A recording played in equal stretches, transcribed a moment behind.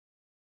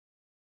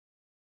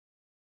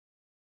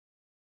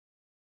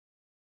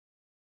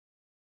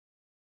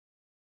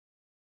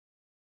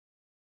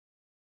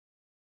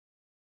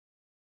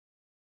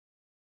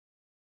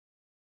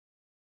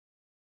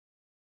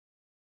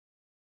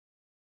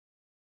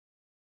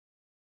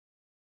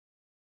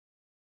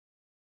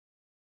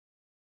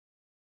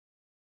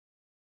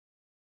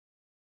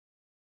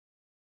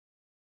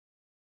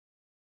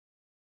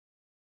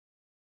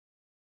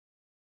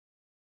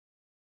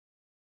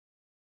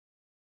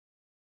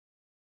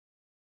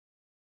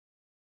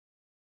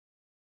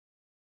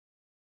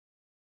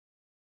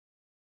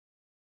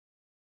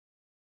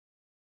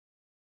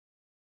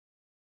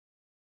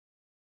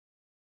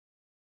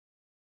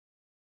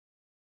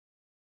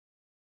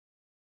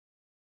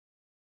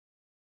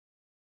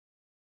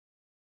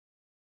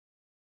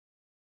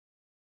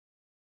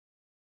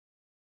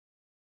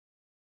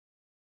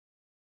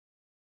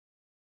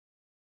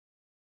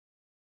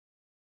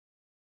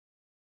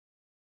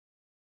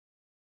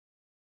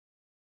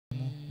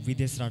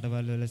විදේශ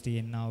රටවල් වල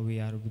තියෙනා වූ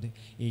අරුබුද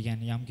ඒ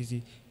කියන්නේ යම්කිසි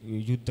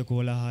යුද්ධ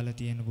කෝලාහල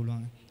තියෙන්න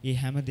පුළුවන් ඒ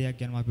හැම දෙයක්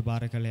ගැනම අපි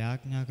බාර කළ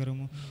යාඥා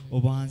කරමු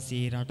ඔබ වහන්සේ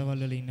ඒ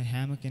රටවල් වල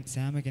ඉන්න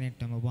සෑම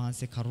කෙනෙක්ටම ඔබ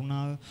වහන්සේ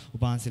කරුණාව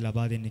ඔබ වහන්සේ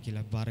ලබා දෙන්න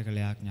කියලා බාර කළ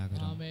යාඥා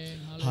කරමු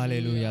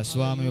හාලෙලූයා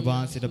ස්වාමී ඔබ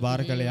වහන්සේට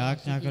බාර කළ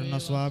යාඥා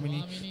කරනවා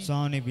ස්වාමිනී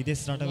ස්වාමී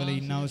විදේශ රටවල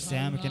ඉන්නා වූ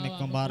සෑම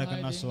කෙනෙක්ම බාර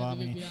කරනවා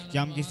ස්වාමිනී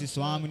යම්කිසි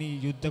ස්වාමිනී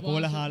යුද්ධ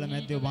කෝලාහල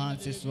මැද්දේ ඔබ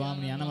වහන්සේ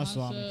ස්වාමිනී යනවා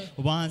ස්වාමී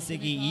ඔබ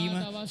වහන්සේගේ ඊම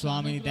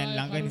ස්වාමිනී දැන්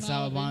ළඟ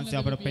නිසා ඔබ වහන්සේ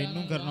අපට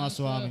පෙන්눔 කරනවා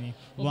ස්වාමිනී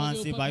ඔබ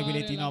වහන්සේ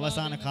බයිබලයේ තියෙන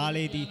අවසාන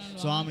කාලයේදී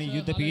ස්වාමිනී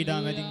යුද්ධ පීඩා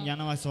මැදින්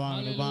යනවා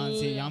ස්වාමිනී ඔබ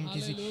වහන්සේ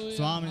යම්කිසි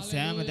ස්වාමිනී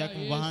සෑම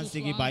දෙයක්ම ඔබ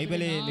වහන්සේගේ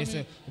බයිබලයේ ලෙස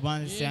ඔබ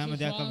වහන්සේ සෑම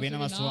දෙයක්ම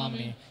වෙනවා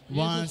ස්වාමිනී ඔබ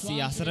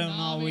වහන්සේ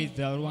අසරණ වූ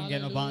දරුවන්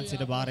ගැන ඔබ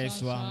වහන්සේට බාරයි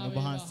ස්වාමිනී ඔබ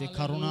වහන්සේ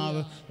කරුණාව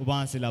ඔබ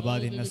වහන්සේ ලබා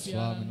දෙන්න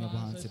ස්වාමිනී ඔබ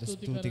වහන්සේට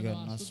ස්තුති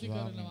කරනවා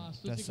ස්වාමිනී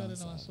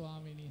ප්‍රශංසා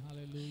ස්වාමිනී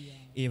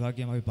හalleluya ඒ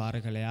වගේම අපි බාර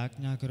කළ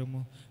යාඥා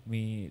කරමු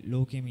මේ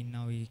ලෝකෙම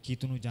ඉන්නා වූ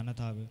කිතුණු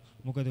ජනතාව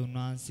මොකද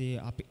උන්වහන්සේ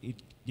අපි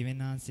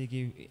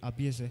දිව්‍යනාංශයේ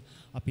අභියස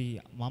අපි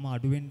මම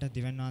අඩු වෙන්න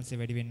දිව්‍යනාංශය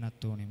වැඩි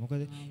වෙන්නත් ඕනේ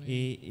මොකද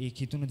ඒ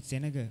කිතුණු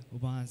සෙනග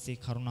ඔබ වහන්සේ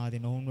කරුණා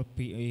දෙන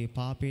ඕන්ව ඒ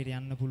පාපයට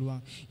යන්න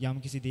පුළුවන්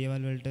යම්කිසි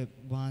දේවල් වලට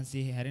ඔබ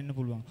වහන්සේ හැරෙන්න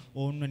පුළුවන්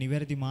ඕන්ව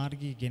නිවැරදි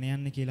මාර්ගයේ ගෙන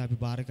යන්න කියලා අපි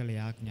බාර කළ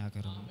යාඥා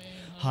කරමු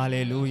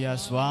හalleluya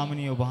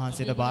ස්වාමිනී ඔබ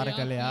වහන්සේට බාර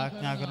කළ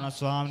යාඥා කරනවා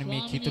ස්වාමිනී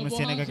මේ කිතුණු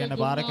සෙනග ගැන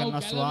බාර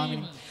කරනවා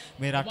ස්වාමිනී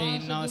මේ රටේ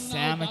ඉන්නා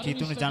සෑම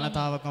කිතුණු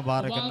ජනතාවකම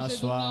බාර කරනවා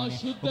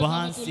ස්වාමිනී ඔබ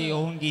වහන්සේ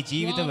ඔවුන්ගේ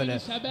ජීවිතවල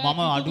මම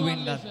අඩු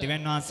වෙන්නත්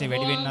දෙවන් වහන්සේ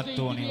වැඩි වෙන්නත්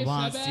ඕනේ ඔබ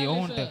වහන්සේ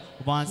ඔවුන්ට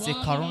ඔබ වහන්සේ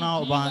කරුණාව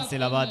ඔබ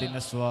වහන්සේ ලබා දෙන්න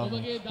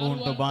ස්වාමිනී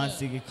ඔවුන්ට ඔබ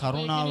වහන්සේගේ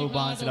කරුණාව ඔබ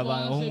වහන්සේ ලබා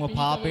ඔවුන්ව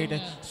පාපයට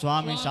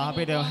ස්වාමිනී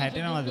ශාපයට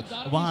හැටෙනවද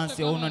ඔබ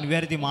වහන්සේ ඔවුන්ව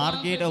නිවැරදි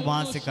මාර්ගයට ඔබ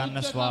වහන්සේ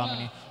ගන්න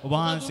ස්වාමිනී ඔබ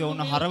වහන්සේ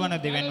ඔවුන් හරවන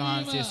දෙවන්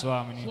වහන්සේ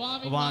ස්වාමිනී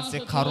ඔබ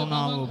වහන්සේ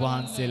කරුණාව ඔබ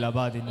වහන්සේ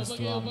ලබා දෙන්න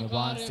ස්වාමිනී ඔබ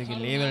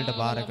වහන්සේගේ ලේවලට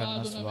බාර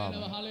කරන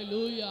ස්වාමිනී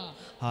හalleluya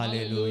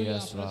හalleluya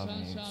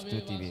ස්වාමී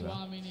ස්තුති වේවා.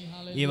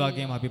 ඒ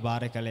වගේම අපි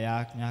බාර කළ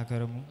යාඥා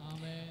කරමු.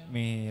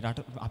 මේ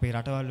අපේ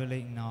රටවල් වල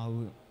ඉන්නා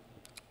වූ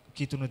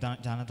කිතුණු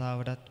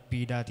ජනතාවටත්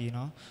පීඩා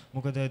තියෙනවා.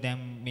 මොකද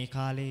දැන් මේ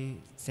කාලේ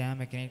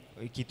සෑම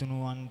කෙනෙක්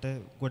කිතුණුවන්ට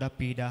ගොඩක්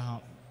පීඩා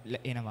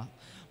එනවා.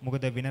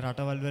 මොකද වෙන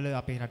රටවල් වල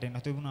අපේ රටේ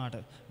නැතිුණාට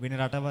වෙන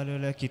රටවල්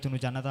වල කිතුණු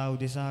ජනතාව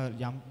උදෙසා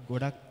යම්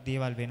ගොඩක්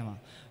දේවල් වෙනවා.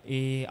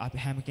 ඒ අපි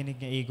හැම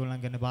කෙනෙක්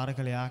ඒගොල්ලන් ගැන බාර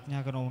කළ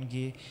යාඥා කරන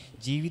උන්ගේ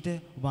ජීවිත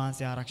ඔබ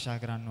වහන්සේ ආරක්ෂා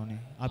කරන්න ඕනේ.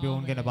 අපි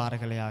ඔවුන් ගැන බාර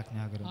කළ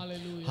යාඥා කරමු.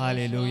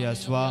 හalleluya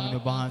ස්වාමිනී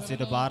ඔබ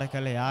වහන්සේට බාර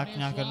කළ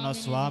යාඥා කරනවා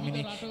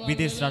ස්වාමිනී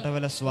විදේශ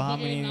රටවල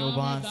ස්වාමිනී ඔබ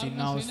වහන්සේ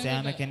ඉන්නා වූ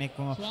සෑම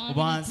කෙනෙක්ම ඔබ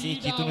වහන්සේ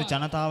කිතුණු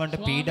ජනතාවන්ට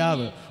පීඩාව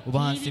ඔබ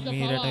වහන්සේ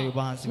මේ රටේ ඔබ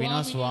වහන්සේ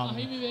වෙනවා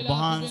ස්වාමිනී. ඔබ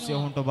වහන්සේ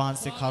ඔවුන්ට ඔබ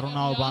වහන්සේ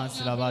කරුණාව ඔබ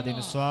වහන්සේ ලබා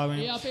දෙන්න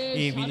ස්වාමිනී.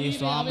 ඒ විදේශ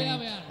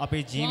ස්වාමිනී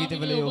අපේ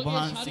ජීවිතවල ඔබ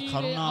වහන්සේ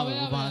කරුණාව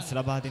ඔබ වහන්සේ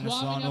ලබා දෙන්න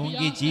ස්වාමිනී.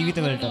 ඔවුන්ගේ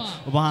ජීවිතවලට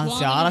ඔබ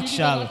වහන්සේ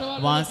ආරක්ෂාව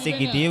ඔබ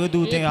වහන්සේගේ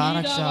දේවදූතේ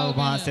ආරක්ෂාව ඔබ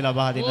වහන්සේ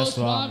ලබා දෙන්න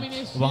ස්වාමී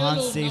ඔබ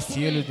වහන්සේ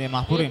සියලු දේ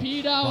මපුරෙන්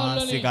ඔබ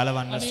වහන්සේ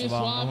ගලවන්න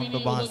ස්වාමී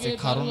ඔබ වහන්සේ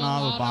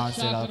කරුණාව ඔබ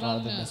වහන්සේ ලබා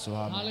දෙන්න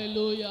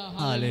ස්වාමී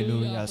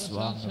හalleluya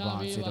ස්වාමී ඔබ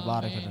වහන්සේට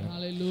බාර කරනවා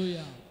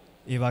හalleluya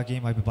ඒ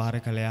වගේම අපි බාර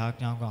කළ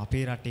යාඥාව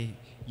අපේ රටේ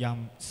යම්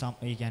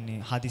ඒ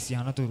කියන්නේ හදිසි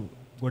අනතුරු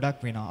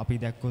ගොඩක් වෙනවා. අපි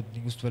දැක්කොත්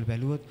නිවුස් වල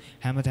බැලුවොත්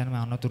හැමතැනම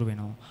අනතුරු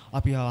වෙනවා.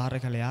 අපි ආහාර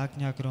කළ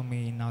යාඥා කරමු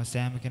මේ ඉන්නව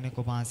සෑම කෙනෙක්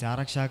ඔබ වහන්සේ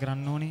ආරක්ෂා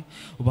කරන්න ඕනේ.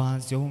 ඔබ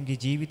වහන්සේ ඔවුන්ගේ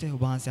ජීවිතය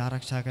ඔබ වහන්සේ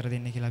ආරක්ෂා කර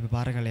දෙන්න කියලා අපි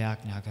බාර කළ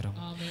යාඥා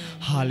කරමු.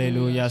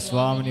 හalleluya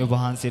ස්වාමිනී ඔබ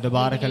වහන්සේට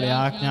බාර කළ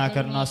යාඥා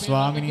කරනවා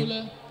ස්වාමිනී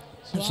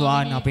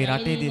ස්වාමීන් අපේ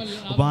රටේදී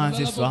ඔබ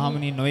වහන්සේ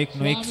ස්වාමිනී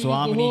නොඑක්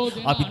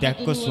ස්වාමිනී අපි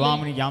දැක්ක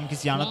ස්වාමිනී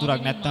යම්කිසි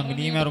අනතුරක් නැත්තම්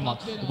මිනිමරුමක්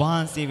ඔබ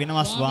වහන්සේ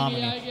වෙනවා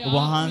ස්වාමිනී ඔබ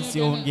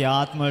වහන්සේ ඔවුන්ගේ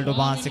ආත්ම වලට ඔබ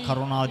වහන්සේ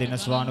කරුණාව දෙන්න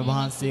ස්වාමිනී ඔබ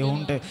වහන්සේ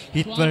ඔවුන්ට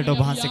හිත් වලට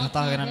ඔබ වහන්සේ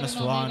කතා කරන්න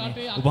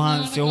ස්වාමිනී ඔබ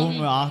වහන්සේ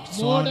ඔවුන්ව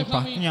ස්වාමිනී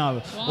ප්‍රඥාව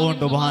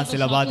ඔවුන්ට ඔබ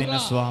වහන්සේ ලබා දෙන්න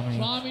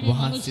ස්වාමිනී ඔබ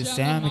වහන්සේ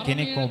සෑම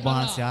කෙනෙක්ම ඔබ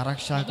වහන්සේ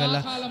ආරක්ෂා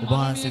කළා ඔබ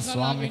වහන්සේ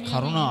ස්වාමිනී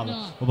කරුණාව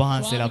ඔබ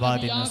වහන්සේ ලබා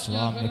දෙන්න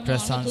ස්වාමිනී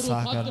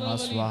ප්‍රශංසා කරනවා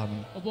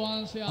ස්වාමිනී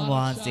ඔබ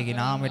වහන්සේගේ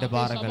නාමයට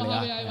බාර කළ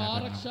යාඥා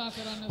කරනවා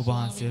ඔබ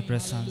වහන්සේ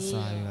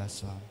ප්‍රශංසා වේවා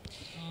ස්වාමී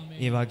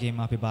ඒ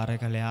වගේම අපි බාර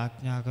කළ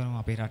යාඥා කරමු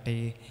අපේ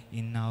රටේ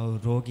ඉන්නා වූ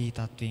රෝගී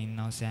තත්ත්වයේ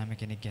ඉන්නා වූ සෑම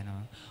කෙනෙක් ගැන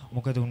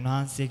මොකද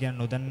උන්වහන්සේ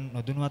ගැන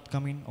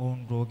නොදැනුවත්කමින්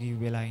ඔවුන් රෝගී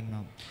වෙලා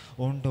ඉන්නවා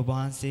ඔවුන්ට ඔබ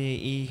වහන්සේ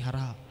ඒ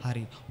හරහා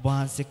හරි ඔබ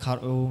වහන්සේ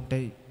ඔවුන්ට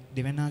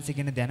දෙවනාංශය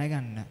ගැන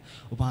දැනගන්න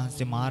ඔබ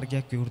වහන්සේ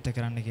මාර්ගයක් විවෘත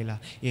කරන්න කියලා.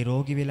 ඒ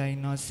රෝගී වෙලා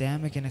ඉන්නවා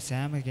සෑම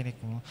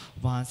කෙනෙක්ම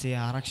ඔබ වහන්සේ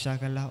ආරක්ෂා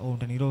කළා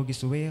ඔවුන්ට නිරෝගී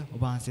සුවය ඔබ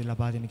වහන්සේ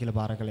ලබා දෙන්න කියලා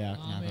බාර කළ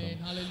යාඥා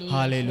කරනවා.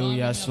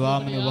 හalleluya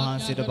ස්වාමීනි ඔබ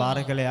වහන්සේට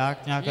බාර කළ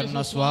යාඥා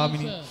කරනවා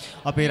ස්වාමීනි.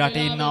 අපේ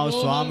රටේ ඉන්නා වූ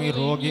ස්වාමී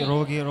රෝගී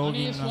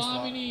ඉන්නවා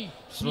ස්වාමීනි.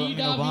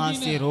 ස්වාමීනි ඔබ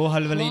වහන්සේ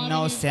රෝහල් වල ඉන්නා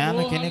වූ සෑම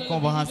කෙනෙක්ම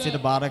ඔබ වහන්සේට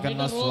බාර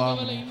කරනවා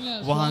ස්වාමීනි.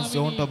 ඔබ වහන්සේ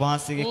ඔවුන්ට ඔබ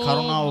වහන්සේගේ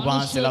කරුණාව ඔබ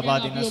වහන්සේ ලබා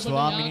දෙන්න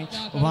ස්වාමීනි.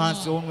 ඔබ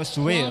වහන්සේ ඔවුන්ව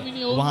සුවය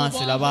ඔබ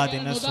වහන්සේ ලබා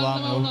දෙන්න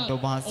ස්වාමීනි. ඔවුන්ට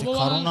ඔබ වහන්සේ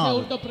කරුණාව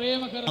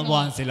ඔබ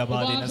වහන්සේ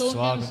ලබා දෙන්න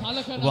ස්වාමීනි.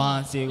 ඔබ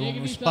වහන්සේ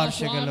ඔවුන්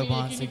ස්පර්ශ කළ ඔබ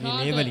වහන්සේගේ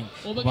ලේවලින්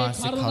ඔබ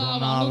වහන්සේ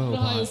කරුණාව ඔබ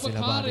වහන්සේ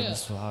ලබා දෙන්න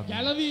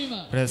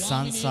ස්වාමීනි.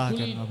 ප්‍රශංසා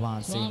කරන ඔබ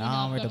වහන්සේ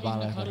නාමයට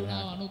බාර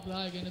කරනවා.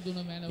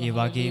 ඒ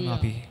වගේම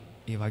අපි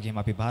ඒ වගේම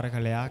අපි බාර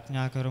කළ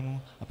යාඥා කරමු.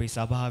 අපි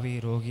සභාවේ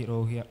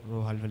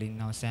රෝහල් වල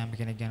ඉන්නව සෑම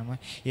කෙනෙක් ගැනම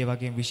ඒ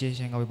වගේම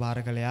විශේෂයෙන් අපි බාර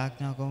කළ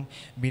යාඥා කරමු.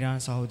 මිරාන්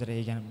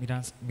සහෝදරයා ගැන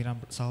මිරාන්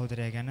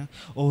සහෝදරයා ගැන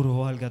ඔහු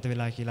රෝහල් ගත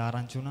වෙලා කියලා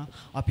ආරංචි වුණා.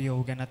 අපි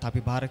ඔහු ගැනත්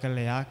අපි බාර කළ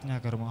යාඥා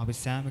කරමු. අපි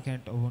සෑම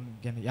කෙනෙක්ට ඔවුන්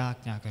ගැන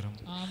යාඥා කරමු.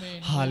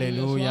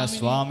 හාලෙලූයා.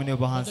 ස්වාමිනේ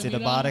ඔබ වහන්සේට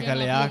බාර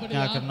කළ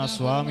යාඥා කරනවා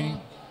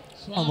ස්වාමිනේ.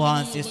 ඔබ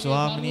වහන්සේ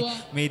ස්වාමිනේ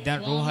මේ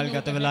දැන් රෝහල්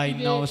ගත වෙලා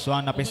ඉන්නව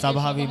ස්වාමීන් අපේ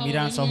සභාවේ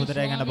මිරාන්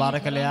සහෝදරයා ගැන බාර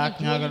කළ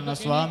යාඥා කරනවා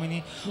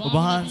ස්වාමිනේ. ඔබ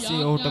වහන්සේ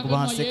ඔහුට ඔබ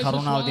වහන්සේ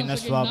කරුණාව දෙන්න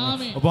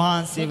ස්වාමිනේ. ඔබ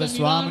වහන්සේව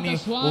ස්වාමිනේ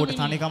ඔහුට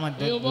තනිකම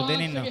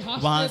දෙන්න.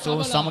 ඔබ වහන්සේ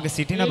ඔහු සමග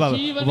සිටින බව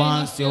ඔබ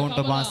වහන්සේ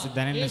ඔහුට ඔබ වහන්සේ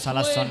දැනෙන්න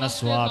සලස්වන්න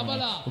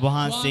ස්වාමිනේ. ඔබ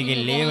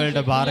වහන්සේගේ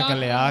ලේවලට බාර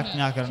කළ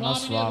යාඥා කරනවා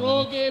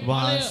ස්වාමිනේ. ඔබ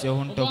වහන්සේ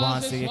ඔහුට ඔබ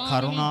වහන්සේගේ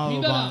කරුණාව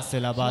ඔබ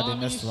වහන්සේ ලබා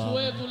දෙන්න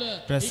ස්වාමිනේ.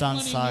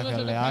 ප්‍රශංසා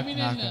කළ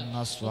යාඥා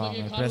කරනවා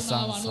ස්වාමිනේ.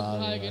 ප්‍රශංසා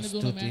වේවා.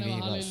 స్తుతి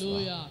වේවා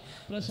හලෙලූයා.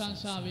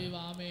 ප්‍රශංසා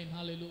වේවා. ආමේන්.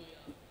 හලෙලූයා.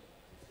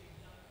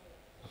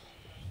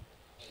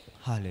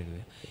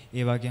 හලෙලූයා.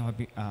 ඒ වගේම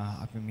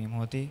අපි මේ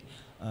මොහොතේ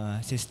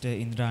සිස්ටර්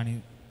ඉන්ද්‍රාණි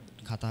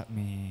කතා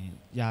මේ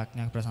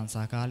යාඥා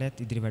ප්‍රශංසා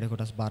කාලයත් ඉදිරි වැඩ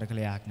කොටස් බාර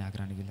කළ යාඥා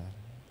කරන්න කියලා.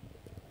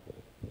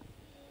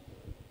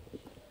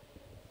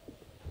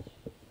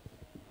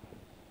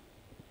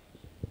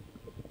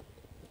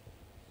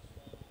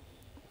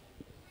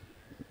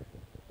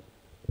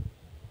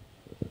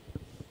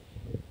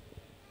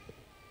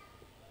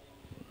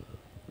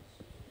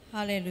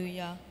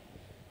 හලෙලූයා.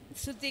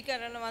 ස්තුති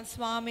කරනවා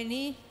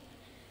ස්වාමිනී.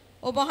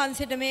 ඔබ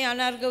වහන්සේට මේ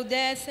අනර්ග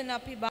උදෑසන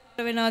අපි බාර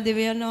වෙනා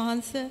දෙවියන්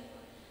වහන්සේ.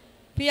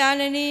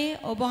 පියාණනි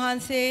ඔබ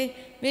වහන්සේ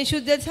මේ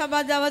ශුද්ධ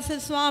සභා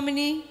දවස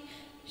ස්වාමිනී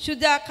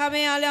ශුද්ධ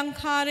කමේ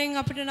අලංකාරයෙන්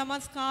අපිට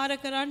নমස්කාර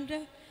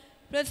කරන්න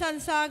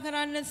ප්‍රශංසා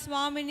කරන්න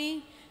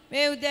ස්වාමිනී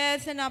මේ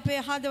උදෑසන අපේ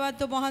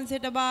හදවත් ඔබ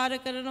වහන්සේට බාර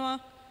කරනවා.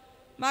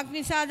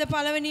 මක්නිසාද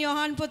පළවෙනි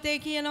යොහන් පොතේ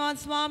කියනවා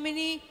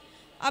ස්වාමිනී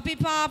අපි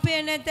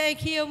පාපේ නැතයි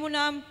කියමු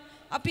නම්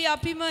අපි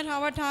අපිම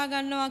රවටා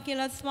ගන්නවා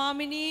කියලා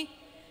ස්වාමිනී.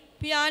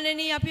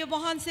 පියාණනි අපි ඔබ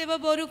වහන්සේව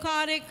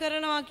බොරුකාරයෙක්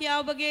කරනවා කියා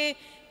ඔබගේ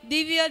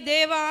දිව්‍ය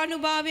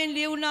දේවානුභාවයෙන්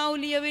ලියුණා වූ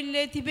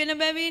ලියවිල්ලේ තිබෙන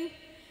බැවින්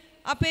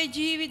අපේ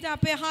ජීවිත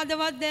අපේ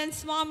හදවත් දැන්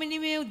ස්වාමිනී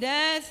මේ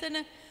උදෑසන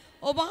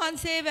ඔබ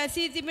වහන්සේ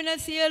වැසී තිබෙන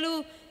සියලු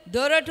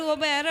දොරටු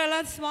ඔබ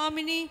ඇරලා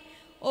ස්වාමිනී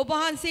ඔබ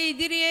වහන්සේ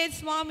ඉදිරියේ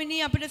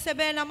ස්වාමිනී අපිට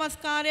සැබෑ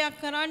නමස්කාරයක්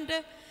කරන්නට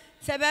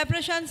සැබෑ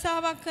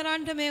ප්‍රශංසාවක්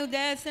කරන්නට මේ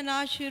උදෑසන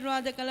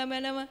ආශිර්වාද කළ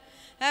මැනව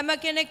හැම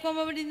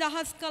කෙනෙක්වම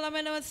නිදහස් කළ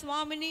මැනව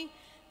ස්වාමිනී.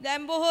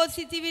 දැන් බොහෝ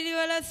සිතිවිලි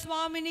වල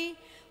ස්වාමිනී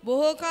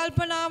බොහෝ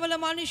කල්පනාවල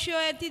මිනිස්සු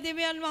ඇති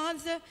දෙවියන්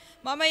වහන්සේ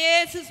මම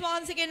යේසුස්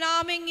වහන්සේගේ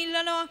නාමයෙන්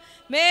ඉල්ලනවා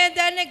මේ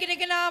දැන්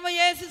එකිනෙක නාම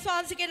යේසුස්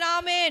වහන්සේගේ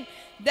නාමයෙන්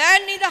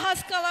දැන්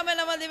නිදහස් කළ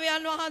මැනව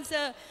දෙවියන්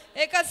වහන්සේ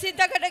එක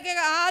සිතකට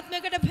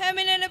ආත්මයකට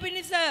පැමිණෙන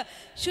පිණිස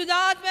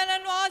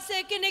සුදාත්මයන්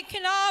වහන්සේ කෙනෙක්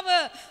නාව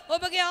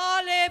ඔබගේ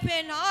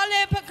ආලේපෙන්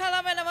ආලේප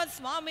කළ මැනව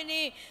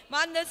ස්වාමිනී.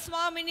 මන්ද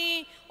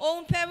ස්වාමිනී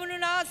ඔවුන්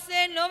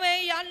පැමුණුනාසේ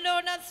නොවේ යන්න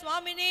ඕන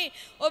ස්වාමිනී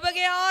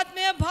ඔබගේ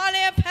ආත්මය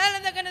බලය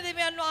පැලඳගෙන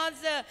දෙවියන්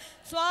වහන්සේ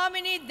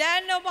ස්වාමිනී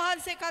දැන් ඔබ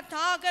වහන්සේ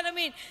කතා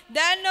කරමින්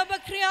දැන් ඔබ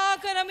ක්‍රියා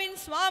කරමින්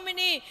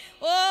ස්වාමිනී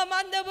ඕ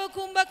මන්ද ඔබ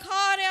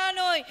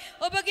කුම්භකාරයනෝයි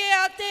ඔබගේ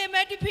අතේ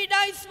මැටි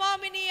පිටයි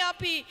ස්වාමිනී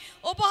අපි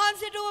ඔබ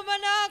වහන්සේට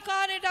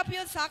උවමනාකාරයට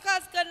අපිව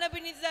සකස් කරන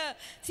පිණිස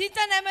සිත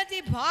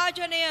නැමැති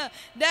භාජනය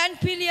දැන්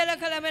පිළියෙල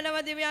කළ මැනව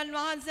දෙවියන්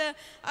වහන්සේ.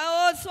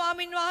 ඕ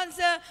ස්වාමින්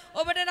වහන්සේ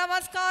ඔබට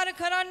නමස්කාර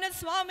කරන්න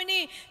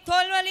ස්වාමිනී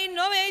තොල් වලින්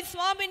නොවේ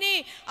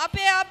ස්වාමිනී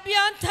අපේ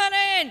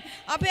අභ්‍යන්තරයෙන්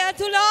අපේ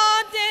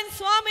අතුලාන්තයෙන්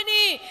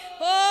ස්වාමිනී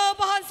ඔබ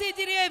වහන්සේ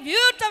ඉදිරියේ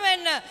විවෘත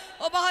වෙන්න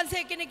ඔබ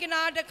වහන්සේ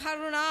කෙනෙකුට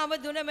කරුණාව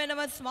දුන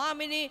මැනව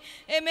ස්වාමිනී.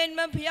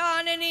 එමෙන්ම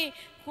පියාණනි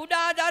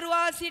කුඩා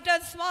දරුවා සිට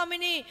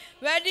ස්වාමිනී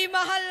වැඩි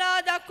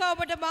මහල්ලා දක්වා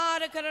ඔබට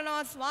බාර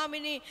කරනවා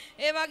ස්වාමිනී.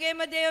 ඒ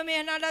වගේම දේව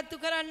මෙහෙ නඩත්තු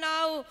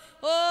කරන්නා වූ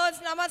ඕ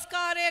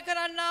නමස්කාරය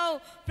කරන්නා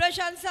වූ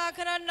ප්‍රශංසා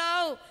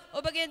කරන්නා වූ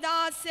ඔබගේ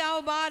දාස්යව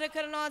බාර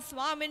කරනවා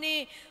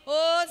ස්වාමිනී.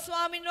 ඕ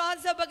ස්වාමින්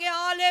වහන්සේ ඔබගේ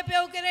ආලේපය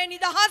උකරේ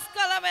නිදහස්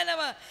කළ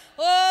මැනව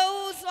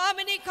ඕ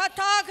ස්වාමිනී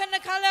කතා කරන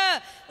කල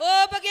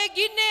ඔබගේ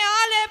ගින්නේ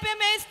ආලේපය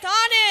මේ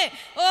ස්ථානයේ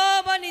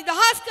ඔබ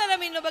නිදහස්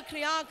කරමින් ඔබ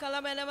ක්‍රියා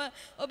කළ මැනව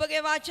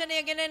ඔබගේ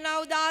වචනය ගෙනෙන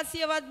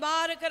උදාසිය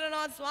බාර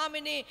කරනවා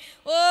ස්වාමිනී.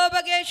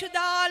 ඔබගේ ශුද්ධ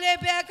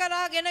ආලේපය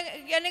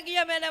කරගෙන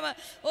ගිය මැනව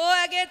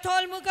ඔයගේ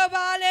තොල් මුඛ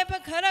ආලේප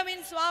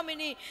කරමින්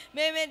ස්වාමිනී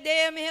මේ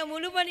දේ මෙහෙ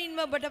මුළුමනින්ම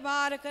ඔබට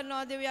බාර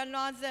කරනවා දෙවියන්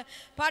වහන්සේ.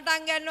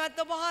 පටන් ගන්නවත්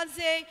ඔබ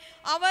වහන්සේ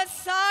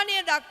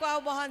අවසානයේ දක්වා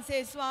ඔබ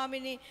වහන්සේ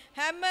ස්වාමිනී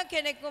හැම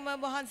කෙනෙකුම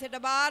ඔබ වහන්සේට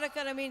බාර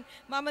කරමින්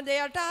මම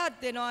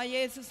දෙයටහත් වෙනවා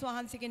යේසුස්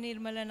වහන්සේගේ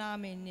නිර්මල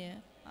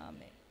නාමයෙන්.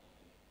 ආමේන්.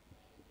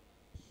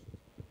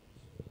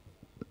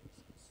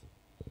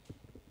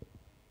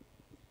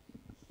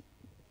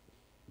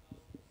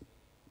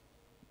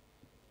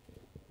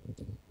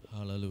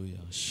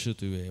 හලලූයා.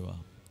 ශුති වේවා.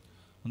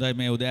 හොඳයි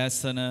මේ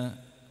උදෑසන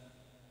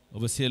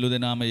ඔබ සියලු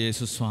දෙනාම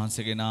යේසුස්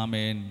වහන්සේගේ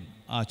නාමයෙන්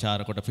ආචාර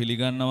කොට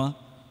පිළිගන්නවා.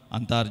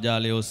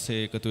 අන්තර්ජාලය ඔස්සේ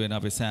එකතු වෙන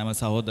අපේ සෑම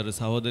සහෝදර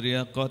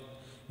සහෝදරියක්වත්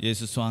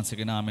යේසුස්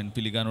වහන්සේගේ නාමයෙන්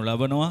පිළිගනු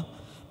ලබනවා.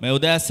 මේ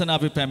උදෑසන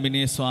අපි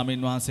පැමිණියේ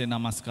ස්වාමින් වහන්සේ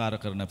නමස්කාර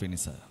කරන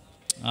පිණිස.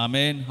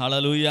 ආමේන්.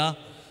 හලලූයා.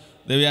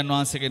 දෙවියන්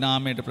වහන්සේගේ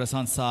නාමයට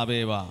ප්‍රශංසා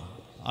වේවා.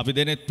 අපි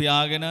දෙනෙත්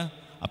පියාගෙන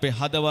අපේ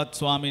හදවත්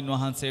ස්වාමින්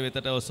වහන්සේ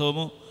වෙතට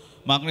ඔසවමු.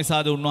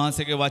 මක්නිසාද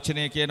උන්වහන්සේගේ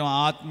වචනය කියනවා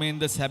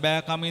ආත්මයෙන්ද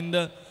සැබෑකමින්ද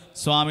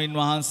ස්වාමින්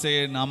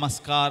වහන්සේ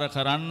නමස්කාර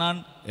කරන්නන්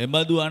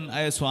එබඳුවන්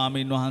අය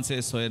ස්වාමින්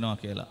වහන්සේ සොයනවා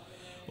කියලා.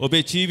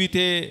 ඔබේ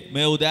ජීවිතේ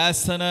මේ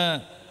උදෑසන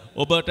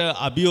ඔබට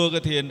අභියෝග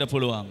තියෙන්න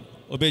පුළුවන්.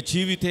 ඔබේ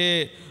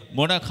ජීවිතේ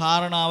මොන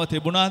කාරණාව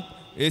තිබුණත්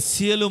ඒ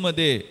සියලුම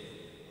දේ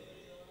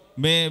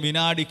මේ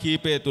විනාඩි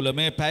කීපය තුල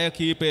මේ පැය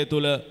කීපය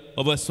තුල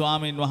ඔබ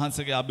ස්වාමින්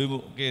වහන්සේගේ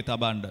අභිමුඛයේ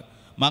තබන්න.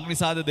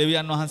 මක්නිසාද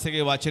දෙවියන්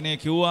වහන්සේගේ වචනය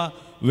කිව්වා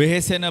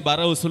වෙහෙසෙන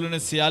බර උසුලන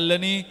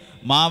සියල්ලනි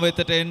මා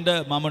වෙතට එන්න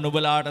මම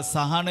නුඹලාට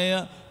සහනය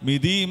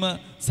මිදීම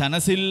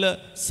සැනසෙල්ල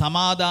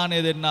සමාදානය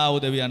දෙන්නා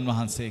වූ දෙවියන්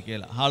වහන්සේ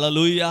කියලා.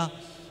 හලෙලූයා.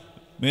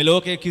 මේ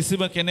ලෝකේ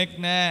කිසිම කෙනෙක්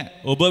නැහැ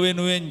ඔබ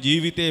වෙනුවෙන්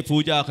ජීවිතේ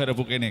පූජා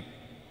කරපු කෙනෙක්.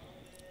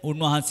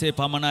 උන්වහන්සේ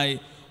පමණයි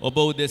ඔබ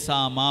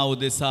උදෙසා මා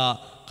උදෙසා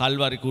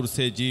කල්වරි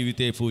කුරුසේ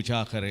ජීවිතේ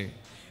පූජා කරේ.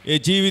 ඒ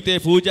ජීවිතේ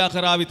පූජා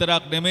කරා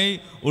විතරක්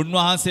නෙමෙයි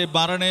උන්වහන්සේ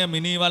මරණය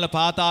මිනිවල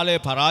පාතාලය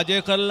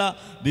පරාජය කරලා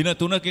දින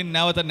 3කින්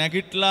නැවත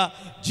නැගිටලා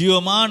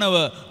ජීවමානව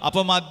අප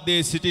මැද්දේ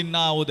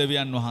සිටින්නා වූ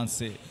දෙවියන්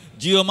වහන්සේ.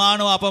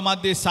 ජීවමානව අප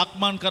මැද්දේ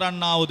සක්මන්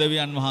කරන්නා වූ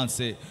දෙවියන්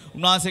වහන්සේ.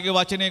 උන්වහන්සේගේ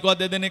වචනයේ කව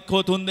දෙදෙනෙක්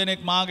හෝ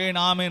තුන්දෙනෙක් මාගේ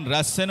නාමයෙන්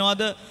රැස්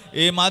වෙනවද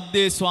ඒ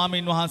මැද්දේ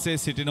ස්වාමින් වහන්සේ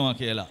සිටිනවා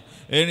කියලා.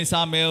 ඒ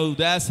නිසා මේ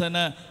උදෑසන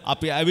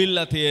අපි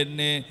ඇවිල්ලා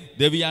තියෙන්නේ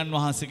දෙවියන්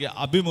වහන්සේගේ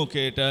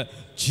අභිමුඛයට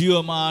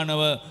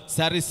ජීවමානව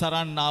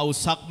සැරිසරන්නා වූ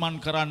සක්මන්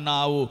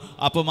කරන්නා වූ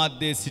අප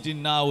මැද්දේ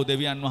සිටින්නා වූ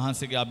දෙවියන්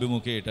වහන්සේගේ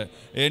අභිමුඛයට.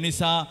 ඒ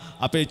නිසා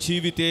අපේ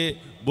ජීවිතේ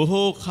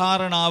බොහෝ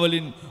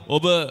කාරණාවලින්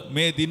ඔබ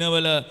මේ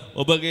දිනවල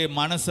ඔබගේ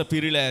මනස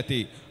පිරීලා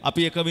ඇති.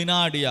 අපි එක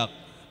විනාඩියක්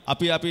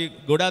අපි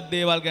ගොඩක්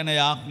දේවල් ගැන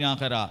යාඥා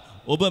කරා.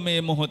 ඔබ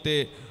මේ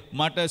මොහොතේ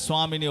මට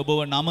ස්වාමිනී ඔබව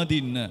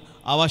නමදින්න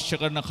අවශ්‍ය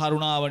කරන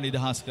කරුණාව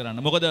නිදහස් කරන්න.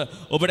 මොකද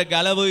ඔබට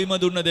ගැලවීම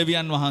දුන්න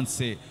දෙවියන්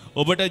වහන්සේ.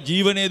 ඔබට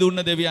ජීවනය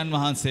දුන්න දෙවියන්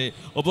වහන්සේ.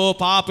 ඔබව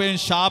පාපයෙන්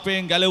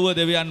ශාපයෙන් ගැලවුව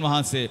දෙවියන්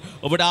වහන්සේ.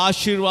 ඔබට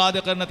ආශිර්වාද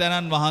කරන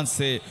තැනන්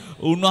වහන්සේ.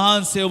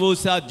 උන්වහන්සේ ඔබ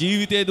උසා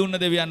ජීවිතය දුන්න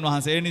දෙවියන්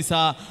වහන්සේ. ඒ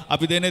නිසා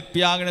අපි දෙනෙත්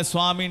පියාගෙන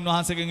ස්වාමින්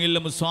වහන්සේගෙන්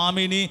ඉල්ලමු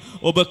ස්වාමිනී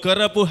ඔබ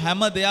කරපු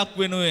හැම දෙයක්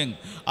වෙනුවෙන්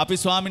අපි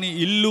ස්වාමිනී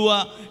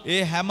ඉල්ලුවා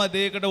ඒ හැම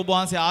දෙයකට ඔබ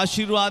වහන්සේ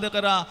ආශිර්වාද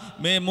කරා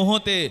මේ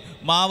මොහොතේ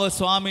මාව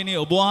ස්වාමිනී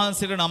ඔබ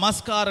වහන්සේට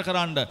නමස්කාර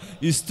කරන්න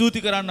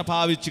ස්තුති කරන්න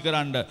පාවිච්චි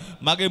කරන්න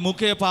මගේ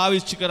මුඛය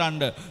පාවිච්චි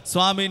කරන්න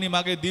ස්වාමිනී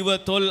මගේ දිව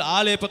තොල්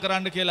ආලේප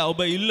කරන්න කියලා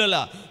ඔබ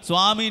ඉල්ලලා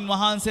ස්වාමින්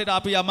වහන්සේට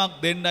අපි යමක්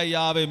දෙන්නයි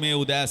ආවේ මේ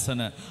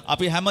උදෑසන.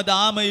 අපි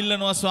හැමදාම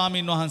ඉල්ලනවා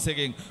ස්වාමින්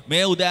වහන්සේගෙන්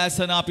මේ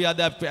උදෑසන අපි අද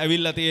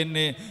ඇවිල්ලා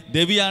තියෙන්නේ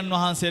දෙවියන්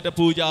වහන්සේට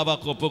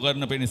පූජාවක් ඔප්පු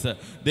කරන පිණිස.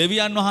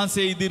 දෙවියන්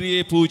වහන්සේ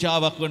ඉදිරියේ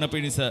පූජාවක් වන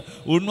පිණිස.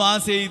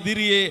 උන්වහන්සේ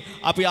ඉදිරියේ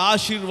අපි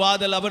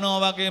ආශිර්වාද ලබනවා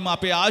වගේම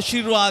අපේ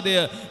ආශිර්වාදය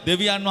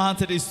දෙවියන්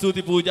වහන්සේට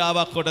ස්තුති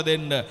පූජාවක් කොට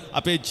දෙන්න.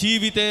 අපේ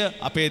ජීවිතය,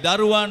 අපේ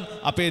දරුවන්,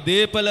 අපේ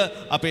දේපල,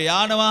 අපේ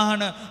යාන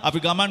වාහන, අපි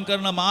ගමන්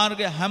කරන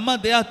මාර්ගය හැම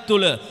දෙයක්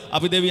තුළ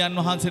අපි දෙවියන්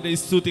වහන්සේට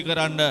ස්තුති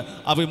කරන්න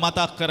අපි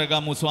මතක්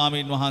කරගමු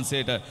ස්වාමින්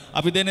වහන්සේට.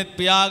 අපි දෙනෙත්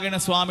පියාගෙන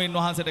ස්වාමින්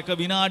වහන්සේට එක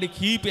විනාඩි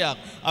කීපයක්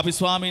අපි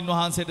ස්වාමින්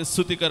වහන්සේට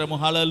ස්තුති කරමු.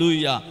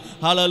 හලෙලූයා.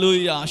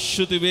 හලෙලූයා.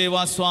 ස්තුති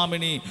වේවා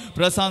ස්වාමිනී.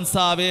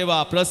 ප්‍රශංසා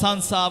වේවා.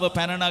 ප්‍රශංසාව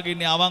පැන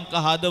නගින්නේ අවංක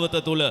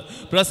හදවත තුළ.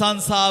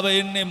 ප්‍රශංසාව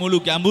එන්නේ මුළු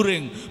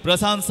ගැඹුරෙන්.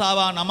 ප්‍රශංසාව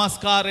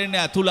නමස්කාරයෙන්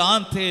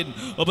ඇතුළාන්තයෙන්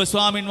ඔබ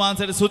ස්වාමින්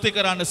වහන්සේට ස්තුති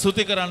කරන්න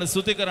ස්තුති කරන්න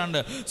ස්තුති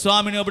කරන්න.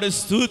 ස්වාමිනී ඔබට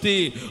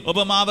ස්තුතියි. ඔබ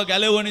මාව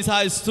ගැලවුව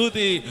නිසා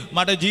ස්තුතියි.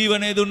 මට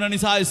ජීවනය දුන්න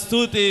නිසා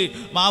ස්තුතියි.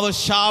 මාව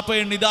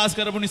ශාපයෙන් නිදහස්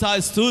කරපු නිසා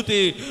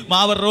ස්තුතියි.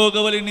 මාව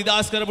රෝගවලින්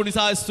නිදහස් කරපු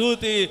නිසා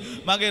ස්තුතියි.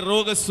 මගේ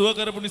රෝග සුව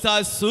කරපු නිසා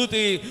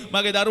ස්තුතියි.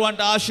 මගේ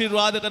දරුවන්ට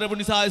ආශිර්වාද කරපු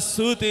නිසා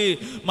ස්තුතියි.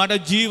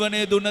 මට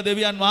ජීවනය දුන්න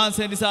දෙවියන්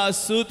වහන්සේ නිසා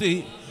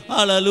ස්තුතියි.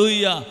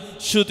 හලෙලූයා.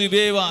 ශුති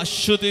වේවා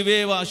ශුති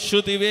වේවා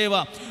ශුති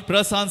වේවා.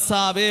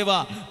 ප්‍රශංසා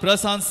වේවා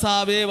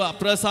ප්‍රශංසා වේවා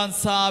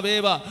ප්‍රශංසා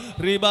වේවා.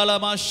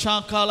 රිබලම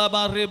ශකලම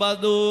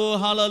රිබදු.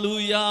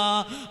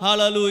 හලෙලූයා.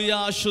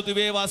 හලෙලූයා. ශුති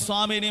වේවා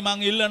ස්වාමීනි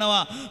මං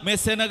ඉල්ලනවා මේ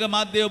සෙනග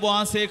මැද්දේ ඔබ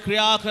වහන්සේ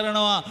ක්‍රියා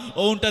කරනවා.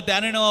 ඔවුන්ට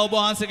දැනෙනවා ඔබ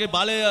වහන්සේගේ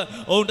බලය.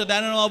 ඔවුන්ට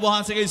දැනෙනවා ඔබ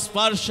වහන්සේගේ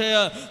ස්පර්ශය.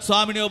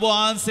 ස්වාමීනි ඔබ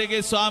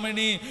වහන්සේගේ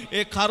ස්වාමීනි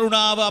ඒ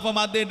කරුණාව අප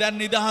මැද්දේ දැන්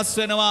නිදහස්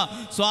වෙනවා.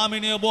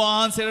 ස්වාමීනි ඔබ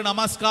වහන්සේට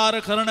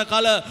නමස්කාර කරන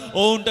කල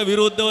ඔවුන්ට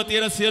විරුද්ධව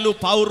තියෙන සියලු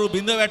පවුරු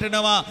බිඳ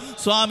වැටෙනවා.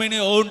 ස්වාමීනි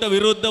ඔවුන්ට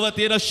විරුද්ධව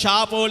තියෙන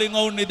ශාප වලින්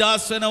ඔවුන්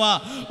නිදහස්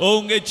වෙනවා.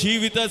 ඔවුන්ගේ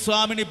ජීවිත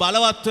ස්වාමීනි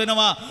බලවත්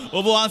වෙනවා.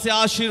 ඔබ වහන්සේ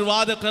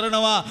ආශිර්වාද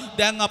කරනවා.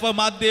 දැන් අප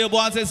මැද්දේ ඔබ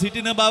වහන්සේ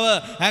සිටින බව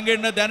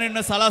හැඟෙන්න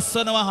දැනෙන්න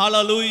සලස්වනවා.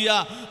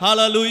 හලෙලූයා.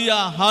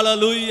 හලෙලූයා.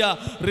 හලෙලූයා.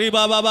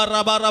 රිබබබ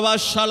රබරබ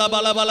ශල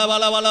බල බල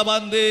බල බල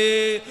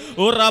බන්දේ.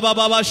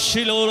 උරබබබ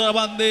ශිලෝ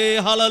රබන්දේ.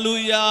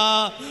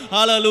 හලෙලූයා.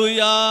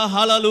 හලෙලූයා.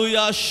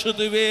 හලෙලූයා.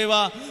 ශුති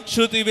වේවා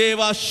ශුති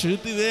වේවා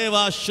ශුති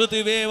වේවා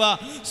ශුති වේවා.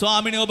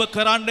 ස්වාමිනී ඔබ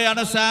කරන්න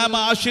යන සෑම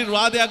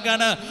ආශිර්වාදයක්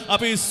ගැන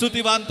අපි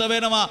ස්තුතිවන්ත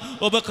වෙනවා.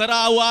 ඔබ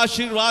කරා වූ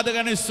ආශිර්වාද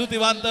ගැන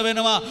ස්තුතිවන්ත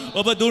වෙනවා.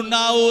 ඔබ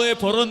දුන්නා වූ ඒ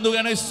පොරොන්දු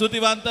ගැන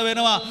ස්තුතිවන්ත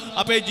වෙනවා.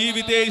 අපේ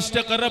ජීවිතයේ ඉෂ්ට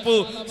කරපු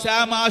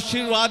සෑම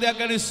ආශිර්වාදයක්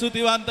ගැන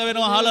ස්තුතිවන්ත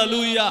වෙනවා.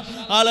 Hallelujah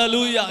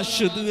hallelujah.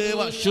 ශුති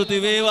වේවා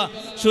ශුති වේවා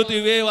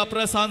ශුති වේවා.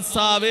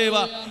 ප්‍රශංසා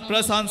වේවා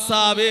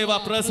ප්‍රශංසා වේවා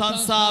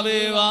ප්‍රශංසා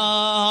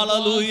වේවා.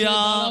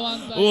 හලෙලූයා.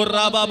 ඕ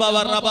රබබව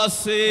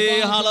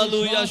රබසේ.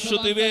 හලෙලූයා.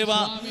 ශුති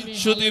වේවා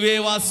ශුති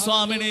වේවා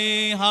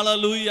ස්වාමිනේ.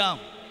 හලෙලූයා.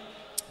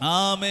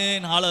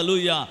 ආමේන්.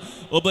 හලෙලූයා.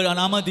 ඔබ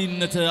නම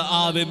දින්නට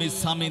ආවෙමි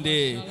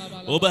සමිඳේ.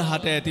 ඔබ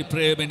හට ඇති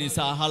ප්‍රේම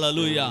නිසා.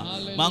 හලෙලූයා.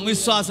 මං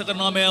විශ්වාස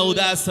කරනවා මේ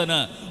උදෑසන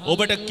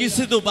ඔබට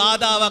කිසිදු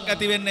බාධාවක්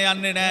ඇති වෙන්න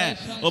යන්නේ නැහැ.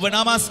 ඔබ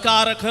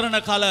নমස්කාර කරන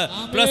කල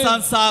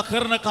ප්‍රශංසා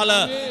කරන කල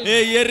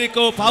ඒ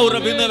යෙරිකෝ පවුර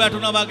බිඳ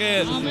වැටුණා වගේ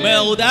මේ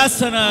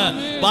උදෑසන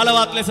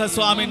බලවත් ලෙස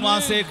ස්වාමින්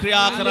වහන්සේ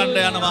ක්‍රියා කරන්න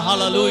යනවා.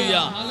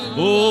 හලෙලූයා.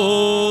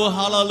 ඕ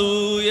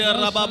hallelujah.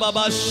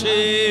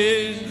 රබබබෂේ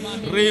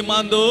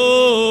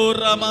රිමන්දෝ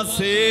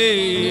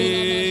රමසේ.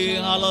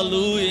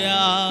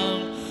 Hallelujah.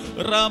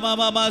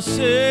 Ramamama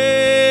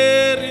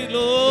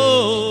Sherilo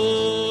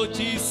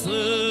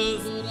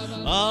Jesus.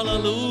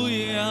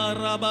 Hallelujah.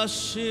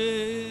 Rabashe.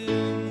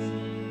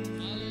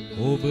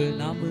 ඔබ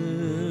නම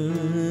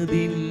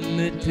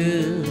දින්නට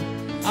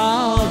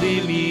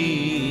ආවෙමි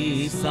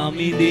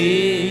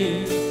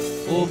සමිදේ.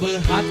 ඔබ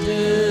හට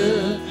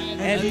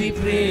ඇති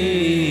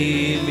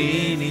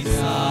ප්‍රේමේ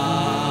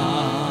නිසා.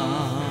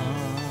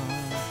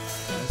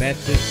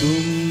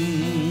 පැතුම්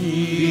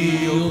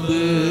ඔබ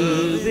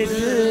වෙත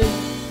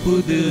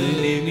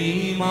පුදලෙමි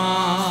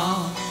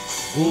මා.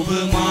 ඔබ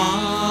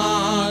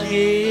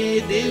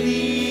මාගේ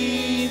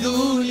දෙවිඳු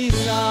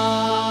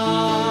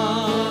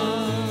නිසා.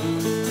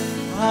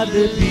 අද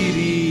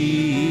පිරි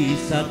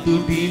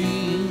සතුටින්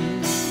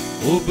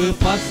ඔබ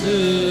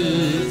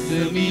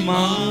පසසමි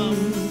මා.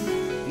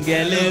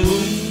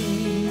 ගැලවුම්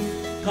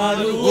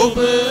කරු ඔබ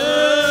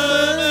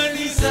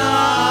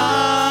නිසා.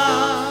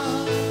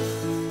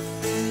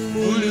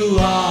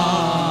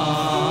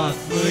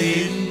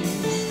 මුළුආත්මයෙන්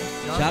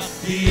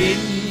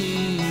ශක්තියෙන්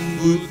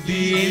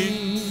බුද්ධියෙන්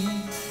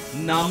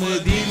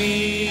නමදිමි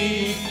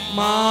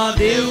මා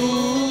දෙව්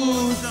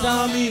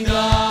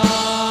සමිඳා.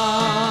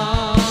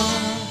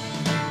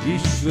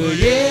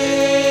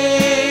 විශ්වයේ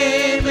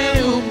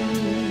මෙවුම්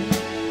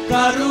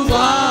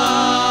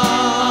කරුවානනි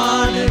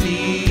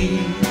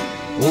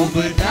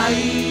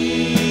ඔබටයි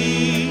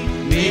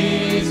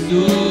මේ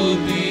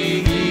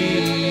ස්තුතියි.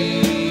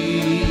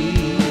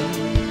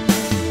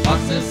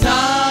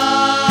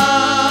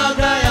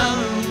 පසසාගයම්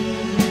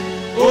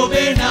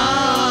ඔබේ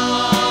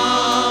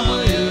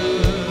නාමය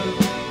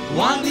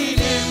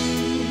වඳිනෙම්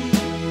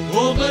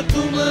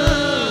ඔබතුම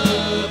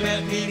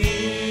වැතිනි.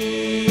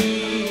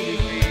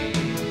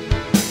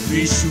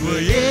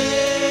 විශ්වයේ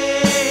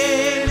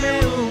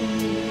මෙවුම්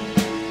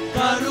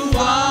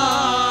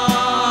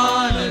කරුවානනි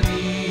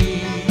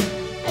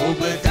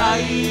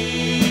ඔබටයි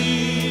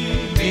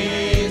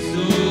මේ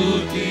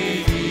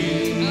ස්තුතියි.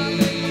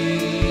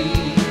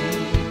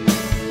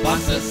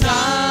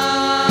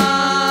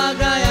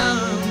 පසසාගයම්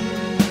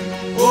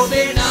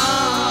ඔබේ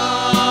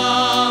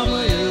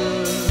නාමය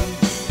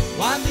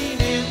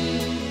වඳිනෙම්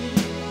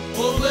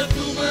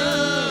ඔබතුම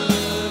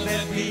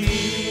වැතිනි.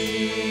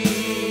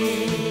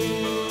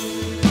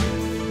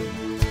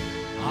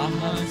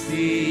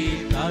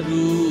 අහසේ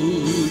තරු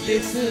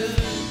දෙස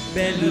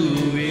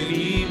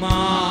බැලුවෙමි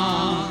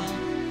මා.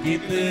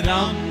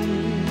 කිතරම්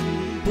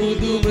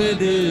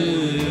පුදුමද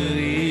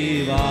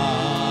ඒවා.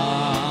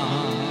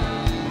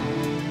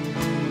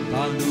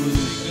 කඳු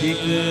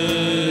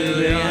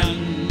ශිඛරයන්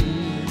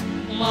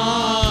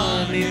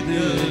මා නිද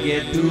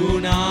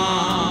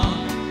ගැටුණා.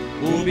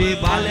 ඔබේ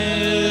බල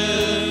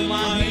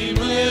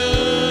මහිමය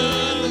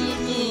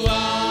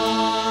දුටුවා.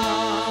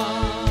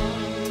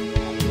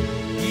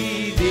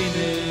 දී දින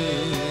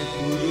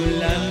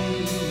කුරුලන්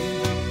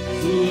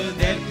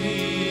සුවදැති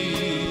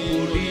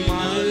පොඩි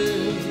මල්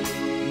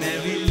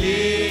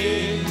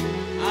නැවිලේ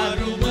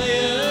අරුමය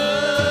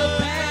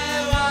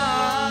පෑවා.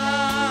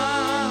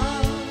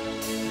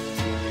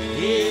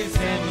 ඒ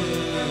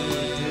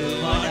සැමට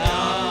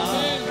වඩා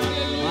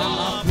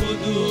මා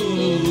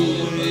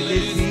පුදුම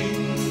ලෙසින්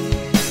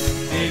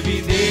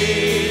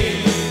එවිදේ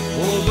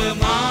ඔබ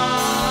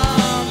මා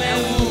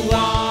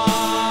මැව්වා.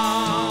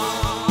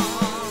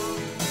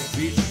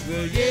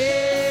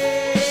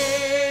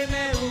 විශ්වයේ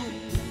මැවුම්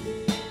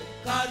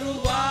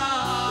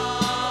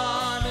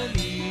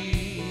කරුවානනි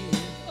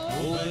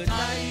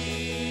ඔබටයි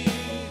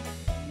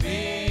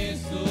මේ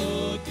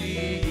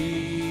ස්තුතියි.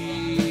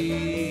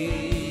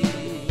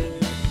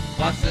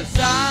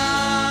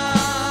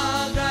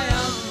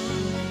 පසසාගයම්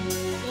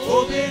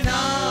ඔබේ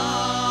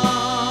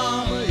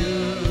නාමය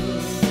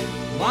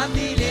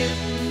වඳිනෙම්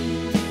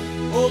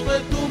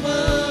ඔබතුම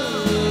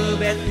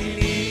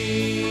වැතිනි.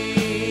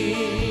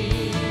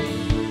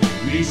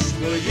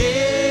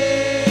 විශ්වයේ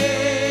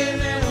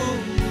මැවුම්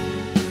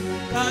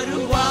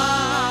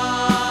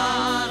කරුවානනි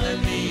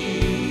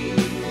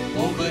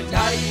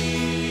ඔබටයි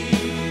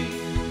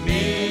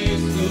මේ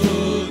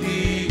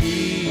ස්තුතියි.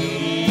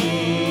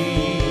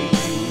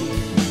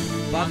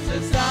 පසසාගයම්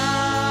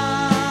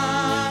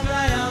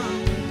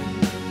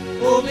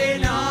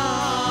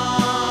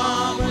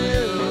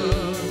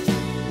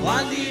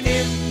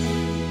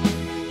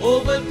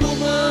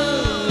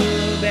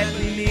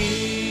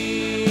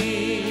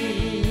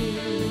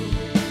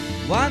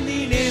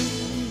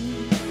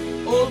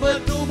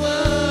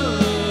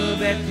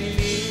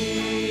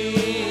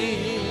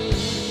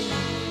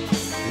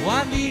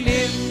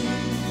වඳිනෙන්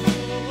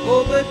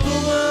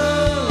ඔබතුම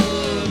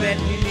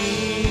වැටිනි.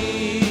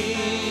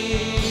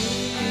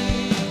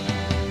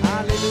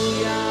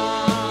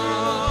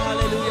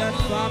 හලෙලූයා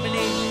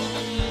ස්වාමිනේ.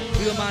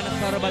 ජීවමාන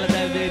සර්ව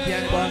බලදායි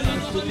දෙවියන් වහන්සේ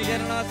ස්තුති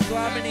කරනවා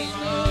ස්වාමිනේ.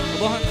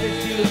 ඔබ වහන්සේ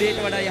සියලු දේට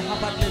වඩා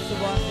යහපත් ලෙස ඔබ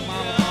වහන්සේ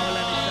මාව මවල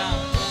නිසා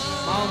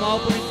මාව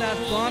මවපු නිසා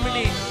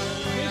ස්වාමිනේ.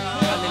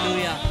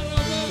 හලෙලූයා.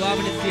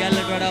 ස්වාමිනේ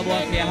සියල්ලට වඩා ඔබ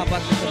වහන්සේ යහපත්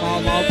ලෙස මාව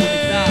මවපු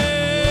නිසා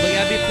ඔබගේ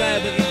අභිප්‍රාය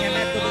ඔබගේ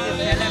කැමැත්ත ඔබගේ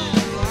සැලැස්ම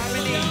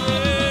ස්වාමිනේ.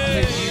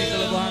 අපේ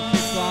ජීවිතවල ඔබ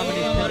වහන්සේ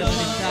ස්වාමිනේ ඉස්සරහ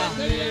නිසා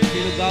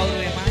සියලු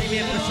ගෞරවය මහිමය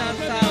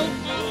ප්‍රශංසාව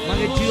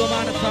මගේ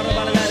ජීවමාන සර්ව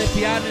බලදායි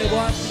පියාණන් ඔබ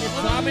වහන්සේ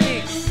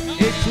ස්වාමිනේ.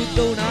 ඒ සුද්ධ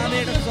වූ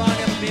නාමයට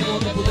ස්වාමීන් මේ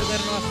මොහොත පුද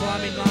කරනවා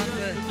ස්වාමීන්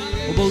වහන්සේ.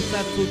 ඔබ උසස්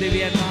වූ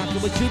දෙවියන් වහන්සේ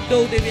ඔබ සුද්ධ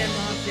වූ දෙවියන්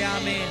වහන්සේ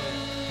ආමේන්.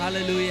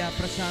 හලෙලූයා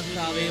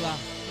ප්‍රශංසා වේවා.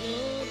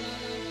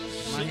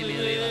 මහිමය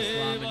වේවා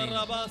ස්වාමීනි.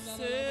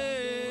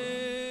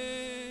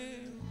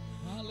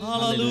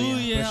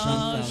 හලෙලූයා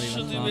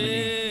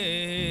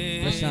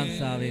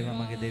ප්‍රශංසා වේවා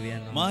මගේ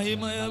දෙවියන් වහන්සේ.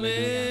 මහිමය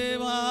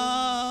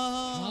වේවා.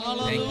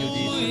 Thank you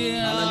Jesus.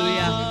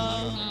 හලෙලූයා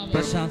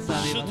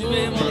ප්‍රශංසා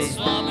වේවා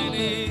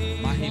ස්වාමීනි.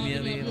 මහිමය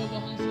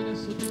වේවා.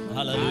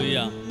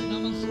 හලෙලූයා.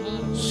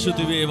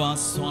 ශුද්ධ වේවා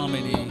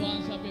ස්වාමීනි.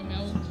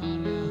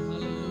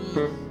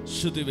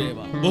 ශුද්ධ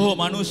වේවා. බොහෝ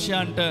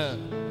මිනිසයන්ට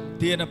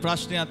තියෙන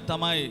ප්‍රශ්නයක්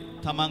තමයි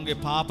තමන්ගේ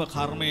පාප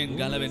කර්මයෙන්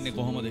ගැලවෙන්නේ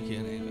කොහොමද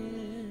කියන එක.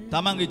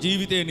 තමන්ගේ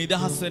ජීවිතේ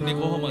නිදහස් වෙන්නේ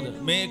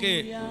කොහොමද?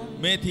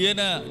 මේ තියෙන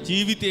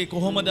ජීවිතේ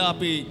කොහොමද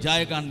අපි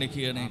ජය ගන්න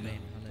කියන එක.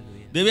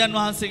 දෙවියන්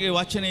වහන්සේගේ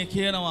වචනේ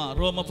කියනවා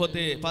රෝම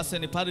පොතේ 5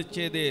 වෙනි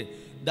පරිච්ඡේදයේ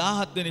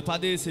 17 වෙනි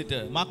පදයේ සිට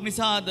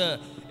මක්නිසාද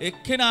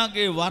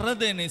එක්කෙනාගේ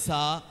වරද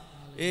නිසා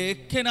ඒ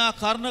එක්කෙනා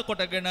කර්ණ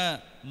කොටගෙන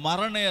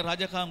මරණය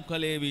රජකම්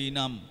කළේ වී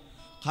නම්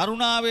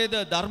කරුණාවේද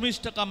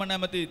ධර්මිෂ්ඨකම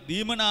නැමැති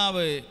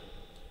දීමනාවේ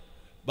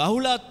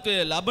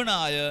බහුලත්වය ලබන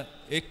අය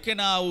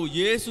එක්කෙනා වූ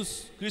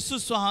යේසුස්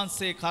ක්‍රිස්තුස්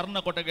වහන්සේ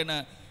කර්ණ කොටගෙන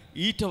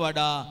ඊට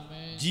වඩා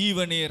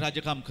ජීවනයේ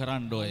රජකම්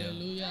කරන්න ඕය.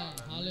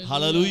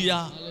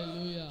 හලෙලූයා.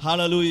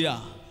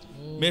 හලෙලූයා.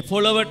 මේ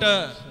පොළවට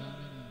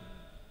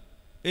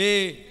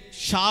ඒ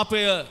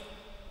ශාපය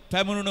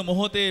පැමුණුන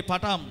මොහොතේ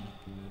පටන්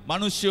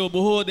මිනිස්සු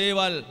බොහෝ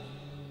දේවල්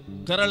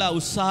කරලා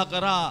උත්සාහ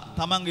කරා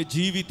තමන්ගේ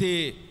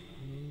ජීවිතේ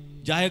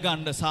ජය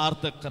ගන්න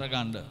සාර්ථක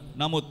කරගන්න.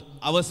 නමුත්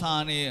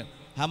අවසානයේ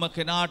හැම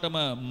කෙනාටම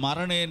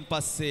මරණයෙන්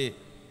පස්සේ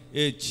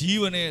ඒ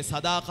ජීවනයේ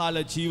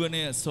සදාකාල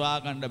ජීවනය සොයා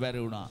ගන්න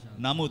බැරි වුණා.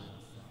 නමුත්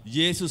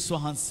යේසුස්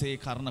වහන්සේ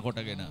කර්ණ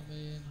කොටගෙන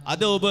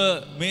අද ඔබ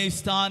මේ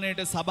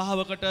ස්ථානයේ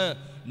සභාවකට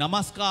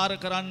නමස්කාර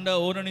කරන්න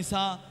ඕන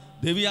නිසා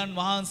දෙවියන්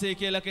වහන්සේ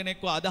කියලා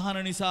කෙනෙක්ව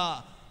අදහන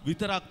නිසා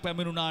විතරක්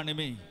පැමිණුණා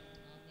නෙමෙයි.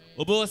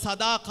 ඔබ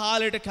සදා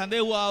කාලයට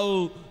කැඳෙව්වා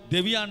වූ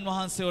දෙවියන්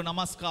වහන්සේව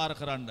නමස්කාර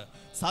කරන්න.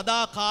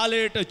 සදා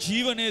කාලයට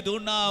ජීවනය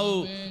දුන්නා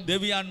වූ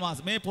දෙවියන්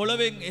වහන්සේ මේ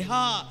පොළවෙන්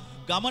එහා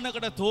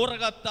ගමනකට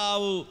තෝරගත්තා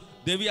වූ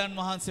දෙවියන්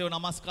වහන්සේව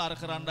නමස්කාර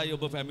කරන්නයි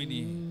ඔබ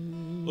පැමිණියේ.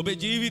 ඔබේ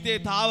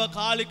ජීවිතේ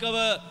తాවකාලිකව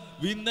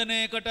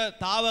වින්දනයකට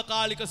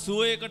తాවකාලික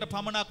සුවයකට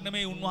පමණක්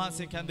නෙමෙයි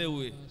උන්වහන්සේ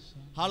කැඳෙව්වේ.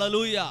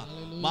 හලෙලූයා.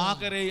 මා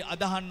කරේ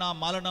අදහන්නා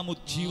මල නමුත්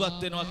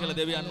ජීවත් වෙනවා කියලා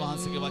දෙවියන්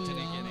වහන්සේගේ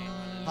වචනේ කියන්නේ.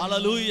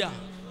 හලෙලූයා.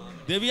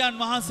 දෙවියන්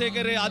වහන්සේ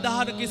කරේ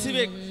අදහන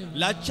කිසිවෙක්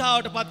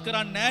ලැජ්ජාවට පත්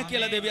කරන්නේ නැහැ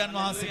කියලා දෙවියන්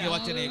වහන්සේගේ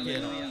වචනේ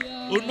කියනවා.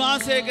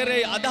 උන්වහන්සේ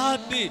කරේ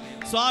අදහද්දී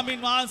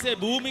ස්වාමින් වහන්සේ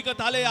භූමික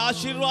තලයේ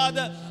ආශිර්වාද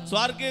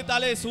ස්වර්ගයේ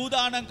තලයේ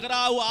සූදානම්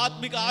කරා වූ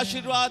ආත්මික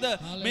ආශිර්වාද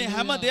මේ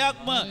හැම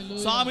දෙයක්ම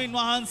ස්වාමින්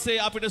වහන්සේ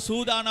අපිට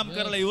සූදානම්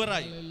කරලා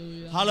ඉවරයි.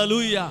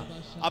 හලෙලූයා.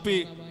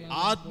 අපි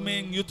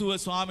ආත්මයෙන් යුතුව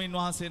ස්වාමින්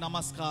වහන්සේ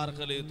නමස්කාර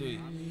කළ යුතුයි.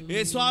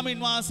 ඒ ස්වාමින්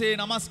වහන්සේ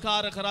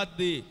නමස්කාර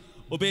කරද්දී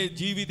ඔබේ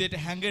ජීවිතයට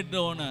හැංගෙන්න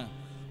ඕන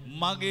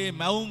මගේ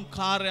මැවුම්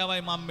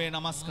කාර්යවයි මම මේ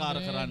නමස්කාර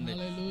කරන්නේ.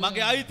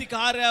 මගේ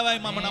අයිතිකාරයවයි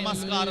මම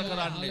නමස්කාර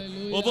කරන්නේ.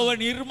 ඔබව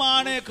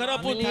නිර්මාණය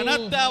කරපු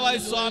තැනැත්තාවයි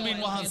ස්වාමින්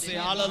වහන්සේ.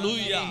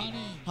 හලෙලූයා.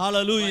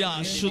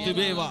 හලෙලූයා. ශුද්ධ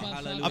වේවා.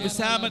 අපි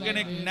සෑම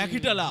කෙනෙක්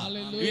නැගිටලා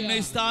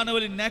ඉන්න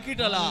ස්ථානවලින්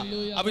නැගිටලා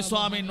අපි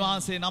ස්වාමින්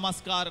වහන්සේ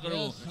නමස්කාර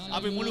කරමු.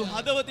 අපි මුළු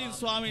හදවතින්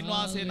ස්වාමින්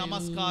වහන්සේ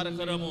නමස්කාර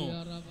කරමු.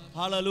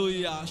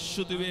 හලෙලූයා.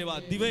 ශුද්ධ වේවා.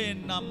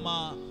 දිවයෙන්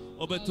නම්මා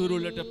ඔබ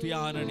තුරුලට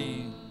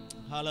පියාණනි.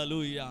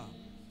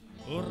 Hallelujah.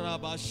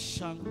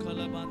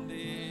 Rabashankala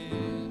bande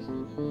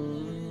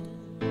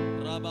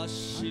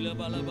Rabashila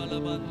bala bala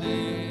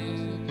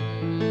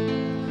bande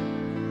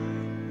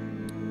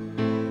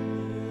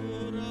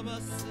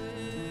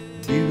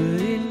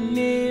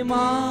Divenne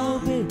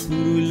maave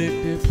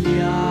turulata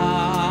piyanani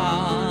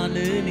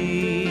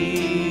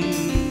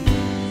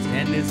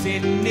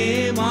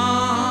Senasenne ma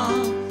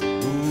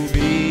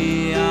ube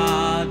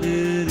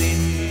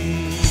aadarin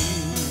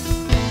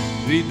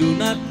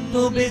Vidunat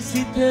ඔබේ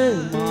සිත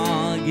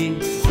මාගේ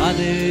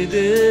අදද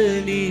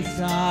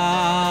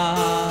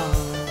නිසා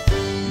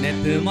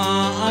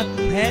නැතමා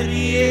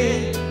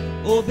අත්හැරියේ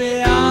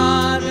ඔබේ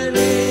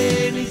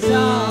ආදරේ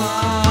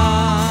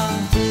නිසා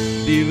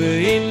දිව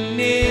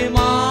එන්නේ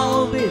මා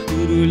ඔබේ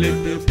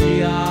තුරුලට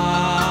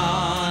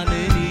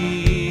පියාණනි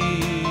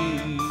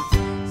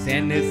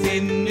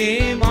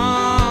සැනසෙන්නේ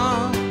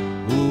මා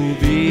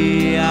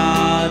ඔබේ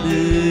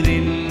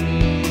ආදරෙන්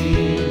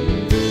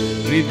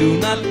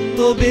රිදුනත්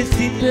ඔබේ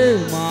සිත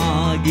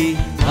මාගේ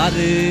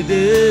වරද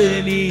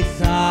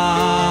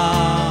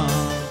නිසා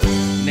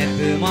නැත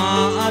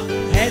මා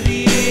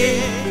අත්හැරියේ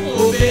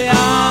ඔබේ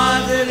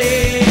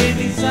ආදරේ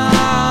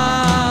නිසා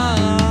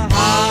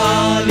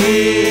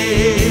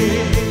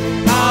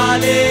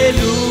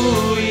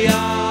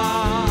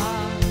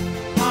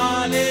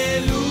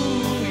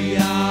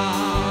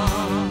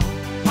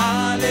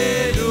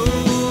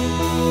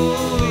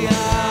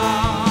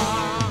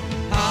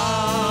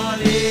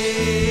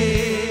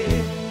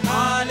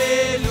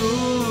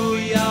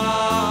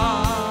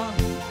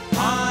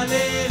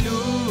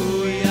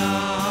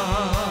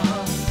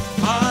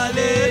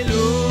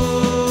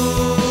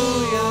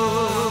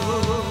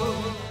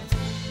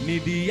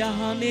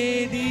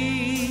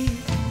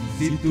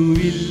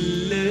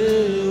සිතුවිල්ල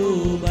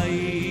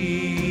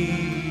ඔබයි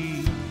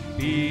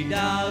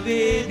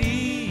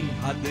පීඩාවේදී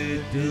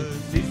හදට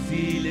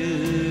සිසිල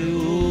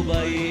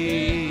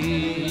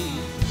ඔබයි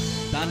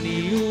තනි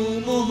වූ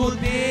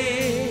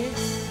මොහොතේ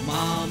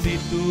මා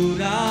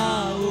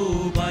මිතුරා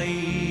ඔබයි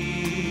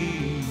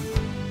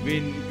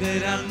වෙන්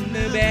කරන්න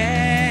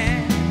බෑ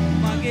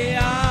මගේ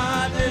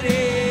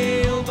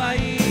ආදරේ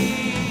ඔබයි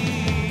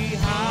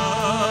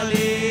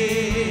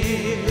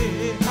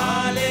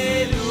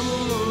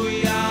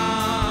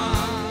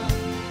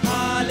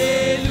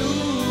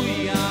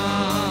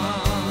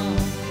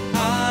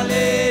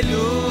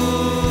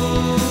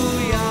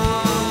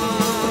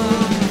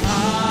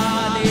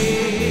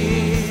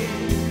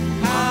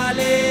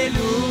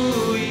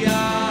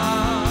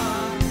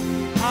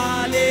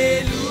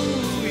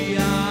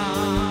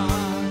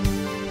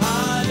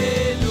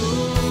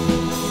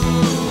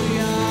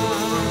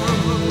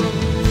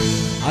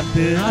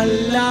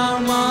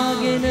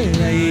අල්ලාමාගෙන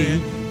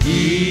රයි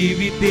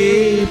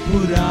ජීවිතේ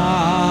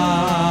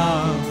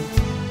පුරා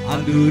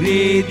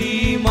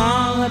අඳුරේදී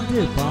මාට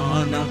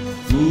පානක්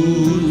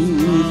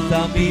වූ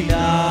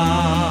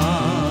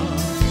සමිලා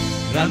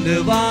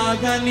රඳවා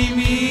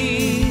ගනිමි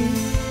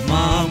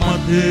මා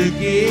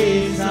මතකේ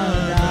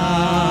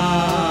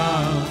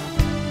සදා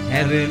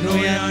හැර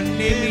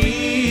නොයන්නෙමි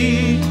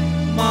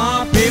මා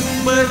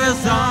පෙම්බර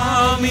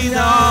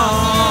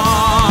සාමිදා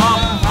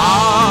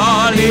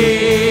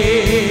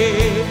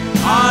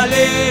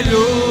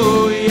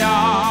Hallelujah,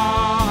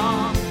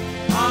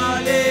 hallelujah,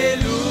 hallelujah,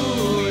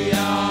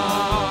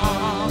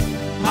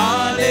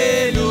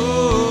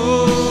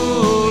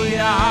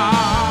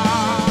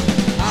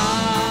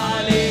 hallelujah,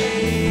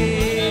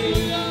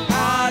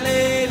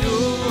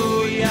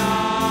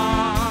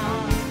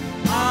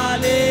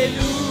 hallelujah,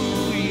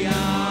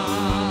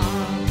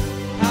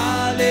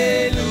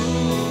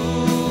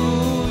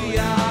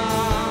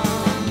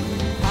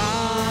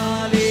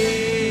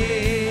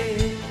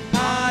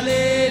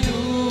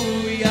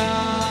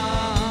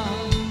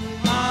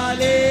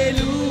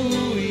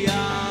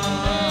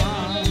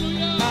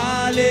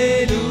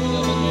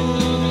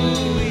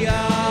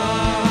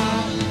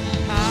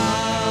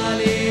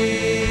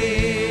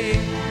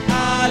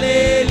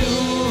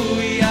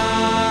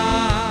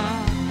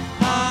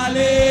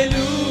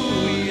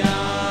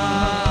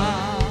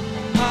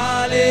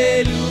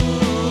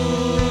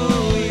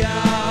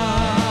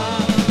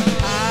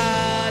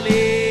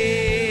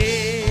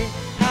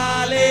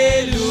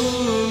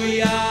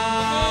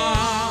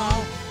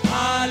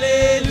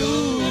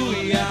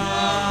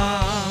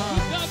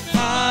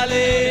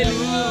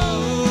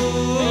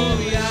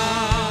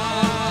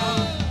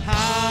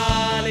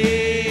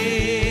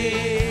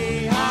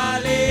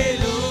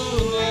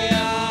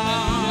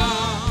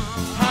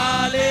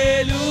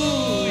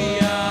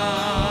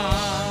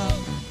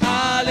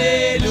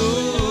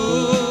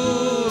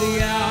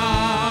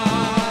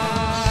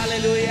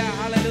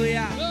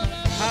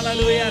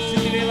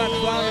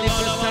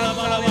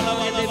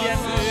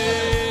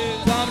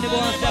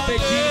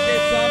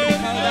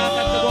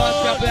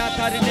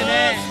 අතාරින්නේ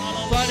නැහැ.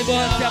 ස්වාමී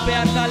වහන්සේ අපේ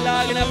අත්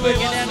අල්ලාගෙන අපේ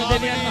ගෙන යන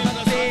දෙවියන්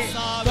වහන්සේ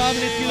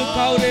ස්වාමී සියලු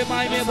කවුරේ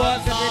මායිමේ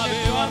වහන්සේ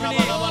දෙන්නේ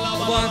ස්වාමී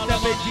වහන්සේ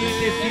අපේ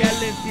ජීවිතේ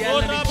සියල්ලෙන්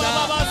සියල්ල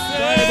නිසා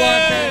ස්වාමී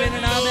වහන්සේ වෙන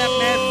නාමයක්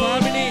නැහැ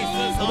ස්වාමී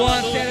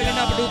වහන්සේ වෙන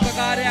අපට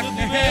උපකාරයක්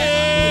නැහැ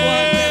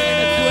වහන්සේ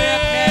වෙන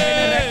සුවයක් නැහැ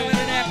වෙන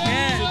රැකවරණයක්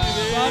නැහැ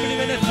ස්වාමී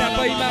වෙන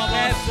සැපීමක්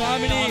නැහැ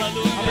ස්වාමී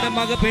අපේ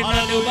මඟ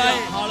පෙන්වන්නේ ඔබයි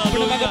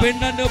අපේ මඟ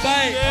පෙන්වන්නේ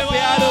ඔබයි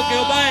අපේ ආලෝකය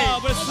ඔබයි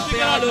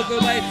අපේ ආලෝකය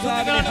ඔබයි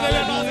ස්වාමී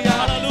හalleluya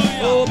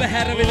ඔබ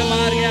හැර වෙන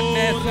මාර්ගයක්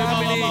නැහැ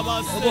ස්වාමීනි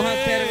ඔබ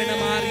හැර වෙන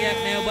මාර්ගයක්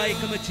නැහැ ඔබයි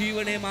එකම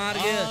ජීවනයේ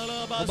මාර්ගය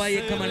ඔබයි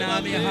එකම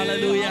නාමය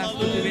හalleluya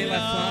ස්තුති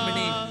වේවා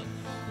ස්වාමීනි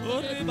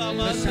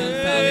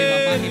ප්‍රශංසා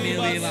වේවා මහිමය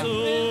වේවා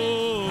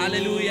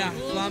හalleluya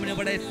ස්වාමීනි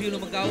ඔබට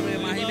සියලුම ගෞරවය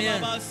මහිමය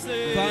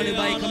ස්වාමීනි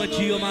ඔබයි එකම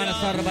ජීවමාන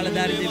සර්ව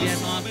බලධාරී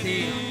දෙවියන් වහන්සේ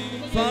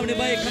ස්වාමීනි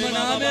ඔබයි එකම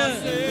නාමය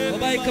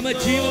ඔබයි එකම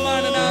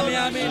ජීවමාන නාමය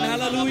ආමේන්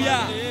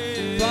හalleluya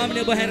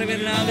ස්වාමීනි ඔබ හැර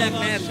වෙන නාමයක්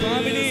නැහැ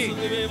ස්වාමීනි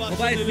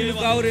ඔබයි සියලු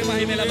ගෞරවය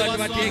මහිමය ලබන්න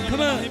වටේ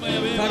එකම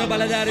සර්ව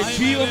බලධාරී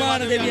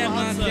ජීවමාන දෙවියන්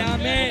වහන්සේ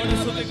ආමේන්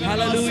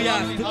හalleluya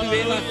ස්තුති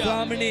වේවා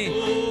ස්වාමීනි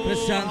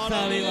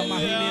ප්‍රශංසා වේවා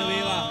මහිමය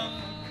වේවා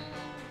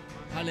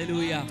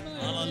හalleluya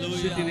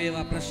ස්තුති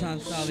වේවා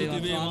ප්‍රශංසා වේවා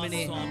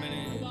ස්වාමීනි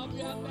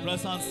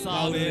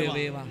ප්‍රශංසා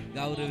වේවා.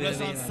 ගෞරවය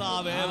ප්‍රශංසා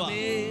වේවා.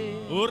 ආමේන්.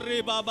 උර්රි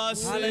බබා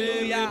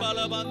සේ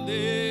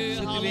බලබන්දේ.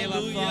 සුදු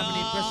වේවා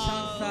ස්වාමීනි.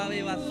 ප්‍රශංසා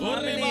වේවා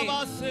උර්රි ස්වාමීනි.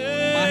 බබා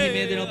සේ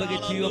මහිමේ දෙන ඔබගේ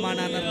ජීවමාන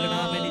අනර්ග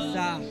නාමය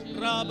නිසා.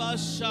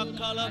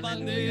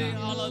 රබෂකලබන්දේ.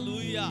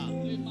 හලෙලූයා.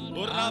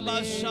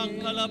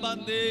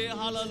 උර්රබෂකලබන්දේ.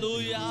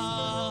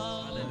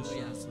 හලෙලූයා.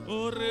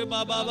 උර්රි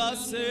බබා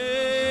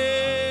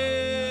සේ.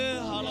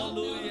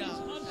 හලෙලූයා.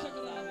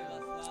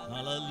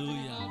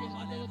 හලෙලූයා.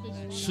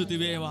 ශුති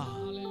වේවා.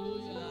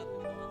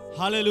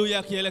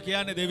 හලෙලූයා කියලා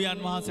කියන්නේ දෙවියන්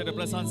වහන්සේට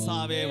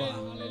ප්‍රශංසා වේවා.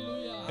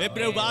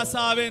 එබ්‍රේව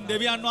භාෂාවෙන්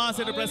දෙවියන්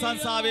වහන්සේට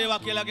ප්‍රශංසා වේවා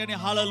කියලා කියන්නේ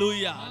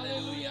හලෙලූයා.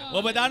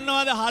 ඔබ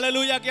දන්නවද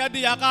හලෙලූයා කියද්දි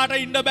යකාට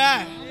ඉන්න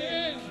බෑ.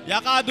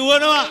 යකා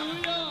දුවනවා.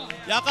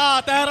 යකා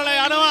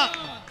අතහැරලා යනවා.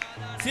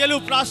 සියලු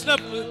ප්‍රශ්න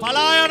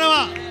පලා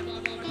යනවා.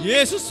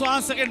 යේසුස්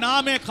වහන්සේගේ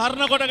නාමයේ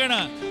කර්ණ කොටගෙන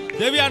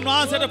දෙවියන්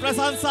වහන්සේට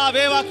ප්‍රශංසා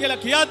වේවා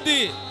කියලා කියද්දි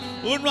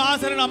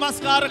උන්වහන්සේට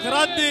නමස්කාර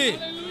කරද්දි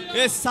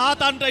ඒ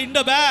සාතන්ට ඉන්න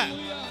බෑ.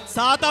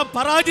 සාතන්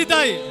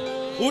පරාජිතයි.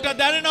 ඌට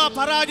දැනෙනවා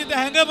පරාජිත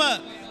හැඟම.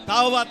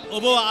 තවවත්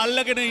ඔබව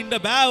අල්ලගෙන ඉන්න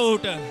බෑ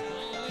ඌට.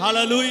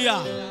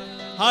 හලෙලූයා.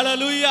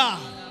 හලෙලූයා.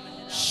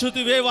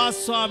 ශුති වේවා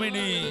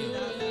ස්වාමිනී.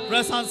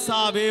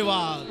 ප්‍රශංසා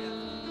වේවා.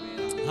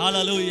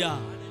 හලෙලූයා.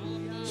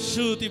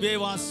 ශුති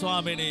වේවා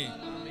ස්වාමිනී.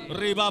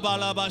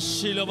 රිබබලබ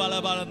ශිලෝ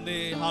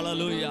බලබන්දේ.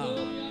 හලෙලූයා.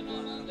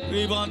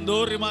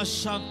 රිබන්දෝ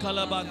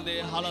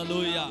රිමශංකලබන්දේ.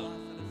 හලෙලූයා.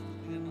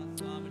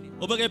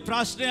 ඔබගේ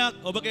ප්‍රශ්නයක්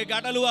ඔබගේ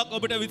ගැටලුවක්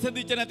ඔබට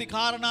විසඳිච්ච නැති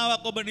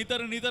කාරණාවක් ඔබ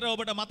නිතර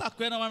ඔබට මතක්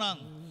වෙනවා නම්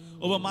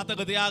ඔබ මතක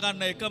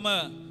තියාගන්න එකම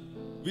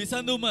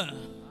විසඳුම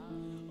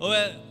ඔය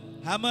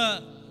හැම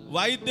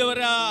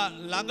වෛද්‍යවරයා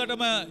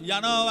ළඟටම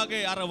යනවා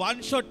වගේ අර වන්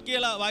ෂොට්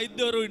කියලා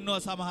වෛද්‍යවරු ඉන්නවා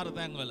සමහර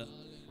තැන්වල.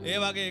 ඒ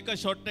වගේ එක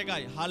ෂොට්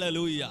එකයි.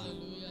 හලෙලූයා.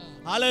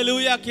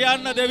 හලෙලූයා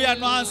කියන්න දෙවියන්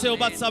වහන්සේ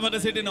ඔබත් සමග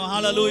සිටිනවා.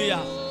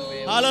 හලෙලූයා.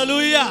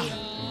 හලෙලූයා.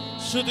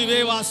 ශුති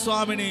වේවා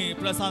ස්වාමිනී.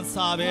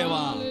 ප්‍රශංසා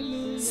වේවා.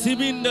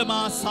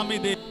 සිබින්දමා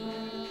සමිදේ.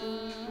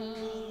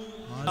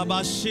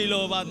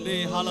 අබශිලෝ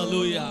වන්දේ.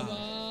 හලෙලූයා.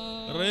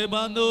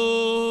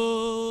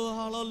 රේබන්දෝ.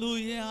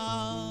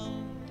 හලෙලූයා.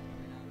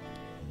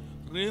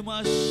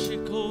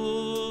 රේමශිකෝ.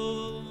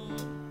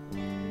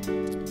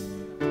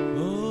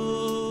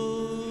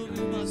 ඕ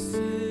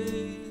රේමසේ.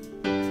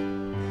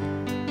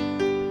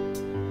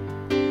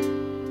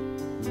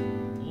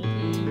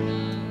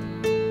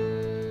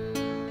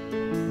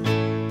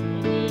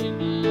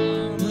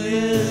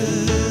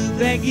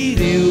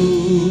 වැගිරෙව්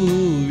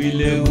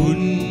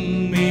විලවුන්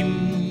මෙන්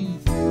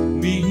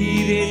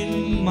මිහිරෙන්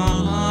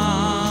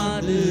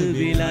මහාද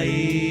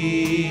වෙලයි.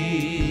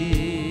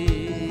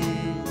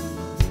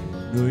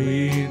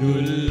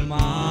 නොයිරුල්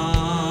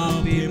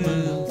මාපෙම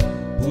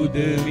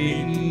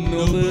පුදමින්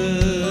ඔබ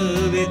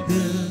වෙත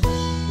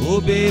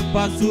ඔබේ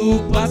පසු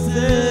පස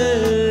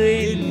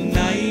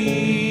එන්නයි.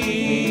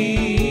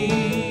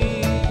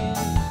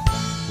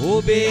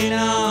 ඔබේ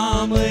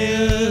නාමය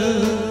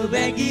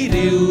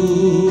වැගිරෙව්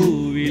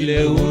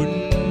විලවුන්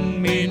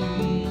මෙන්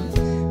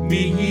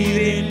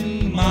මිහිරෙන්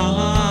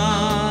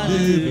මහාද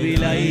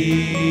විලයි.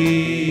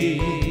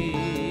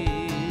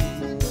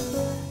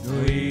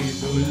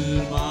 නොයිදුල්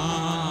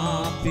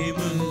මාපෙම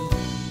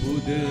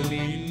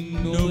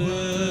පුදමින් ඔබ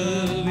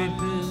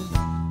වෙත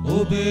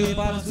ඔබ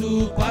පසු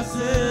පස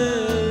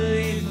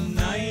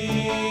එන්නයි.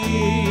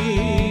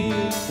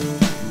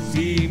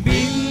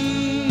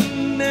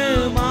 සිඹින්න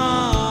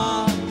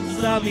මා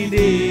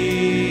සමිදේ.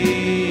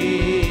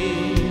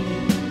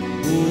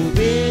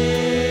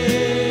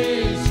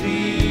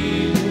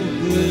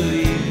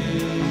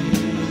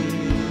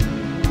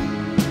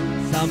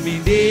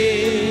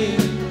 සමිදේ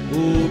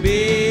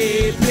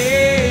ඔබේ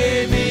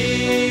ප්‍රේමේ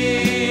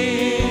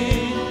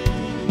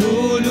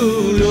මුළු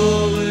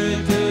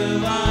ලොවට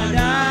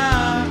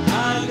වඩා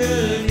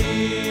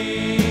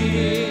අගනේ.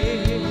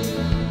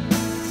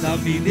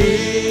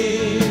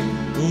 සමිදේ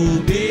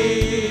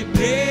ඔබේ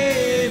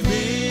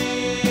ප්‍රේමේ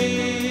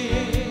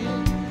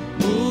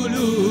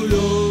මුළු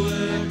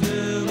ලොවට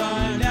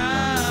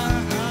වඩා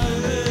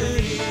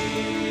අගනේ.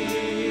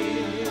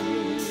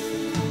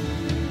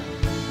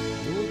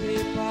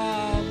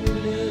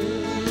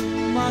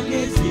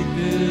 මගේ සිත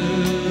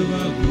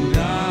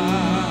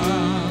වගුරා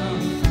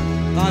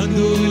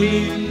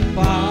කඳුලින්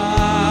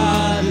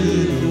පාරුවන්.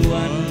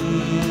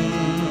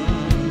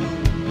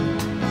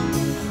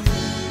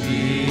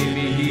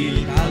 විවිල්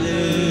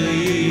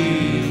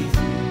කලයේ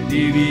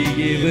දිවි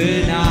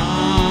ගෙවන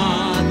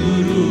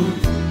ආදුරු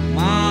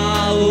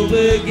මා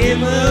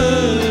ඔබගෙම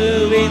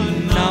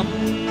වෙන්නම්.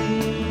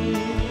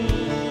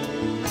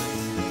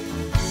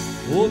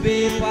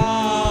 ඔබේ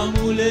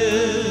පාමුල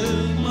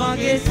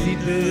මගේ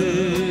සිත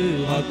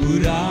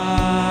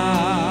වගුරා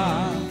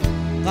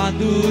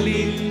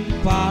කඳුලින්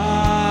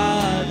පාදදුවන්.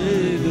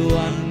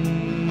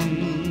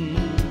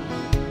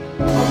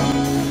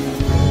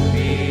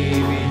 මේ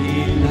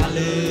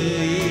විහිදලයේ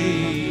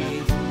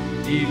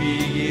දිවි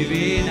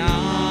ගෙවෙන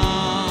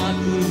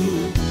ආතුරු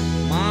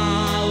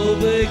මා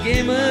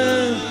ඔබගෙම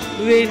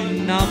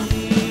වෙන්නම්.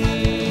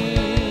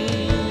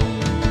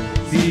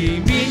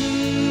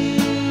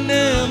 සිඹින්න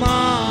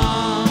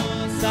මා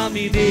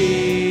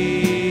සමිදේ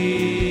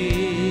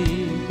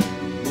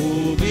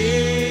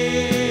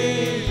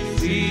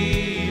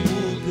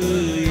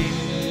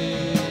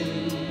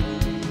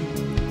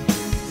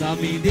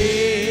Samide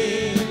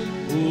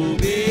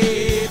ube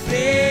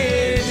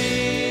preme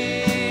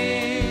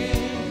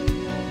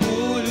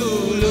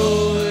mululo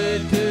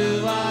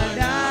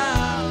etwada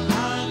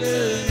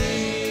agane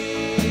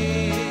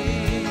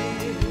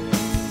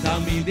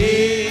Samide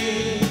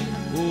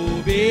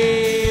ube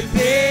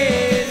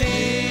preme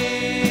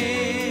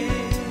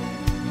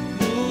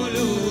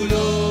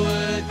mululo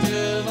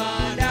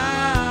etwada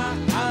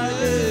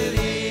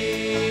agane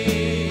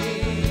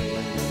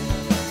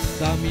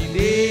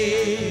Samide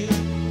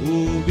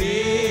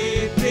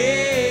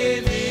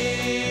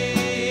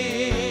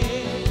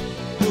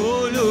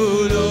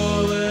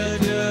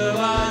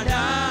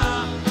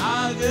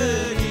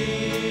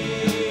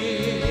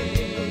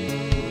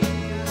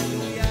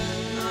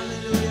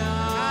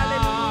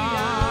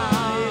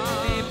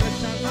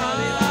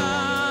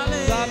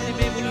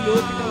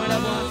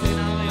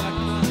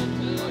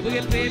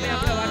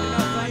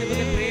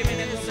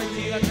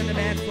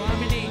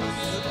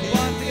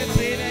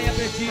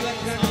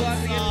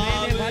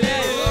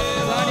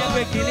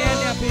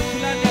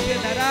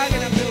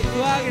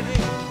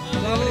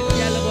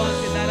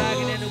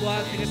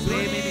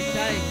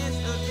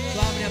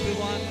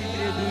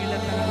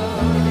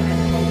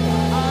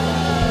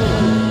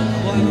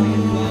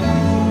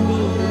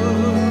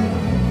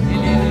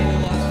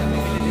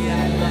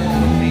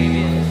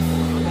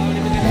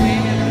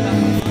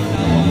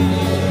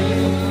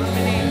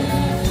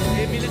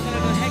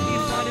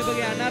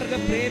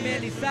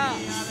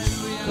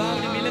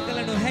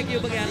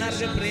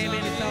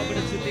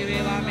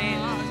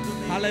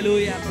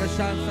Hallelujah,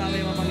 ප්‍රශංසා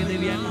වේවා මගේ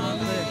දෙවියන්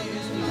වහන්සේ.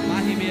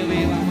 මහිමය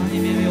වේවා,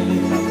 මහිමය වේවා ඔබ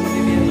සම්පූර්ණ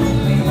දෙවියන්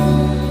වහන්සේ.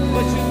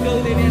 ඔබ චුංගෝ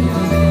දෙවියන්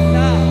වහන්සේ.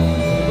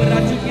 ඔබ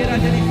රාජුගේ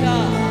රාජ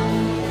නිසා.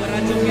 ඔබ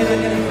රාජුගේ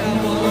රාජ නිසා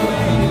ඔබ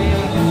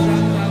වේවා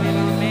ප්‍රශංසා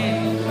වේවා ආමේන්.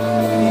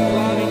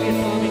 ස්වාමීගේ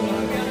ස්වාමීන්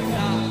වහන්සේ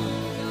නිසා.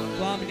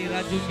 ස්වාමීනි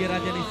රාජුගේ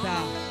රාජ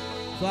නිසා.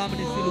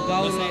 ස්වාමීනි සිළු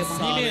ගෞරවය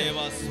මහිමය.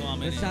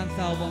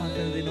 ප්‍රශංසා ඔබ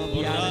වහන්සේ දෙනවා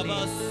පියාණනි.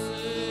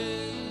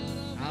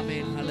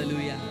 ආමේන්.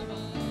 Hallelujah.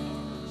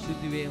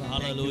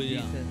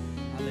 Hallelujah.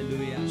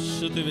 Hallelujah.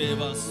 Shruti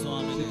veva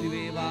Swami. Shruti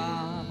veva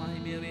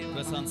mahimya veva.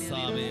 Prasansa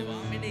veva.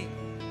 Amen.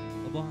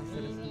 ඔබ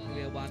වහන්සේට ස්තුති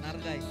වේවා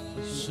නර්ගයි.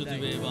 Shruti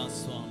veva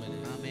Swami.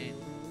 Amen.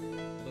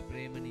 ඔබ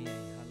ප්‍රේමණීයයි.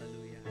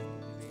 Hallelujah.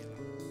 ස්තුති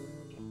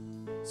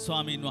වේවා.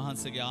 ස්වාමීන්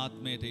වහන්සේගේ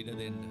ආත්මයට ඉඩ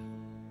දෙන්න.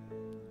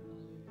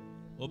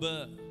 ඔබ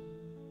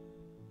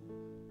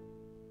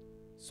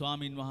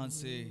ස්වාමීන්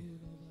වහන්සේ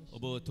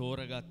ඔබ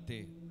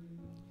තෝරගත්තේ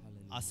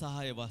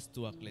අසහාය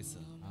වස්තුවක් ලෙස.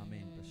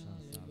 Amen.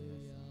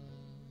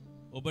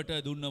 ඔබට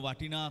දුන්න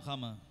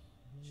වටිනාකම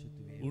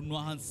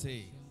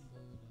උන්වහන්සේ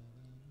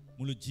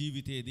මුළු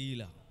ජීවිතේ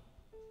දීලා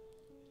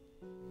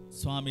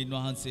ස්වාමීන්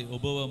වහන්සේ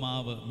ඔබව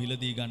මාව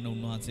මිලදී ගන්න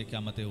උන්වහන්සේ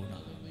කැමති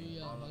වුණා.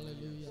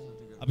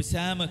 අපි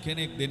සෑම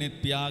කෙනෙක් දෙනෙත්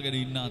පියාගෙන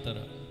ඉන්න අතර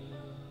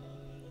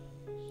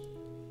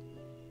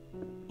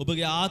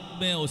ඔබගේ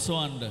ආත්මය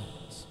ඔසවන්න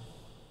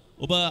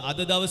ඔබ අද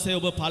දවසේ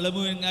ඔබ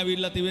පළමුවෙන්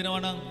ඇවිල්ලා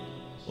තිබෙනවා නම්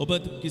ඔබ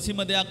කිසිම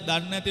දෙයක්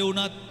දන්නේ නැති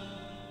වුණත්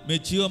මේ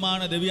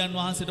ජීවමාන දෙවියන්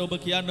වහන්සේට ඔබ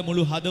කියන්න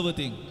මුළු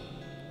හදවතින්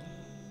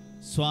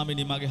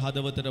ස්වාමිනී මගේ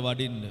හදවතට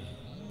වඩින්න.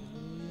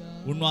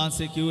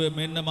 උන්වහන්සේ කිව්වේ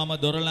මෙන්න මම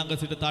දොර ළඟ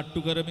සිට තට්ටු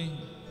කරමි.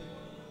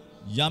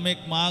 යමෙක්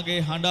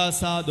මාගේ හඬ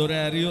අසා දොර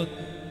ඇරියොත්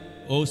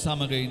ඔහු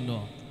සමග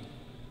ඉන්නවා.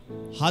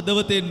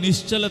 හදවතේ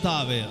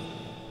නිශ්චලතාවය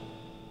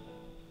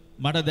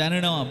මට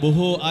දැනෙනවා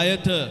බොහෝ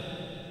අයට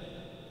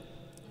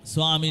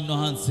ස්වාමින්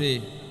වහන්සේ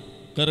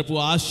කරපු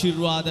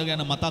ආශිර්වාද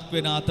ගැන මතක්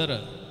වෙන අතර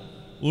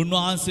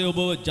උන්වහන්සේ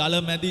ඔබව ජල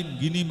මැදින්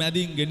ගිනි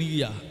මැදින් ගෙන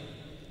ගියා.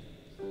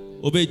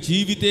 ඔබේ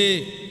ජීවිතේ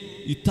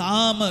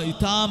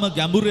ඊටාම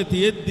ගැඹුරේ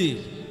තියෙද්දී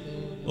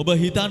ඔබ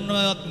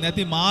හිතන්නවත්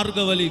නැති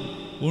මාර්ගවලින්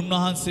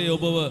උන්වහන්සේ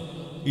ඔබව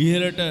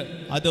ඉහළට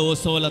අද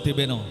ඔසවලා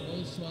තිබෙනවා.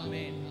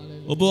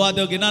 ඔබ අද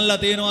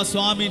ගෙනල්ලා තියෙනවා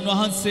ස්වාමින්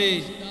වහන්සේ.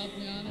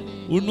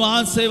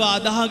 උන්වහන්සේව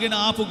අදහගෙන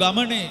ආපු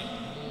ගමනේ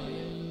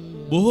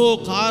බොහෝ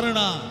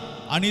කාරණා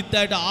අනිත්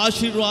අයට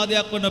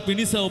ආශිර්වාදයක් වන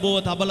පිණිස ඔබව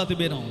තබලා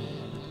තිබෙනවා.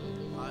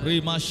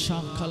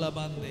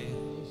 ශ්‍රීමශංකලබන්දේ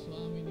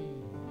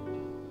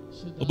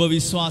ඔබ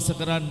විශ්වාස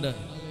කරන්න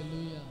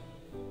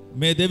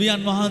මේ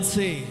දෙවියන්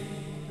වහන්සේ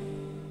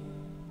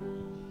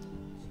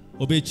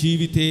ඔබේ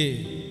ජීවිතේ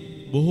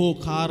බොහෝ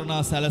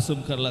කාරණා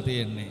සැලසුම් කරලා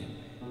තියෙන්නේ.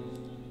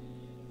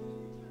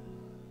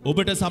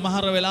 ඔබට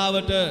සමහර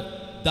වෙලාවට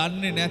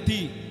දන්නේ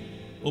නැති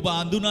ඔබ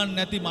අඳුනන්නේ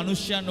නැති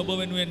මිනිස්යන් ඔබ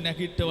වෙනුවෙන්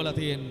නැකිටවලා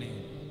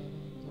තියෙන්නේ.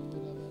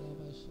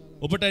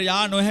 ඔබට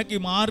යා නොහැකි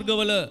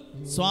මාර්ගවල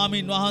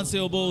ස්වාමින්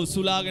වහන්සේ ඔබ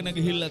උසුලාගෙන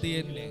ගිහිල්ලා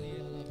තියෙන්නේ.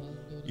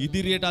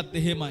 ඉදිරියටත්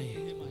එහෙමයි.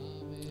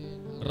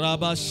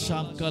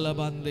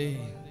 රාබශංකලබන්දේ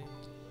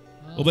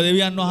ඔබ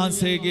දෙවියන්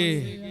වහන්සේගේ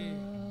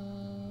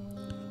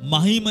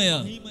මහිමය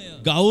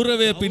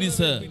ගෞරවය පිණිස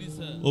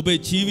ඔබේ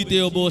ජීවිතය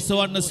ඔබ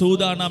ඔසවන්න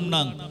සූදානම්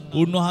නම්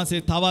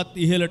උන්වහන්සේ තවත්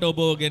ඉහළට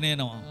ඔබව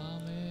ගෙනෙනවා.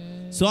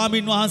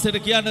 ස්වාමින්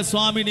වහන්සේට කියන්න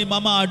ස්වාමිනී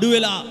මම අඩු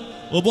වෙලා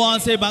ඔබ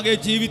වහන්සේ මගේ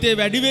ජීවිතේ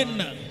වැඩි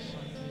වෙන්න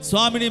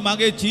ස්වාමිනී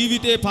මගේ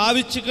ජීවිතේ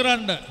පාවිච්චි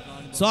කරන්න.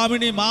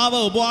 ස්වාමිනී මාව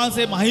ඔබ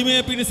වහන්සේ මහිමය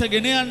පිණිස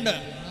ගෙන යන්න.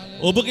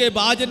 ඔබගේ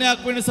වාජනයක්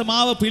වෙනස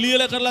මාව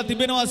පිළියෙල කරලා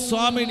තිබෙනවා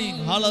ස්වාමිනී.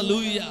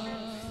 හලෙලූයා.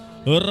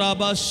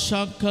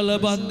 රබෂකල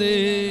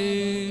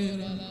බන්දේ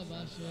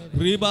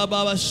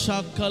රිබබව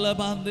ශකල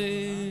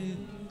බන්දේ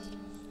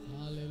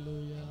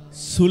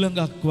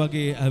සුළඟක්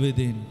වගේ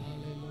ඇවිදින්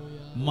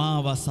මා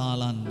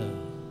වසාලන්න.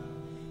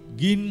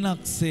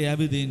 ගින්නක්සේ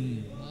ඇවිදින්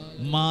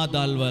මා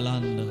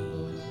දල්වලන්න.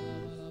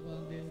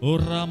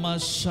 ඔරම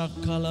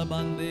ශකල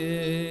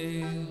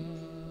බන්දේ.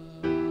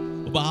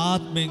 ඔබ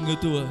ආත්මෙන්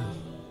යුතුව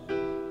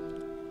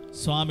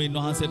ස්වාමීන්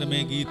වහන්සේට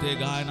මේ ගීතය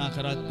ගායනා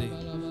කරද්දී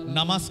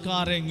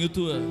නමස්කාරයෙන්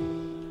යුතුව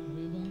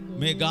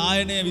මේ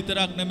ගායනය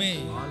විතරක්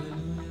නෙමෙයි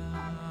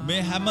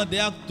මේ හැම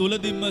දෙයක්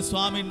තුලදීම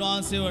ස්වාමීන්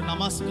වහන්සේව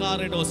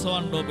නමස්කාරයට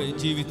ඔසවන්න ඔබේ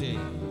ජීවිතේ.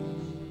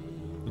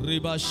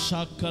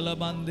 රිබෂකල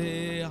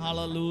බන්දේ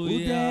හලෙලූයා.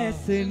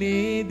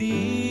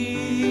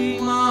 උදෑසනේදී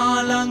මා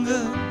ළඟ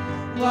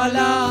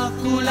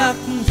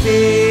වලාකුලක්සේ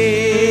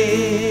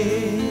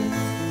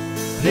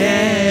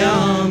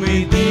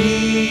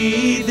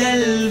රැයාමේදී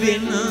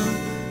දැල්වෙන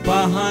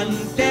පහන්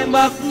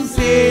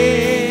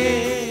තැඹක්සේ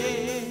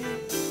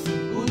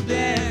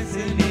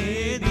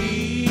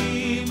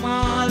උදෑසනේදී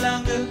මා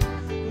ළඟ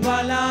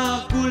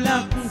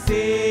වලාකුලක්සේ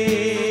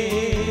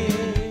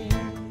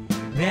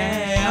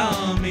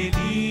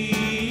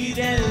රැයාමේදී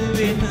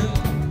දැල්වෙන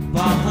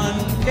පහන්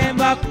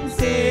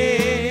තැඹක්සේ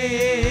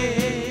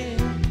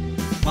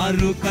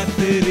මරු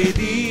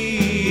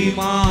කතරේදී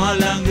මා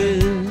ළඟ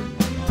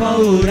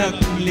පෞරක්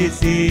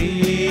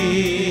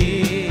ලෙසේ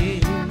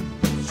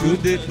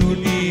සුදු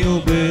තුනි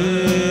ඔබ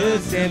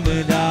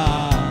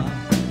සැමදා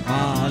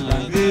මා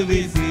ළඟ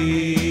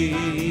විසී.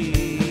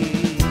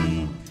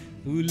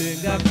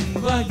 උලඟක්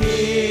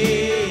වගේ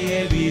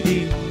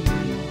ඇවිදින්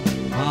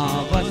මා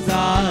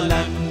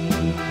වසාලන්න.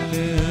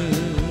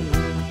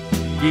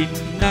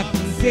 ගින්නක්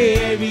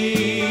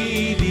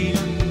සේවිදින්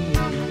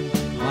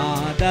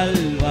මා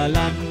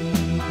දල්වලන්න.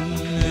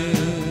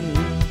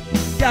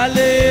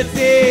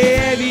 ජලසේ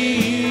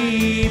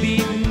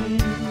ඇවිදින්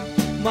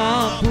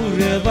මා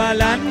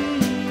පුරවලන්න.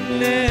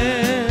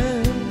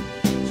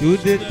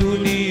 සුදු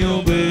තුනි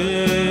ඔබ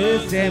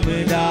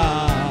සැමදා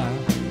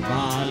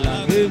මා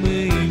ළඟම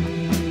ඉන්න.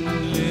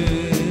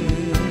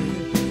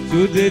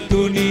 සුදු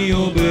තුනි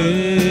ඔබ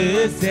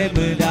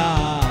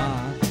සැමදා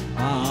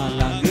මා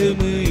ළඟම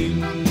ඉන්න.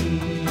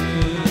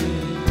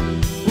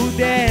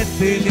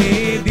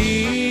 උදෑසනේදී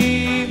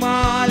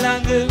මා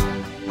ළඟ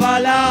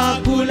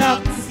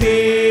වලාකුලක්සේ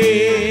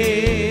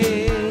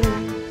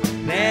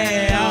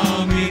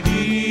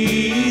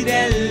රැයාමේදී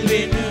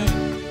දැල්වෙන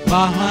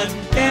පහන්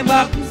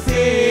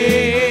තැඹක්සේ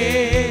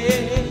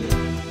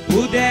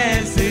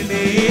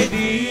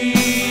උදෑසනේදී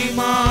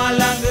මා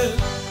ළඟ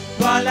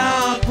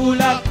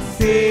වලාකුලක්සේ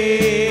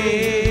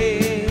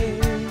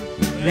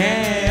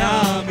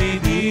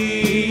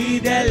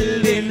රැයාමේදී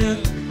දැල්වෙන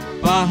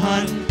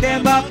පහන්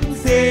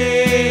තැඹක්සේ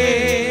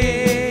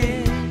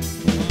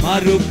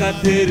මරු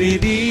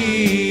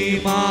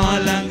කතරේදී මා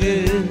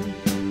ළඟ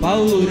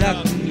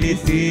පෞරක්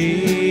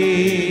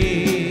ලෙසේ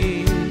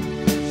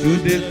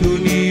සුදු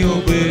තුනි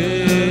ඔබ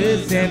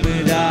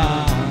සැමදා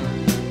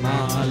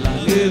මා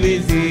ළඟ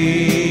විසී.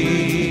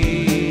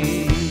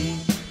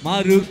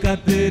 මරු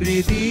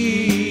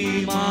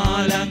කතරේදී මා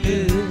ළඟ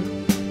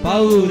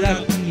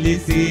පෞරක්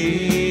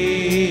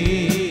ලෙසේ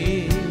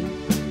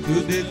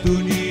සුදු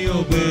තුනි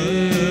ඔබ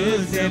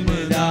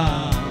සැමදා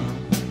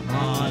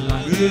මා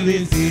ළඟ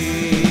විසී.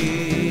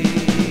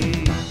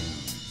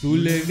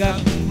 සුළඟක්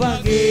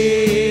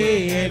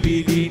වගේ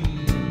ඇවිදින්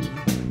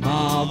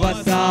මා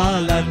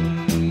වසාලන්න.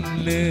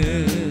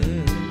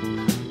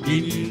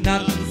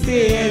 ගින්නක්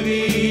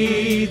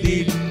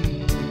සේවිදින්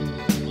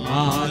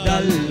මා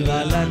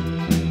දල්වලන්න.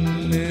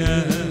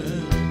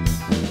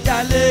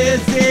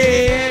 ජලසේ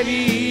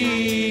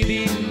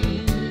ඇවිදින්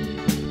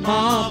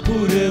මා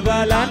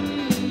පුරවලන්න.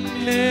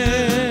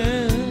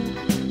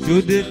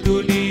 සුදු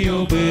තුනි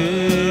ඔබ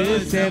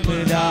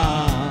සැමදා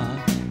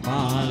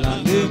මා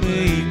ළඟම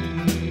ඉන්න.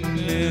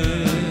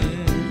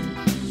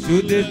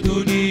 සුදු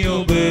තුනි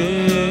ඔබ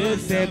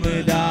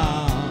සැමදා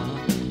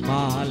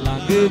මා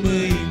ළඟම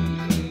ඉන්න.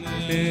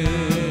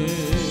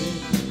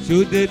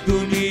 සුදු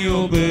තුනි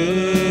ඔබ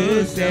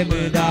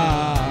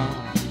සැමදා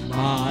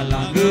මා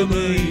ළඟම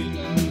ඉන්න.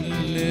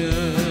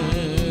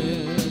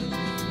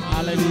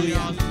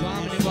 හලෙලූයා.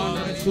 ස්වාමීන්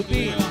වහන්සේ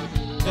ස්තුති.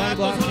 ස්වාමීන්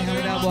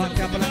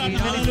වහන්සේ අපලගේ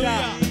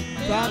ඉන්නවා.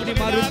 ස්වාමීන්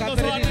මරු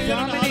කතරේදී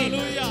ස්වාමීන්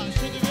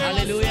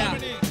හලෙලූයා.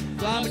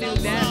 ස්වාමීන්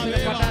උදෑසන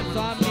පටන්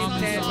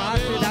ස්වාමීන්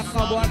රාත්‍රී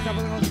දක්වා බෝවත්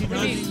අපලගේ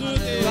සිටිමි.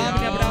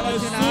 ස්වාමීන් අපට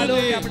අවශ්‍ය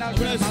ආලෝකය අපට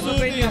අවශ්‍ය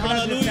මඟපෙණි අපට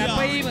අවශ්‍ය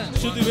සැපයීම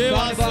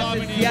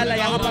ස්වාමීන් සියල්ල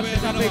යහපත්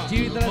අපේ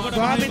ජීවිතවල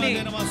ස්වාමීන්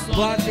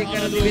වාසය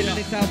කර දෙවියන්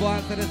නිසා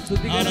වාසන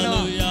ස්තුති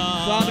කරනවා.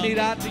 ස්වාමීන්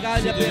රාත්‍රී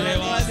කාලේ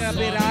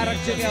අපේ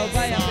ආරක්ෂකයා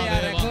ඔබයි අපේ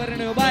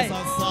රැකවරණය ඔබයි.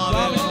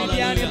 ස්වාමීන්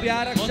නිත්‍යානිය අපි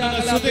ආරක්ෂා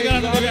හොඳට කළා ස්තුති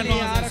කරන්න දෙවියන්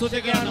වහන්සේ.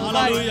 ස්තුති කරන්න.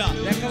 හලෙලූයා.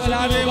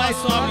 දැකවලා වේවා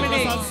ස්වාමීනි.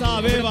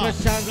 ප්‍රශංසා වේවා.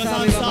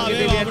 ප්‍රශංසා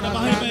වේවා. අපට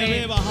මහිම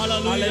වේවා.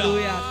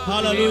 හලෙලූයා.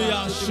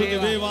 හලෙලූයා.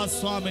 ස්තුති වේවා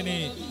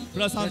ස්වාමීනි.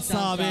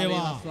 ප්‍රශංසා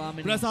වේවා.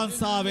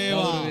 ප්‍රශංසා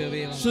වේවා.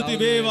 ස්තුති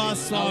වේවා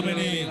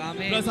ස්වාමීනි.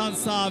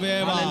 ප්‍රශංසා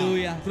වේවා.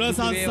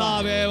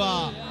 ප්‍රශංසා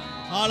වේවා.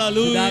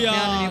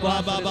 Hallelujah.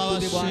 Baba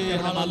Baba Shri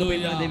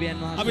Hallelujah.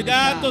 Abi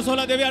dato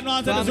sola deviyan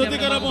wansata stuti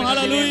karamu.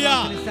 Hallelujah.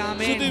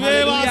 Stuti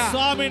veva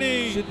Swamini.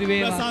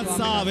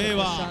 Prasansa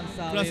veva.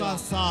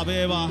 Prasansa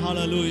veva.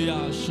 Hallelujah.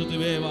 Stuti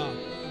veva.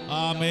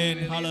 Amen.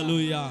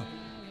 Hallelujah.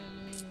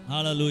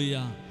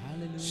 Hallelujah.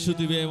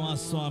 Stuti veva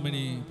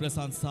Swamini.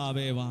 Prasansa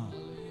veva.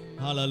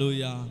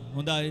 Hallelujah.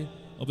 Hondai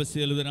oba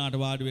sielu denata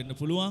වාඩි වෙන්න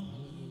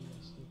පුළුවන්.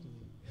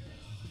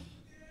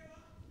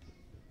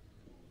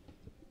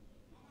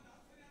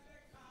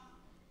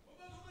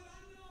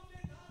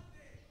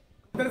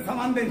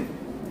 සමන් දෙන්න.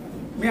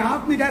 මේ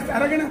ආත්මික ඇස්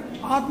අරගෙන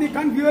ආත්මික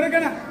කන්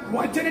විවරගෙන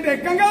වචනෙට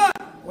එකඟ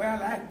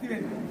ඔයාලා ඇක්ටි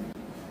වෙන්න.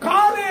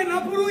 කාලේ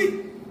නපුරුයි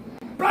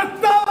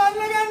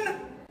ප්‍රත්‍යාවන්න ගන්න.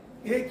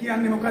 ඒ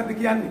කියන්නේ මොකද්ද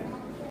කියන්නේ?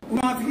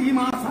 උනාති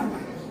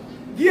ඊමාසන්නයි.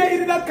 ගිය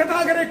ඉරිදත්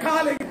කතා කරේ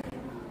කාලේ.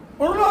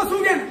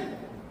 ඔරලෝසු ගැන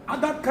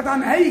අදත් කතා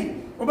නැයි.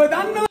 ඔබ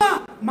දන්නවා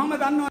මම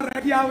දන්නවා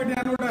රැකියාවට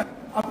යනකොට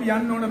අපි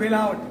යන්න ඕන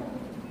වෙලාවට.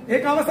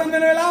 ඒක අවසන්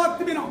වෙන වෙලාවක්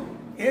තිබෙනවා.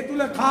 ඒ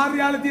තුල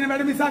කාර්යාලේ තියෙන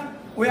වැඩ මිසක්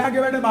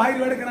ඔයාගේ වැඩ බාහිර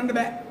වැඩ කරන්න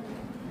බෑ.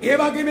 ඒ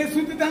වගේ මේ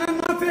සුද්ධ තනන්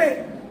මාසේ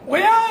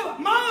ඔයා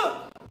මා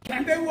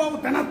කැඳෙව්වව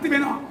තනක්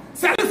තිබෙනවා.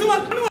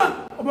 සැලසුමක් කරනවා.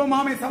 ඔබ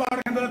මාමේ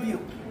සභාවට කැඳවලා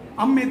තියෙනවා.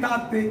 අම්මේ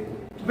තාත්තේ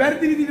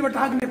වැරදි විදිහට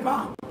වටහාගෙන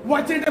එපා.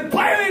 වචනෙට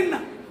බය වෙන්න.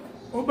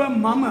 ඔබ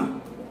මම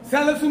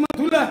සැලසුම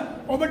තුල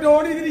ඔබට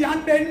ඕන විදිහට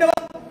යන්න එන්නවත්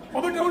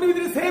ඔබට ඕන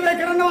විදිහට සේවය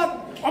කරන්නවත්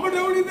ඔබට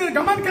ඕන විදිහට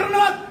ගමන්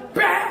කරන්නවත්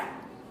බෑ.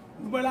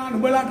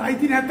 නුඹලාට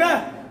අයිති නැත.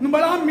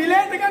 නුඹලා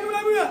මිලේට ගනු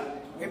ලැබුවා.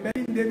 ඒ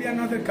බැවින් දෙවියන්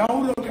වහන්සේ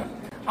ගෞරව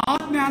කරනවා.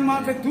 ආත්මයන්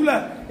මාසේ තුල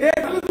ඒ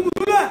සැලසුම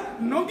තුල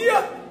නොගිය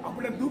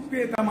අපිට දුක්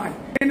වේ තමයි.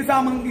 ඒ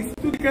නිසා මම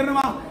ස්තුති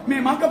කරනවා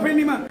මේ මඟ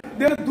පෙන්වීම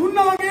දෙව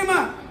දුන්නා වගේම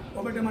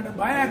ඔබට මට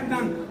බයක්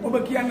නම් ඔබ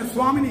කියන්නේ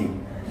ස්වාමිනී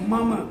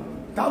මම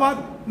තවත්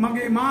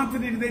මගේ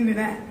මාතෘකාවට දෙන්නේ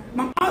නැහැ.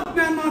 මම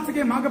ආත්මයන්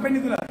මාසගේ මඟ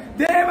පෙන්වීම තුල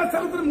දේව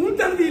සලසුම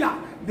මුන්තන් දීලා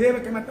දේව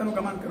කැමැත්තන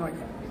ගමන් කරනවා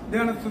කියන්නේ.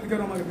 දේවන ස්තුති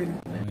කරනවා මඟ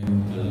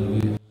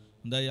පෙන්වීම.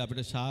 හොඳයි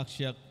අපිට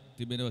සාක්ෂියක්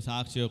තිබෙනවා.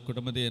 සාක්ෂිය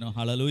ඔක්කොටම දෙනවා.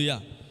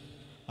 හලෙලූයා.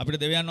 අපිට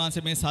දෙවියන්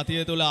වහන්සේ මේ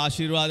සතිය තුළ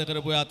ආශිර්වාද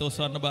කරපු යාත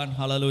ඔස්වන්න බාන්.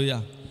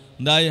 හලෙලූයා.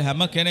 හොඳයි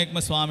හැම කෙනෙක්ම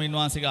ස්වාමීන්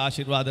වහන්සේගේ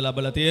ආශිර්වාද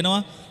ලැබලා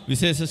තියෙනවා.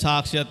 විශේෂ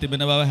සාක්ෂියක් තිබෙන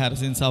බව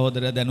හැරිසන්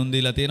සහෝදරයා දැනුම්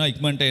දීලා තියෙනවා.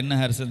 ඉක්මනට එන්න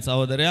හැරිසන්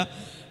සහෝදරයා.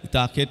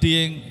 ඉතා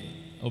කෙටියෙන්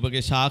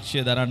ඔබගේ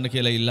සාක්ෂිය දරන්න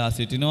කියලා ඉල්ලා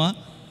සිටිනවා.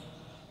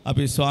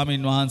 අපි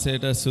ස්වාමීන්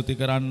වහන්සේට ස්තුති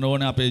කරන්න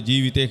ඕනේ අපේ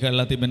ජීවිතේ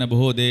කරලා තිබෙන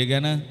බොහෝ දේ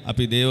ගැන.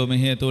 අපි දේව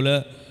මෙහෙය තුළ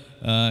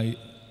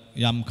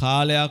යම්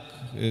කාලයක්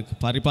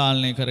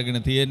පරිපාලනය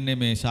කරගෙන තියෙන්නේ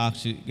මේ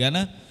සාක්ෂි ගැන.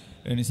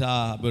 ඒ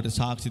නිසා අපිට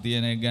සාක්ෂි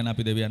තියෙන එක ගැන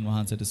අපි දෙවියන්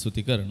වහන්සේට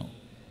ස්තුති කරනවා.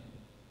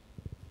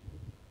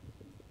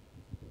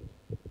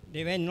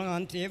 දෙවියන්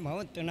වහන්සේ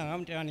මවත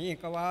නාමයට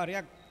අනේක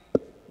වාරයක්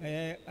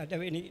අද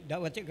වෙනි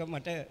දවසක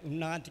මට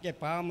උන්වහන්සේගේ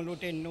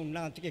පාමුලට එන්න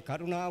උන්වහන්සේගේ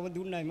කරුණාව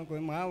දුන්නා.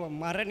 එමකො මාව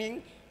මරණින්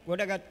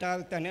ගොඩගත්තා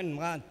තැනන්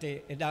මාතේ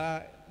එදා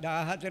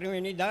 14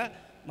 වෙනිදා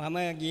මම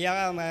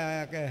ගියා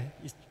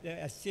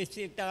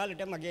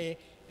ඇස්සිස්තාලට මගේ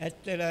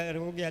ඇත්තල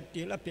රෝගයක්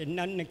තියලා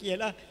පෙන්නන්න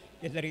කියලා.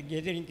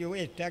 ගෙදරින්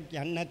කිව්වේ එක්කක්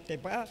යන්නත්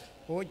එපා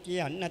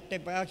කෝච්චිය යන්නත්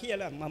එපා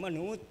කියලා. මම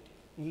නූත්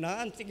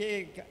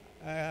උන්වහන්සේගේ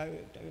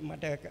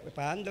මට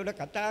පාන්දොඩ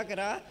කතා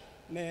කරා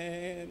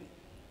මේ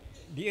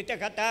දීත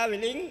කතා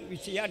වලින්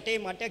 28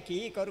 මට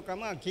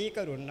කීකරුකම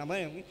කීකරු නම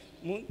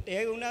මුන්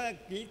ඒ වුණා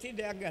කීසි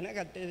දෙයක් ගැන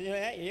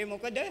ගත්තේ ඒ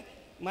මොකද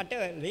මට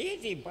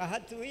ලේසි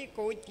පහසුයි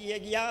කෝච්චිය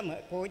ගියාම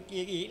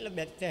කෝච්චිය ගිහිල්ලා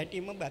බස්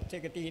හැටිම බස්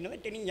එක තියෙනවා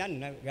එතනින්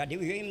යන්න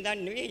ගඩි වීම දන්නේ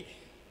නෙවෙයි.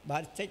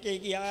 බස් එකේ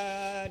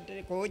ගියාට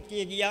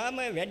කෝච්චියේ ගියාම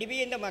වැඩි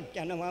වේදමක්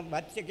යනවා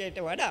බස් එකේට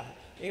වඩා.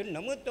 ඒ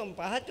නමුත්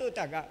පහසු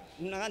තක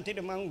උන්වහන්සේට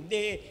මම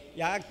උදේ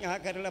යාඥා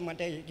කරලා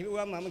මට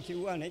කිව්වා මම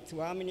කිව්වා නේ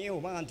ස්වාමිනේ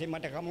ඔබ වහන්සේ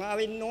මට කමා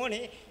වෙන්න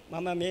ඕනේ.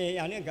 මම මේ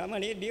යන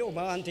ගමනේදී ඔබ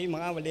වහන්සේ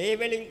මාව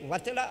ලේවලින්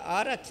වසලා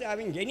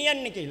ආරක්ෂාවෙන්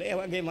ගෙනියන්න කියලා. ඒ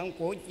වගේ මම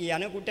කෝච්චිය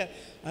යනකොට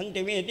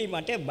අන්තිමේදී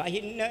මට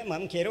බහින්න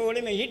මම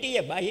කෙරෝලෙම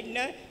හිටියේ බහින්න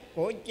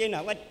කෝච්චිය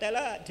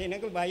නවත්තලා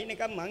තැනක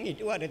බහිනකම් මං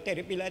හිතුවා අර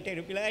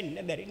තෙරපිලා ඉන්න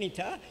බැරි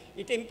නිසා.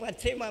 ඉතින්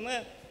පස්සේ මම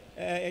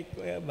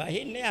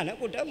බහින්න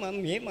යනකොට මම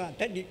මේ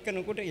මට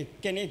දික්කනකොට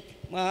එක්කෙනෙක්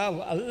මාව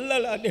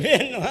අල්ලලා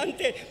දෙවියන්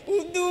වහන්සේ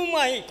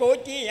පුදුමයි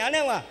කෝච්චිය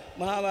යනවා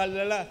මාව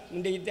අල්ලලා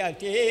මුදිතා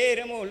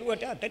තේරම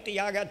ඔළුවට අත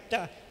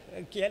තියාගත්තා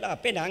කියලා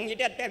අපේ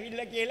නංගිටත්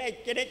ඇවිල්ලා කියලා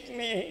එක්කෙනෙක්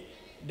මේ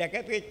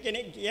දැකපු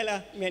එක්කෙනෙක්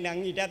කියලා මේ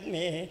නංගිටත්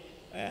මේ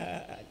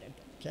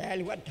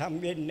කෑලිවත්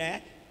හම්බෙන්නේ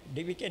නැහැ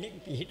දෙවි කෙනෙක්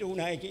පිහිට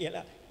උනායි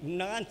කියලා.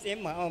 උන්වහන්සේ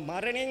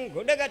මරණයෙන්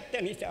ගොඩගත්ත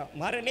නිසා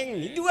මරණයෙන්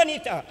නිදුව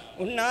නිසා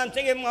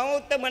උන්වහන්සේගේ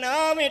මෞතම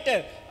නාමයට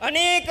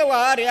අනේක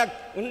වාරයක්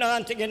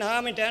උන්වහන්සේගේ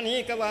නාමයට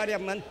අනේක වාරයක්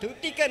මම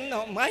තුති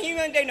කරනවා මහිම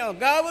දෙනවා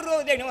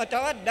ගෞරව දෙනවා.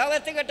 තවත්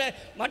දවසකට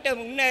මට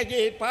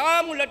උන්වහන්සේගේ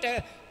පාමුලට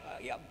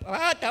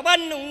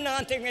තවන්න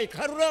උන්වහන්සේගේ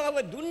කරුණාව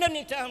දුන්න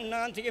නිසා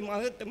උන්වහන්සේගේ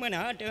මෞතම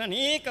නාමයට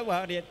අනේක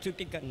වාරයක්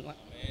තුති කරනවා.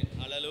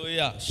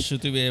 හලලූයා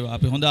ශුති වේවා.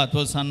 අපි හොඳ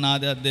අත්පොත්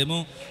සන්නාදයක් දෙමු.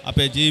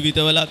 අපේ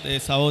ජීවිතවලත් ඒ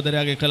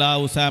සහෝදරයාගේ කළා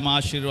වූ සෑම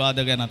ආශිර්වාද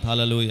ගැනත්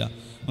හලලූයා.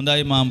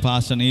 හොඳයි මම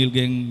පාස්ටර්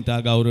නීල්ගෙන්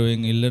ඉතා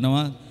ගෞරවයෙන්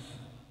ඉල්ලනවා.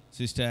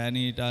 සිස්ටර්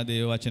ඇනීටා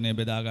දේව වචනේ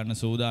බෙදා ගන්න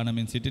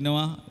සූදානමින්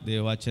සිටිනවා.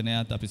 දේව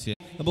වචනයත් අපි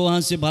ඔබ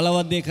වහන්සේ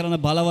බලවත් දේ කරන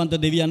බලවන්ත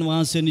දෙවියන්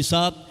වහන්සේ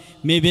නිසා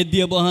මේ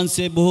වෙද්දී ඔබ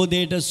වහන්සේ බොහෝ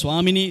දෙයට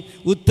ස්වාමිනී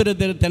උත්තර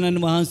දෙන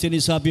තැනන් වහන්සේ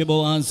නිසා අපි ඔබ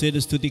වහන්සේට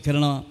ස්තුති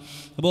කරනවා.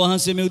 ඔබ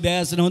වහන්සේ මේ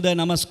උදෑසන හොඳ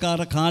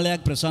නමස්කාර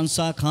කාලයක්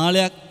ප්‍රශංසා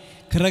කාලයක්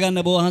කරගන්න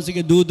ඔබ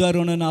වහන්සේගේ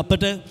දූදරුවන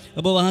අපට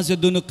ඔබ වහන්සේ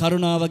දුන්නු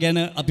කරුණාව ගැන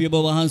අපි ඔබ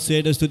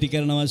වහන්සේට ස්තුති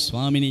කරනවා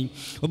ස්වාමිනී.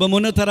 ඔබ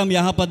මොනතරම්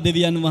යහපත්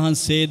දෙවියන්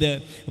වහන්සේද.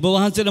 ඔබ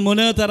වහන්සේට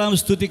මොනතරම්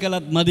ස්තුති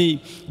කළත් මදි.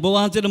 ඔබ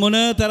වහන්සේට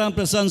මොනතරම්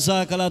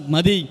ප්‍රශංසා කළත්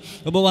මදි.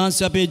 ඔබ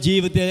වහන්සේ අපේ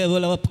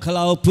ජීවිතවල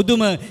කළා වූ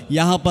පුදුම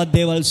යහපත්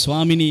දේවල්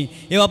ස්වාමිනී.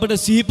 ඒව අපට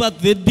සිහිපත්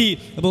වෙද්දී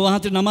ඔබ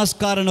වහන්සේට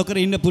නමස්කාර නොකර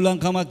ඉන්න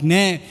පුළුවන් කමක්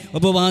නැහැ.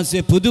 ඔබ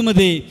වහන්සේ පුදුම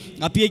දේ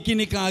අපි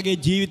එකිනෙකාගේ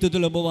ජීවිත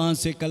තුළ ඔබ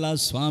වහන්සේ කළා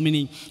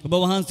ස්වාමිනී. ඔබ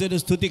වහන්සේට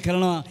ස්තුති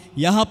කරනවා.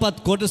 යහපත්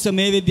කොටස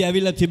මේ වෙද්දී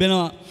ඇවිල්ලා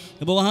තිබෙනවා.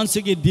 ඔබ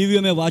වහන්සේගේ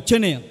දිව්‍යමය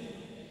වචනය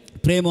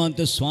ප්‍රේමවන්ත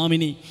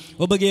ස්වාමිනී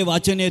ඔබගේ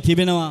වචනය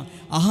තිබෙනවා.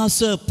 අහස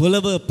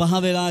පොළව පහ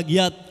වෙලා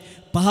ගියත්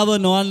පහව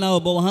නොවන්නා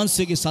ඔබ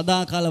වහන්සේගේ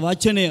සදාකාල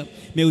වචනය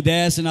මේ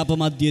උදෑසන අප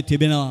මැදියේ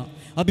තිබෙනවා.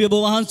 අපි ඔබ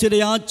වහන්සේට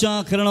යාචනා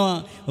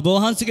කරනවා. ඔබ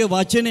වහන්සේගේ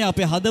වචනය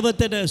අපේ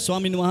හදවතට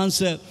ස්වාමින්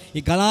වහන්සේ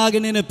ඒ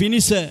ගලාගෙන එන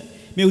පිණිස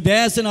මේ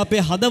උදෑසන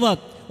අපේ හදවත්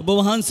ඔබ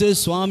වහන්සේ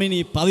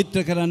ස්වාමිනී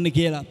පවිත්‍ර කරන්න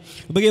කියලා.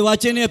 ඔබගේ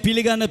වචනය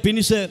පිළිගන්න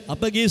පිණිස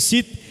අපගේ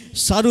සිත්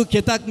සරු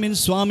කෙතක් මෙන්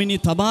ස්වාමිනී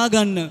තබා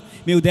ගන්න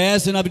මේ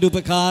උදෑසන අපිට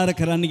උපකාර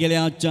කරන්න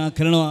කියලා යාචනා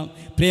කරනවා.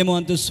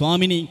 ප්‍රේමවන්ත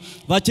ස්වාමිනී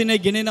වචනේ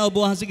ගෙනෙන ඔබ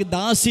වහන්සේගේ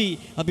දාසී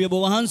අපි ඔබ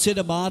වහන්සේට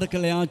බාර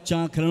කළ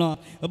යාචනා කරනවා.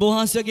 ඔබ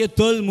වහන්සේගේ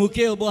තොල්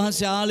මුඛයේ ඔබ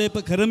වහන්සේ ආලේප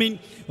කරමින්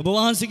ඔබ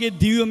වහන්සේගේ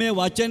දිව්‍යමය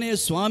වචනයේ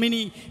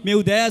ස්වාමිනී මේ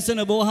උදෑසන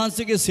ඔබ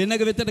වහන්සේගේ සෙනග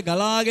වෙතට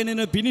ගලාගෙන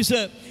එන පිණිස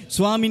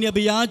ස්වාමිනී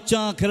අපි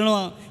යාචනා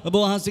කරනවා. ඔබ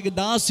වහන්සේගේ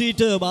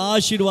දාසීට ඔබ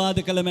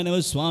ආශිර්වාද කළ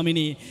මැනව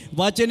ස්වාමිනී.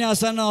 වචනේ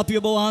අසන්න අපි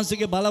ඔබ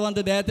වහන්සේගේ බලවන්ත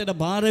දෑතට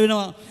බාර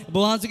වෙනවා. ඔබ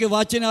වහන්සේගේ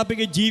වචනේ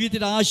අපගේ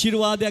ජීවිතයට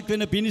ආශිර්වාදයක්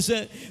වෙන පිණිස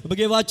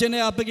ඔබගේ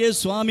වචනේ අපගේ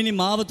ස්වාමිනී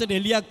මාවතට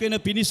එළියක් වෙන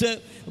පිණිස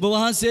ඔබ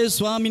වහන්සේ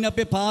ස්වාමිනී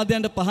අපේ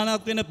පාදයන්ට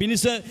පහනක් වෙන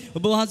පිණිස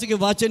ඔබ වහන්සේගේ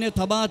වචනේ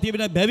තබා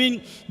තිබෙන බැවින්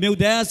මේ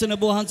උදෑසන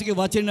ඔබ වහන්සේගේ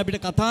වචනෙන් අපිට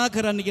කතා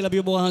කරන්න කියලා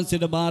අපි ඔබ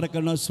වහන්සේට බාර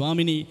කරනවා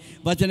ස්වාමිනී.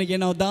 වචන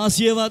කියනවා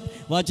දාසියවත්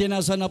වචන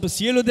අසන අප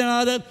සියලු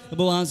දෙනාද ඔබ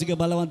වහන්සේගේ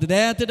බලවන්ත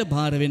දෑතට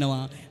බාර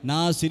වෙනවා.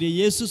 නාසරී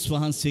යේසුස්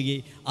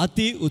වහන්සේගේ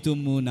අති උතුම්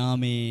වූ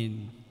නාමයෙන්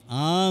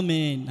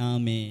ආමේන්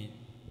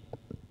ආමේන්.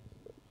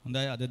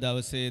 හොඳයි අද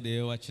දවසේ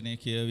දේව වචනේ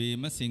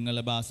කියවීම සිංහල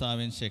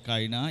භාෂාවෙන්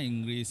ශෙකයිනා,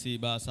 ඉංග්‍රීසි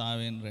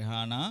භාෂාවෙන්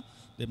රෙහානා,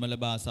 දෙමළ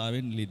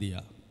භාෂාවෙන්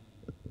ලිදියා.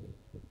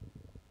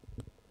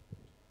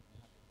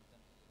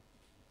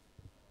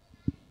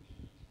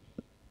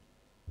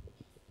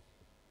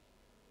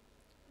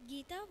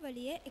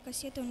 ගීතාවලිය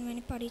 103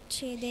 වෙනි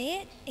පරිච්ඡේදයේ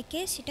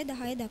 1 සිට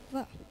 10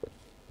 දක්වා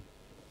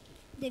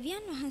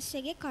දෙවියන්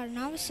වහන්සේගේ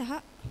කරුණාව සහ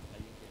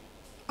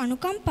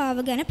අනුකම්පාව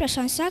ගැන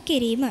ප්‍රශංසා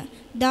කිරීම.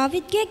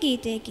 දාවිද්ගේ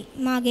ගීතයකි.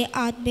 මාගේ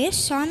ආත්මය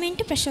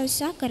ස්වාමීන්ට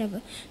ප්‍රශංසා කරව.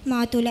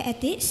 මා තුළ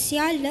ඇති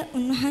සියල්ල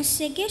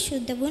උන්වහන්සේගේ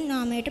ශුද්ධ වූ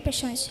නාමයට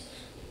ප්‍රශංසා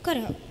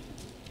කරව.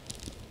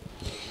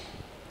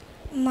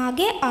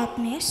 මාගේ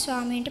ආත්මය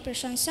ස්වාමීන්ට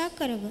ප්‍රශංසා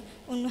කරව.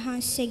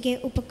 උන්වහන්සේගේ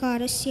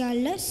උපකාර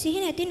සියල්ල සිහි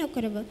නැති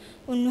නොකරව.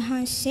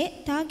 උන්වහන්සේ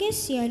තාගේ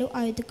සියලු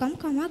අයුතුකම්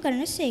කමා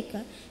කරනසේක.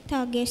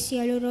 තාගේ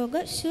සියලු රෝග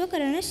සුව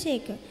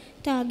කරනසේක.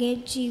 තාගේ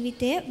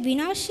ජීවිතය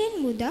විනාශයෙන්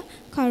මුදා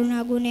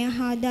කරුණා ගුණය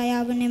හා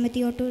දයාව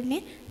නැමැති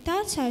ඔටුනේ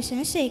තා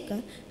සාසනසේක.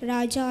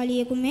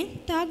 රාජාලියෙකු මෙන්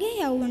තාගේ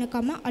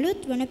යෞවනකම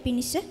අලුත් වන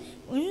පිණිස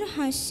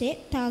උන්වහන්සේ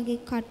තාගේ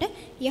කට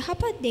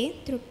යහපත් දේ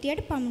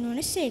තෘප්තියට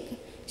පමුණුවනසේක.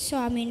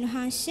 ස්වාමීන්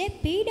වහන්සේ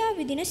පීඩා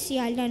විදින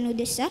සියල්ලන්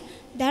උදෙසා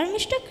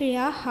ධර්මිෂ්ඨ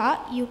ක්‍රියා හා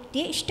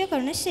යුක්තිය ඉෂ්ට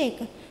කරනසේක.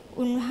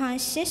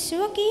 උන්වහන්සේ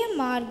ස්වකීය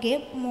මාර්ගයේ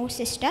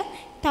මෝසෙස්ට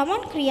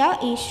තමන් ක්‍රියා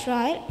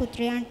ඊශ්‍රායල්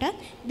පුත්‍රයන්ට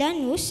දන්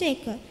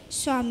වූසේක.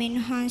 ස්වාමීන්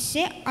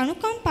වහන්සේ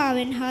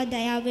අනුකම්පාවෙන් හා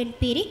දයාවෙන්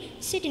පිරි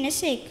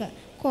සිටිනසේක.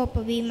 කෝප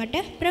වීමට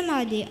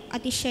ප්‍රමාදය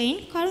අතිශයින්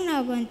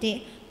කරුණාවන්තය.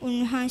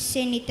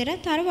 උන්වහන්සේ නිතර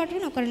තරවටු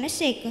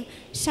නොකරනසේක.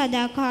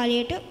 සදා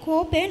කාලයට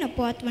කෝපය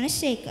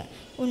නොපවත්වනසේක.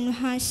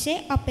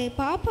 උන්වහන්සේ අපේ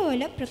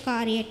පාපවල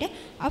ප්‍රකාරයට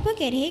අප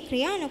කෙරෙහි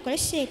ක්‍රියා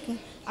නොකළසේක.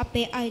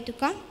 අපේ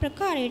අයුතුකම්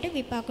ප්‍රකාරයට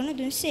විපාක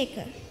නොදුන්සේක.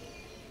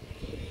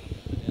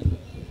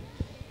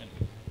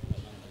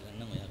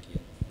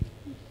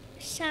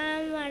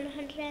 Psalm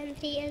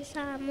 103, a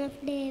Psalm of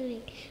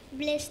David.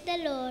 Bless the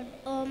Lord,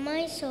 O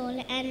my soul,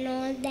 and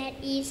all that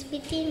is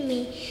within me.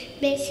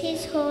 Bless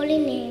his holy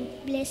name.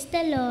 Bless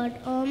the Lord,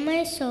 O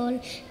my soul,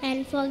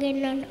 and forget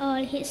not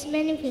all his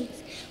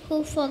benefits,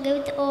 who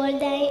forgiveth all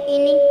thy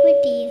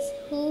iniquities,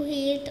 who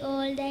healeth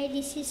all thy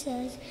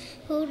diseases,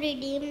 who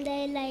redeemed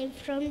thy life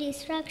from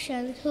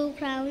destruction, who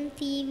crowned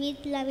thee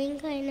with loving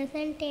kindness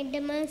and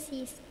tender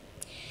mercies,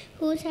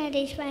 who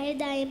satisfied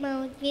thy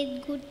mouth with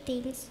good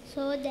things,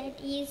 so that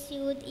his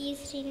youth is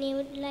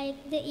renewed like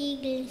the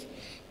eagles.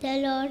 The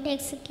Lord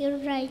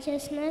executes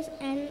righteousness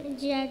and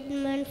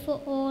judgment for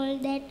all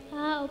that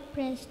are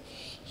oppressed.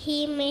 He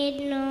made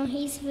known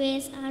his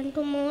ways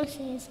unto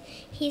Moses,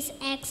 his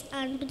acts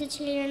unto the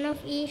children of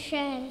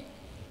Israel.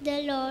 The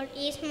Lord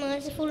is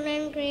merciful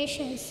and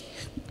gracious,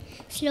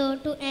 slow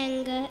to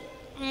anger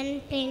and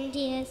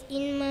plenteous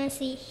in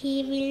mercy. He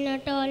will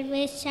not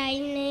always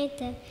shine,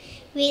 neither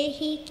will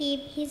he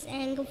keep his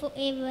anger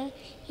forever.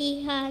 He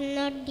has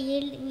not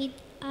dealt with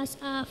us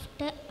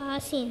after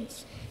our sins,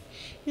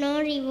 nor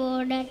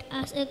rewarded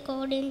us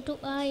according to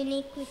our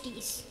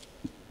iniquities.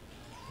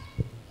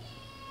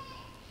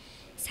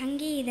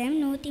 சங்கீதம்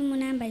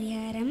 103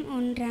 அதிகாரம்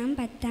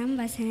 1-10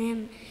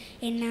 வசனம்.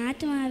 என்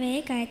ஆத்மாவே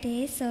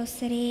கர்த்தரை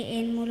ஸ்தோத்திரி,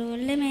 என் முழு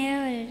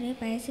உள்ளமையோடு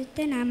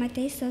பரிசுத்த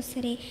நாமத்தை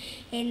ஸ்தோத்திரி.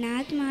 என்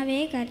ஆத்மாவே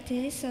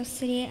கர்த்தரை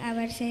ஸ்தோத்திரி,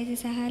 அவர் செய்த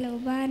சகல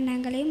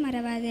உபகாரங்களையும்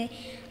மறவாதே.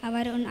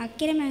 அவர் உன்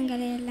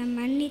அக்கிரமங்களை எல்லாம்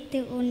மன்னித்து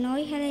உன்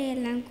நோய்களை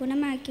எல்லாம்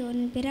குணமாக்கி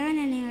உன்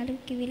பிராணனை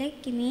அழுக்கி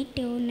விலக்கி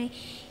மீட்டு உன்னை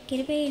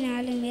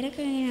கிருபையினாலும்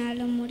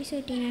இரக்கங்களினாலும்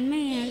முடிசூட்டி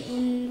நன்மையினால்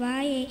உன்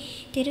வாயை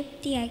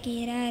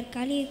திருப்தியாக்குகிறார்.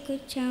 கலியுக்கு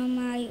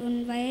சமமாய் உன்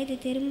வயது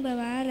திரும்ப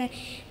வாழ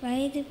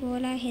வயது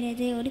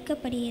போலாகிறது.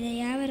 ஒடுக்கப்படுகிற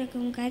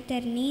யாவருக்கும்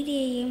கர்த்தர்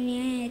நீதியையும்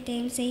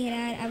நியாயத்தையும்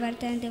செய்கிறார். அவர்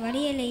தனது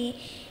வழியலையே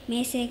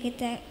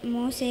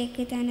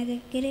மோசேக்கு தனது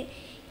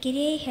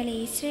கிரியைகளை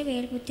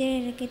இஸ்ரவேல்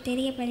புத்திரருக்கு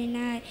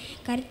தெரியப்படினார்.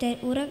 கர்த்தர்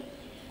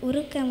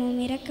உருக்கமும்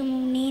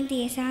இரக்கமும்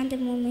நீதிய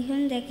சாந்தமும்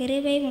மிகுந்த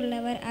கிருபையும்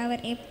உள்ளவர்.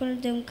 அவர்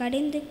எப்பொழுதும்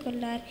கடிந்து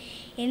கொள்ளார்,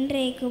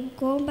 என்றைக்கும்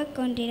கோபக்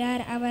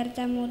கொண்டிரார். அவர்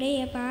தம்முடைய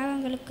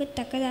பாவங்களுக்கு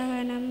தக்கதாக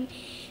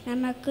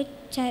நமக்கு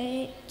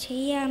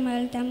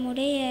செய்யாமல்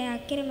தம்முடைய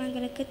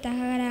அக்கிரமங்களுக்கு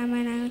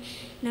தகராமல்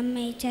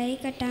நம்மை சரி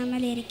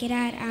கட்டாமல்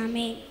இருக்கிறார்.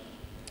 ஆமென்.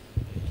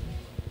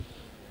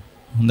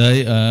 හොඳයි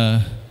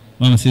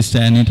මම සිස්ටර්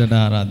ඇනිටට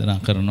ආරාධනා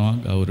කරනවා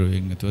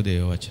ගෞරවයෙන් යුතුව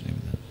දේව වචනේ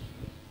විතරයි.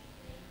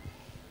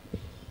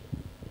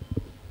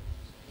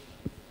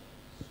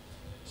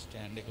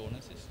 ස්ටෑන්ඩ් එක ඕන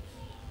සිස්ටර්.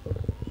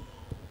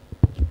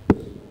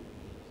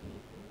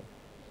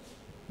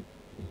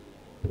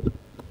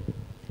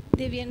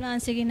 දෙවියන්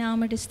වහන්සේගේ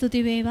නාමයට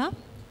ස්තුති වේවා.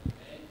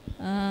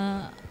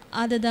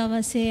 අද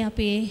දවසේ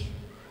අපේ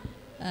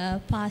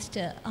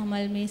පාස්ටර්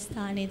අමල් මේ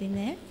ස්ථානයේදී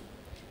නැහැ.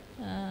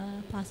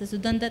 පාස්ටර්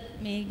සුදන්තත්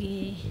මේ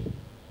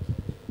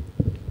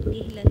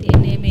ගිහිල්ලා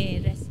තියෙන්නේ මේ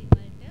රැස්වීම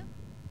වලට.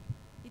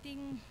 ඉතින්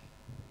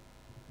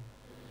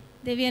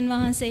දෙවියන්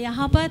වහන්සේ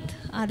යහපත්.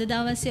 අද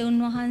දවසේ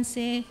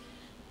උන්වහන්සේ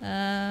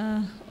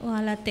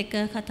ඔයාලත් එක්ක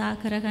කතා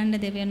කරගන්න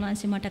දෙවියන්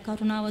වහන්සේ මට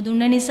කරුණාව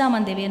දුන්න නිසා මම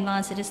දෙවියන්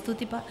වහන්සේට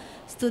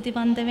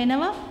ස්තුතිපන්ත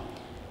වෙනවා.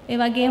 ඒ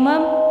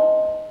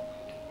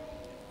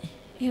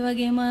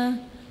වගේම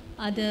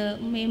අද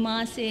මේ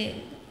මාසේ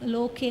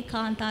ලෝකේ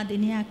කාන්තා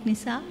දිනයක්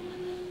නිසා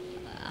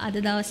අද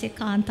දවසේ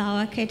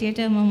කාන්තාවක් හැටියට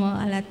මම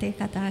ඔයාලත් එක්ක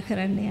කතා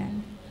කරන්න යන්නේ.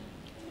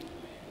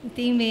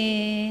 ඉතින් මේ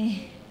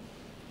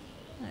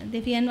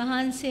දෙවියන්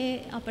වහන්සේ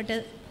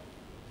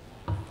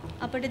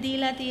අපට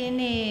දීලා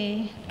තියෙන්නේ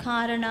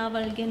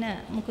කාරණාවල් ගැන.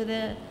 මොකද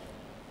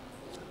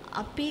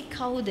අපි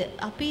කවුද?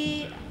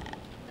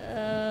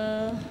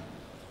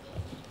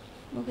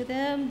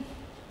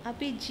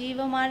 අපි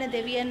ජීවමාන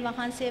දෙවියන්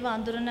වහන්සේව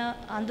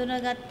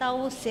අඳුනගත්තා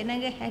වූ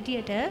සෙනඟ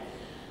හැටියට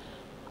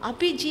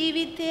අපි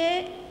ජීවිතයේ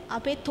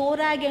අපේ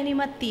තෝරා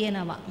ගැනීමක්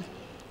තියෙනවා.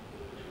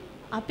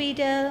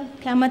 අපිට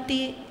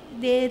කැමති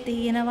දේ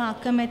තියෙනවා,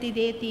 අකමැති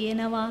දේ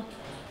තියෙනවා.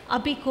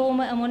 අපි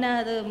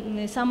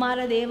සමහර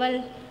දේවල්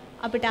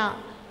අපි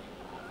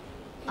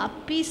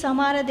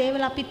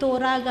අපි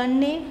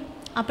තෝරාගන්නේ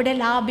අපිට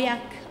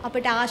ලාභයක්,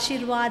 අපිට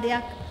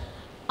ආශිර්වාදයක්,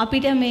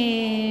 අපිට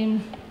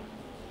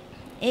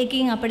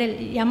ඒකින් අපිට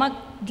යමක්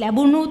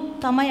ලැබුණොත්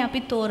තමයි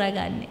අපි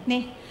තෝරාගන්නේ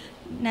නේ.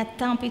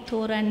 නැත්තම් අපි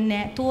තෝරන්නේ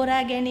නැහැ.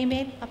 තෝරා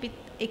ගැනීමේ අපි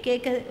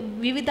එක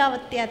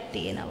විවිධත්වයක්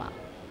තියෙනවා.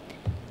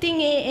 ඉතින්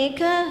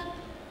ඒක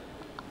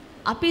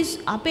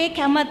අපේ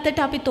කැමැත්තට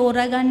අපි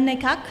තෝරාගන්න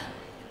එකක්,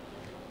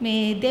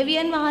 මේ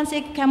දෙවියන්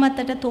වහන්සේ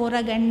කැමැත්තට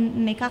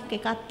තෝරාගන්න එකක්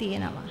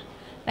තියෙනවා.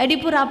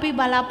 වැඩිපුර අපි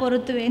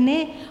බලාපොරොත්තු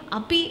වෙන්නේ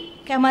අපි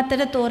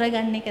කැමැත්තට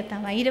තෝරාගන්න එක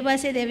තමයි. ඊට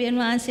පස්සේ දෙවියන්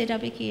වහන්සේට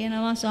අපි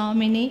කියනවා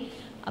ස්වාමිනී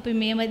අපි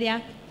මේව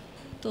දෙයක්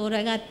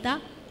තෝරාගත්තා.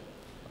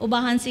 ඔබ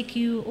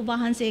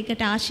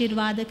වහන්සේකට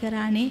ආශිර්වාද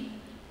කරානේ.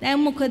 දැන්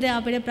මොකද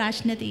අපිට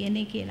ප්‍රශ්න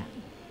තියෙන්නේ කියලා.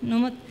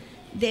 නමුත්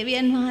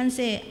දෙවියන්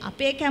වහන්සේ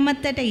අපේ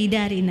කැමැත්තට ඉඩ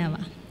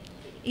අරිනවා.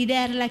 ඉඩ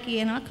ඇරලා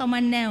කියනවා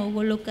කමන්නේ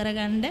ඕගොල්ලෝ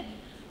කරගන්න.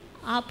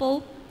 ආපහු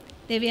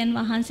දෙවියන්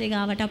වහන්සේ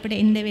ගාවට අපිට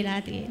එන්න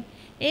වෙලා තියෙන්නේ.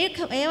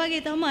 ඒ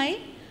වගේ තමයි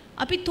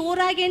අපි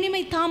තෝරා ගැනීම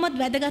ඉතාමත්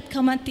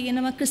වැදගත්කමක්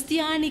තියෙනවා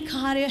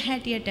ක්‍රිස්තියානිකාරයෝ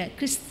හැටියට.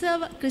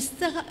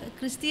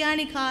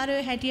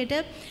 ක්‍රිස්තියානිකාරයෝ හැටියට,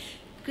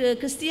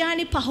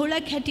 ක්‍රිස්තියානි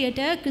පහුලක් හැටියට,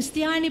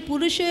 ක්‍රිස්තියානි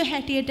පුරුෂයෝ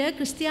හැටියට,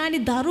 ක්‍රිස්තියානි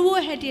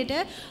දරුවෝ හැටියට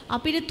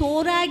අපිට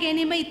තෝරා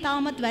ගැනීම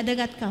ඉතාමත්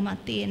වැදගත්කමක්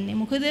තියෙන්නේ.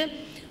 මොකද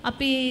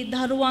අපි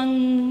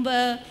දරුවන්ව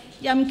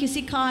යම්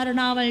කිසි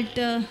කාරණාවලට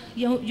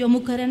යොමු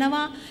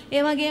කරනවා.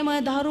 ඒ වගේම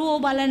දරුවෝ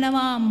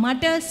බලනවා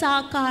මට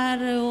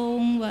සාකාරව,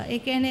 ඒ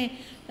කියන්නේ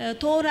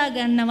තෝරා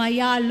ගන්නවා,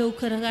 යාළුවෝ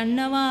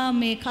කරගන්නවා,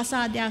 මේ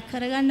කසාදයක්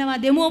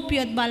කරගන්නවා,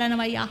 දෙමෝපියොත්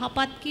බලනවා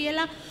යහපත්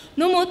කියලා.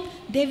 නමුත්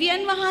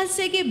දෙවියන්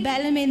වහන්සේගේ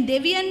බැලමෙන්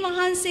දෙවියන්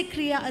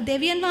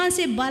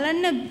වහන්සේ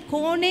බලන්න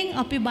කෝණයෙන්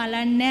අපි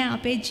බලන්නේ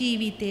අපේ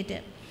ජීවිතේට.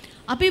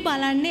 අපි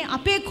බලන්නේ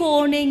අපේ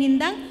කෝණයෙන්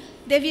ඉඳන්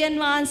දෙවියන්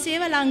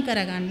වහන්සේව ලං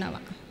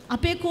කරගන්නවා.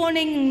 අපේ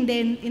කෝණයෙන්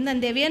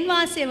ඉඳන් දෙවියන්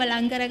වහන්සේව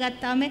ලං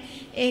කරගත්තාම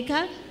ඒක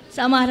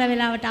සමහර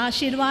වෙලාවට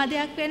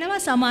ආශිර්වාදයක් වෙනවා,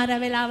 සමහර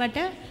වෙලාවට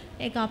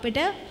ඒක අපිට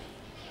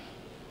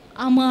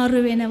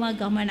අමාරු වෙනවා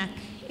ගමනක්.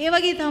 ඒ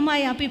වගේ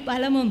තමයි අපි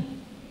බලමු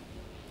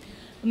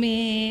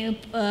මේ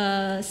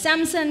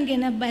සැම්සන්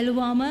ගැන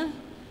බැලුවාම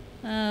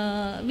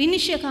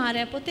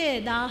විනිශ්චයකාරය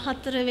පොතේ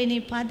 14 වෙනි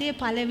පදයේ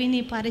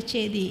පළවෙනි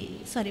පරිච්ඡේදයේ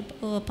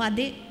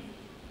පදේ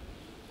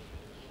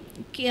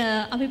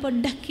අපි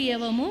පොඩ්ඩක්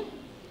කියවමු.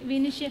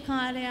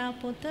 විනිශ්චයකාරයා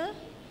පොත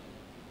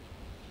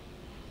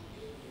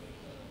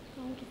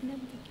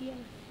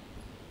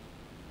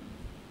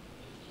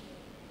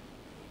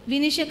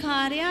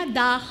විනිශ්චයකාරයා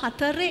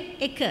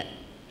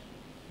 14:1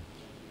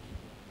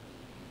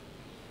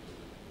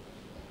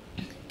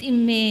 ඉතින්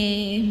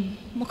මේ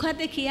මොකද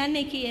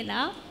කියන්නේ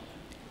කියලා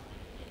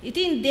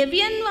ඉතින්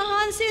දෙවියන්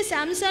වහන්සේ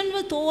සැම්සන්ව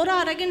තෝරා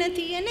අරගෙන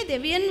තියෙන්නේ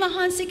දෙවියන්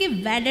වහන්සේගේ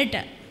වැඩට.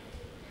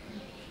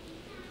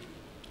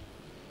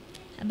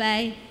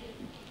 හැබැයි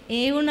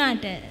ඒ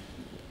වුණාට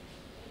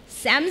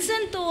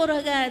සැම්සන්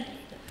තෝරග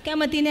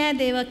කැමති නෑ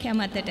දේව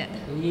කැමතට.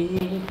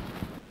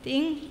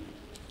 ඉතින්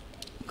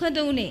මොකද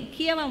උනේ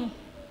කියවමු.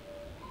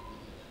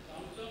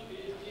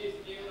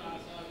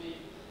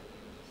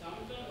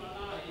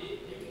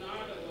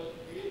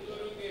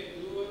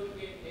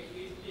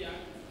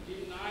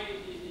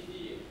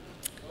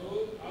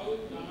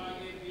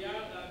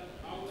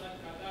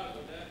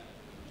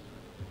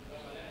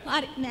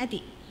 හරි නැති.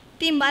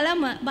 ඉතින්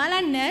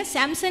බලන්න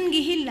සැම්සන්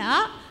ගිහිල්ලා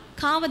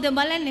කාවද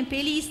බලන්නේ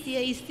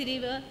පෙලිස්තිය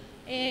ස්ත්‍රීව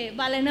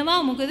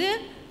බලනවා මොකද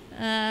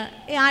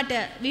එයාට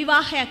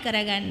විවාහයක්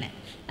කරගන්න.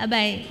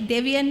 හැබැයි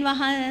දෙවියන්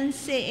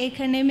වහන්සේ ඒක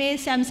නෙමේ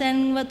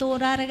සැම්සන්ව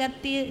තෝරා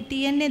අරගත්තේ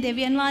තියෙන්නේ.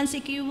 දෙවියන්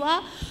වහන්සේ කිව්වා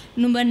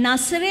නුඹ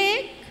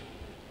නසරේක්.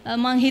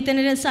 මං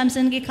හිතන්නේ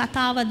සැම්සන්ගේ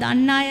කතාව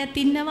දන්න අයත්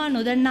ඉන්නවා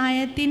නොදන්න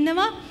අයත්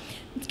ඉන්නවා.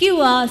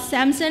 කිව්වා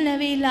සැම්සන්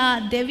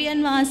ඇවිල්ලා දෙවියන්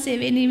වහන්සේ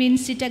වෙනුවෙන්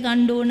සිට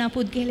ගන්න ඕන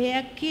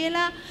පුද්ගලයෙක්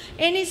කියලා.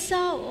 ඒ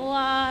නිසා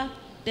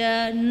ඔයාට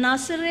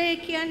නසරේ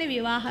කියන්නේ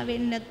විවාහ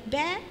වෙන්න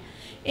බෑ.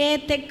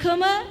 ඒත්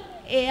එක්කම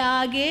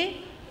එයා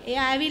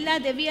ඇවිල්ලා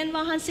දෙවියන්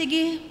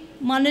වහන්සේගේ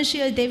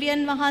මිනිස්සු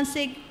දෙවියන්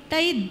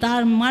වහන්සේටයි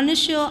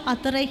මිනිස්සු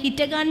අතර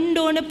හිට ගන්න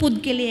ඕන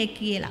පුද්ගලයෙක්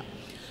කියලා.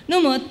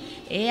 නමුත්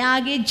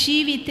එයාගේ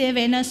ජීවිතය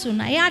වෙනස්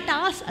වුණා. එයාට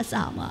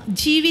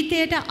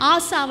ජීවිතයට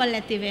ආසාවල්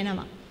ඇති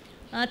වෙනවා.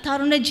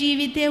 තරුණ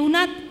ජීවිතේ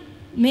වුණත්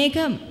මේක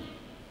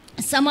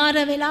සමහර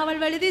වෙලාවල්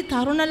වලදී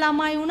තරුණ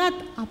ළමයි වුණත්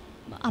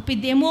අපි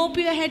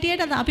දෙමෝපිය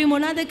හැටියට අපි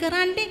මොනවද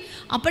කරන්නේ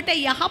අපිට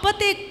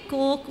යහපතේ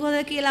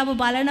කොහොමද කියලා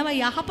බලනවා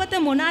යහපත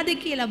මොනවද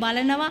කියලා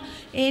බලනවා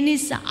ඒ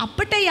නිසා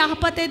අපිට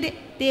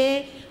යහපතේ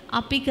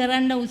අපි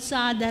කරන්න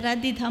උත්සාහ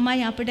දරද්දි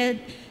තමයි අපිට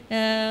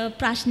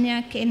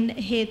ප්‍රශ්නයක්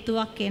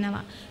හේතුවක්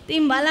එනවා.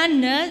 ඉතින්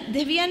බලන්න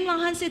දෙවියන්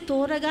වහන්සේ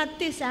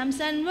තෝරගත්තේ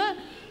සැම්සන්ව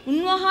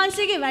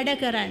උන්වහන්සේගේ වැඩ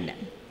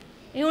කරන්න.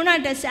 ඒ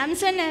වුණාට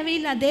සැම්සන්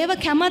ඇවිල්ලා දේව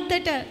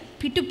කැමැත්තට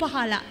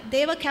පිටුපහලා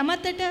දේව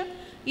කැමැත්තට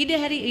ඉඩ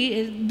හැරි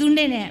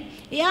දුන්නේ නැහැ.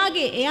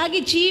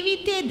 එයාගේ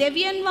ජීවිතයේ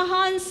දෙවියන්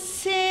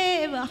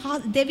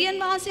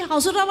වහන්සේ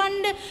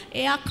හසුරවන්න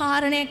එයා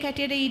කාරණයක්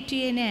හැටියට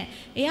හිටියේ නැහැ.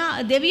 එයා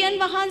දෙවියන්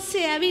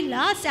වහන්සේ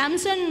ඇවිල්ලා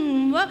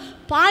සැම්සන්ව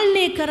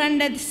පාලනය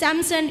කරන්න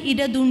සැම්සන්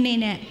ඉඩ දුන්නේ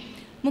නැහැ.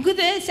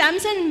 මොකද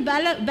සැම්සන්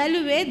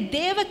බැලුවේ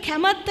දේව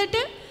කැමැත්තට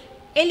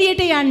එළියට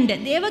යන්න.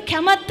 දේව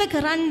කැමැත්ත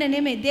කරන්න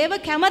නෙමෙයි. දේව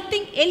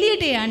කැමැත්තෙන්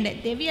එළියට යන්න.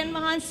 දෙවියන්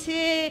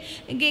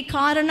වහන්සේගේ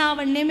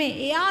කාරණාව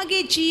නෙමෙයි.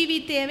 එයාගේ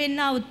ජීවිතය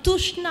වෙන්නව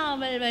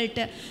තෘෂ්ණාවල්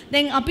වලට.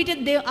 දැන්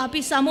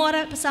අපි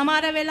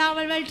සමහර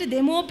වෙලාවල් වලට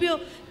දෙමෝපියෝ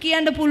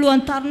කියන්න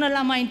පුළුවන් තරුණ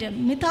ළමයින්ට.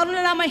 මේ තරුණ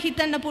ළමයි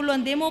හිතන්න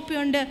පුළුවන්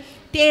දෙමෝපියොන්ට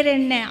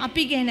තේරෙන්නේ නැහැ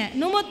අපි ගැන.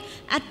 නමුත්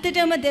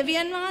ඇත්තටම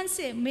දෙවියන්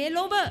වහන්සේ මේ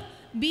ලෝභ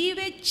බී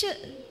වෙච්ච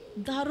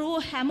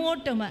දරුවෝ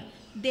හැමෝටම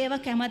දේව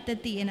කැමැත්ත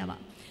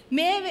තියෙනවා.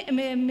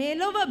 මේ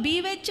ලොව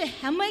බී වෙච්ච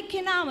හැම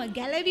කෙනාම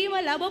ගැලවීම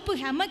ලැබපු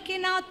හැම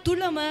කෙනා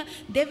තුලම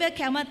දෙව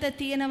කැමැත්ත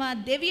තියෙනවා.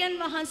 දෙවියන්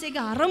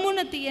වහන්සේගේ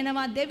අරමුණ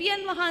තියෙනවා.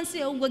 දෙවියන්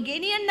වහන්සේ උඹ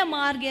ගෙනියන්න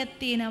මාර්ගයක්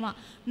තියෙනවා.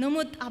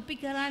 නමුත් අපි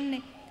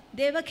කරන්නේ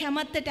දේව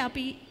කැමැත්තට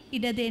අපි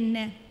ඉඩ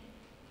දෙන්නේ.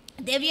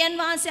 දෙවියන්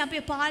වහන්සේ අපි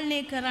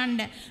පාලනය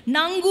කරන්න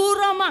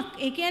නංගුරමක්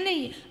ඒ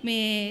කියන්නේ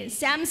මේ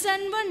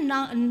සැම්සන්ව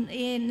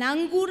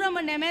නංගුරම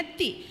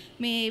නැමැති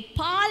මේ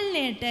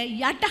පාලනයට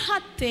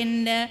යටහත්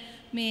වෙන්න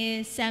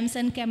මේ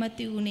සැම්සන්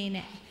කැමති වුණේ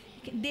නැහැ.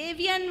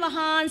 දෙවියන්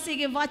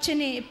වහන්සේගේ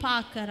වචනේ එපා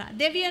කරා.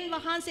 දෙවියන්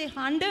වහන්සේ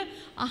හඬ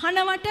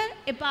අහනවට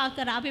එපා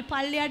කරා. අපි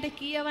පල්ලයට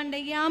කියවන්න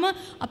ගියාම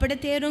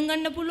අපිට තේරුම්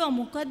ගන්න පුළුවන්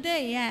මොකද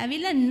එයා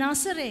ඇවිල්ලා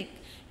නසරෙක්.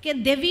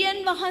 දෙවියන්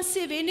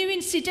වහන්සේ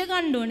වෙනුවෙන් සිට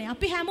ගන්න ඕනේ.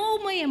 අපි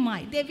හැමෝම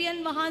එමයි. දෙවියන්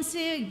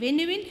වහන්සේ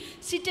වෙනුවෙන්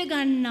සිට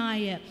ගන්න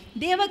අය.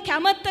 දේව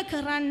කැමැත්ත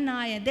කරන්න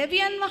අය.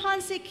 දෙවියන්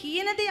වහන්සේ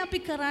කියන දේ අපි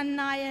කරන්න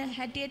අය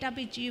හැටියට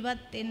අපි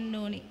ජීවත් වෙන්න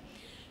ඕනේ.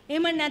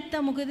 එහෙම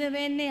නැත්තම් මොකද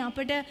වෙන්නේ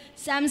අපිට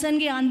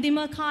සැම්සන්ගේ අන්තිම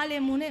කාලේ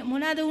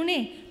මොනවද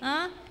උනේ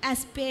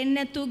ඇස්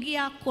පේන්නේ නැතු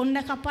ගියා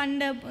කොණ්ඩ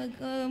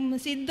කපන්න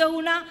සිද්ධ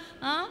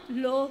වුණා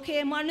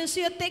ලෝකේ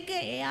මිනිස්සුත් එක්ක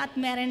එයාත්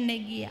මැරෙන්න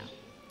ගියා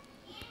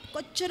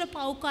කොච්චර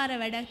පෞකාර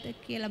වැඩක්ද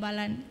කියලා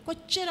බලන්න.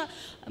 කොච්චර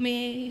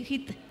මේ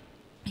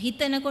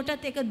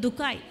හිතනකොටත් ඒක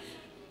දුකයි.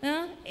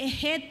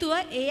 හේතුව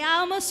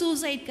එයාම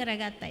සූසයිඩ්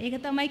කරගත්තා. ඒක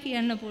තමයි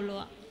කියන්න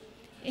පුළුවන්.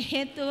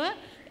 හේතුව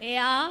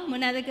එයා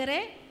මොනවද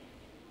කරේ?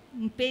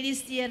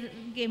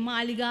 පෙරිස්තියර්ගේ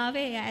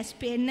මාලිගාවේ ඇස්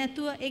පේන්නේ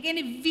නැතුව ඒ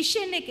කියන්නේ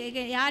විෂන් එක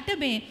එයාට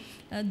මේ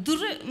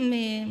දුර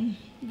මේ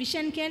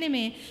විෂන් කියන්නේ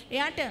මේ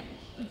එයාට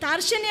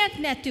දර්ශනයක්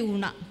නැති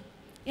වුණා.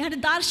 එයාට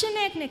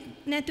දර්ශනයක්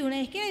නැති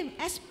වුණා. ඒ කියන්නේ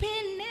ඇස්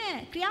පේන්නේ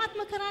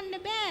ක්‍රියාත්මක කරන්න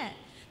බෑ.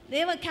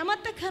 දේව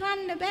කැමැත්ත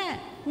කරන්න බෑ.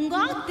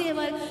 හුඟක්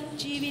දේවල්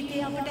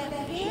ජීවිතේ අපිට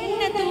පේන්නේ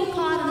නැතුව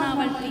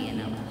කාරණාවල්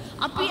තියෙනවා.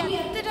 අපි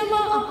ඇත්තටම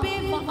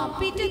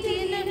අපිට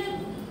තියෙන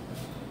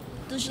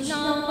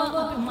දුෂ්ණාව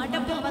අපි මඩ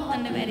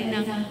පවත්වන්න බැරි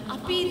නම්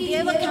අපි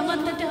දේව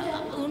කැමැත්තට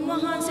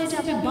උන්වහන්සේට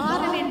අපි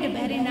බාර වෙන්න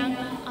බැරි නම්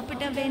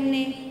අපිට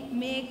වෙන්නේ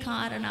මේ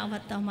කාරණාව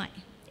තමයි.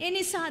 ඒ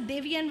නිසා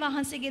දෙවියන්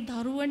වහන්සේගේ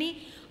දරුවනි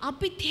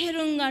අපි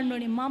තේරුම් ගන්න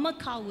ඕනේ මම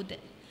කවුද?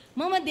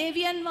 මම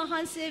දෙවියන්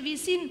වහන්සේ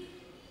විසින්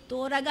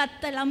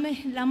තෝරාගත්ත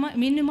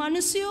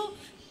මිනිස්සුયો.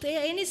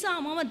 ඒ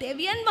නිසා මම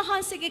දෙවියන්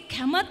වහන්සේගේ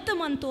කැමැත්ත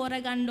මන්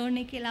තෝරගන්න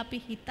ඕනේ කියලා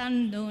අපි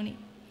හිතන්න ඕනේ.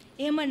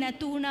 එහෙම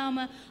නැතු වුණාම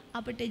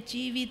අපිට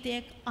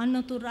ජීවිතයේ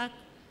අනතුරක්,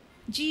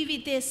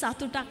 ජීවිතේ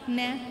සතුටක්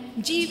නැහැ,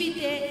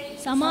 ජීවිතේ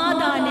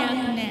සමාදානයක්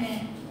නැහැ.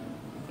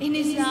 ඒ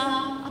නිසා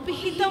අපි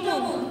හිතමු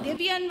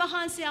දෙවියන්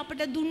වහන්සේ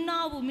අපට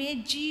දුන්නා වූ මේ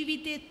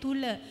ජීවිතේ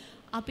තුල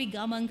අපි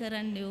ගමන්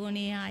කරන්න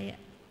ඕනේ අය.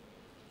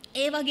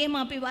 ඒ වගේම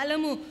අපි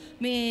බලමු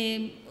මේ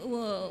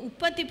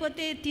උපති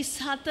පොතේ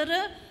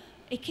 34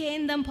 එකේ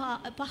ඉඳන්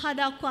 5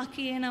 දක්වා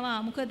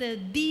කියනවා. මොකද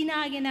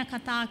දීනා ගැන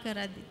කතා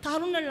කරද්දී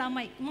තරුණ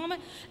ළමයි මම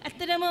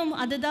ඇත්තටම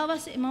අද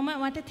දවසේ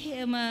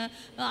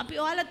අපි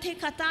ඔයාලත්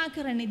කතා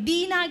කරන්නේ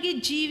දීනාගේ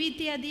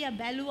ජීවිතයදී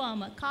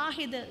බැලුවාම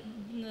කාහිද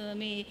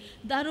මේ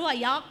දරුවා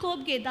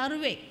යාකෝබ්ගේ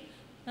දරුවෙක්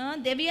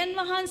දෙවියන්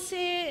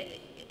වහන්සේ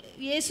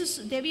යේසුස්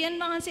දෙවියන්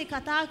වහන්සේ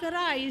කතා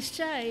කරා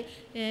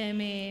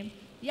මේ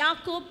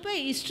යාකෝබ්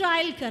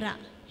ඊශ්‍රායෙල් කරා.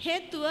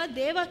 හේතුව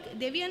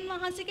දෙවියන්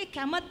වහන්සේගේ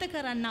කැමැත්ත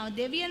කරන්නව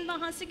දෙවියන්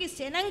වහන්සේගේ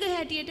සෙනඟ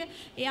හැටියට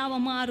එයාව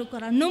මාරු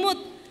කරා. නමුත්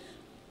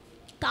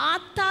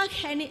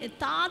තාත්තාගේ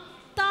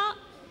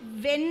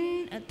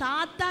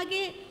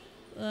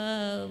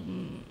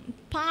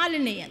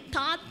පාලනය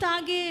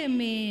තාත්තාගේ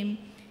මේ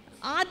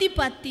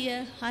ආධිපත්‍ය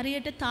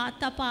හරියට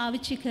තාත්තා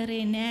පාවිච්චි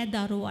කරේ නෑ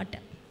දරුවාට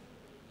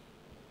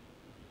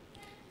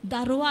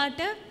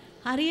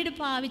හරියට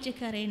පාවිච්චි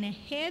කරේ නෑ.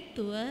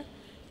 හේතුව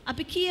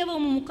අපි කියවමු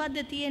මොකද්ද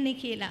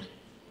තියෙන්නේ කියලා.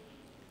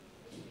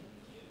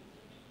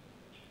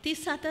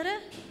 34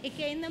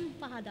 එකේ ඉඳන්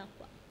 5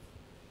 දක්වා.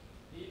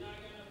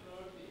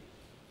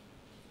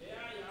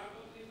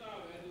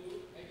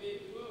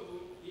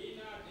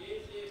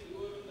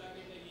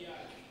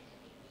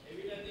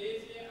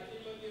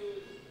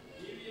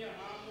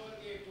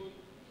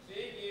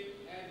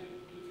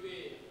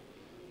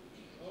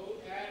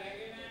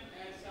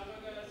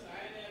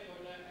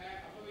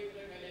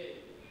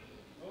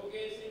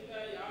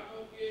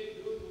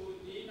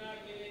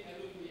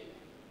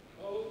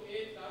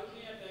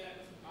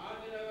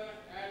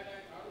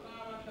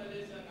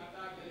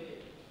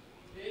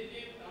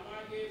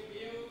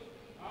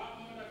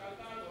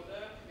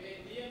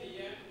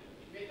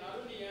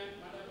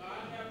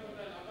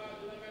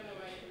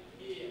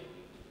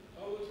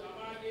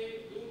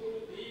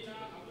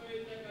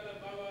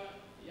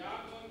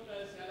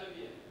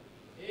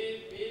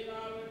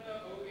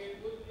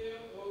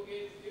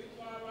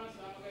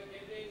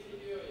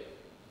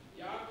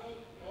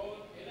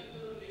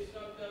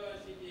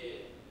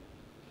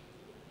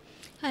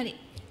 හරි.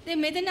 දැන්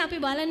මෙතන අපි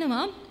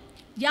බලනවා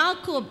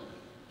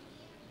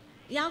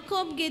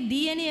යාකෝබ්ගේ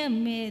දියණිය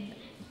මේ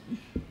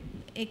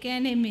ඒ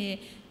කියන්නේ මේ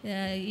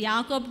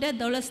යාකෝබ්ට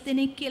 12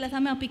 දෙනෙක් කියලා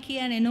තමයි අපි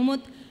කියන්නේ.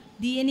 නමුත්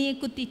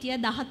දියණියෙකුත් හිටියා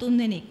 13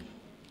 දෙනෙක්.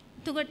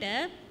 එතකොට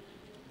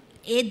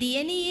ඒ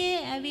දියණියේ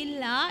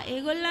ඇවිල්ලා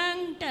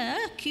ඒගොල්ලන්ට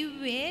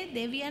කිව්වේ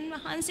දෙවියන්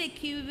වහන්සේ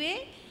කිව්වේ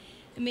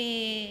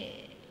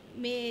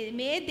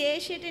මේ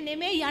දේශයට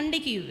නෙමෙයි යන්න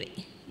කිව්වේ.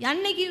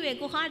 යන්න කිව්වේ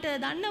කොහාටද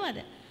දන්නවද?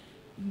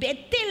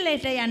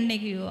 බෙතෙල්ලට යන්න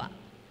කිව්වා.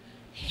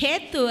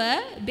 හේතුව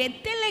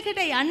බෙතෙල්ලකට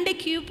යන්න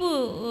කියපු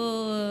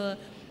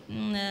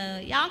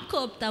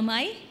යාකෝබ්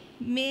තමයි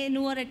මේ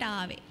නුවරට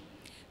ආවේ.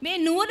 මේ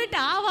නුවරට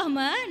ආවම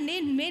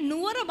මේ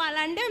නුවර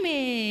බලන්න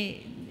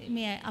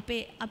මේ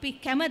අපි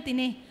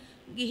කැමතිනේ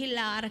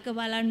ගිහිල්ලා අරක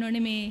බලන්න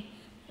ඕනේ මේ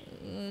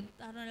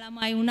තරුණ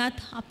ළමයි වුණත්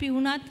අපි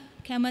වුණත්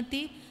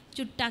කැමති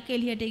චුට්ටක්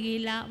එළියට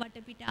ගිහිල්ලා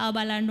වටපිටාව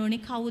බලන්න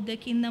ඕනේ කවුද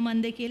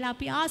කින්දමන්ද කියලා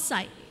අපි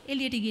ආසයි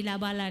එළියට ගිහිල්ලා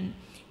බලන්න.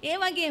 ඒ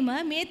වගේම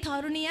මේ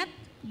තරුණියත්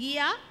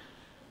ගියා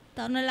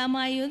තරුණ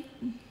ළමයි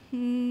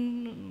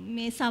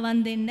මේ සවන්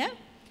දෙන්න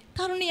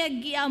තරුණියක්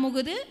ගියා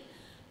මොකද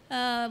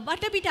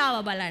වටපිටාව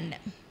බලන්න.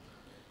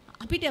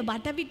 අපිට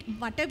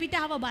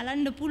වටපිටාව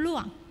බලන්න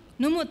පුළුවන්.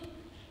 නමුත්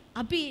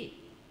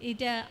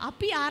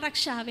අපි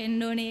ආරක්ෂා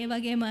වෙන්න ඕනේ. ඒ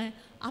වගේම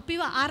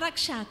අපිව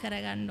ආරක්ෂා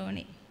කරගන්න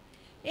ඕනේ.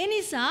 ඒ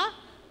නිසා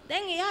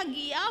දැන් එයා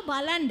ගියා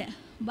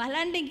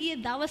බලන්න ගිය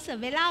දවස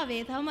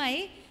වෙලාවේ තමයි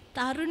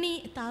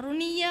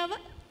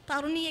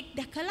තරුණියෙක්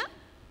දැකලා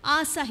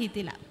ආස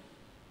හිතිලා.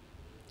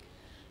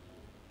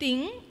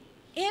 ඉතින්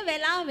ඒ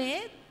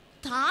වෙලාවේ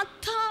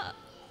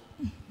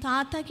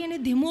තාත්තා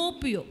කියන්නේ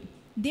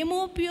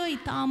දෙමෝපියෝ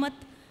ඊටමත්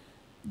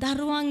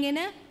දරුවන් ගැන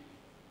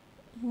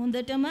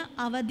හොඳටම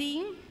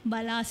අවදීන්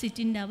බලා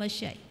සිටින්න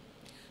අවශ්‍යයි.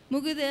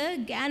 මොකද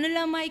ගෑනු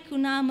ළමයි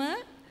කුණාම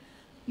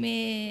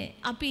මේ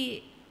අපි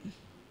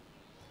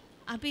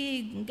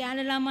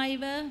ගෑනු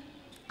ළමයිව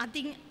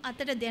අතට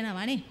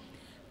දෙනවනේ.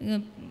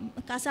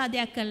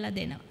 කසාදයක් කරලා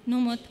දෙනවා.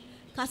 නමුත්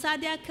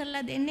කසාදයක්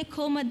කරලා දෙන්නේ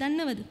කොහොමද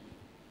දන්නවද?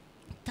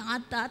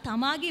 තාත්තා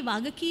තමාගේ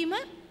වගකීම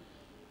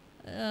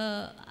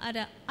අර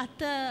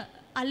අත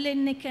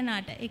අල්ලෙන්න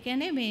කෙනාට. ඒ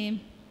කියන්නේ මේ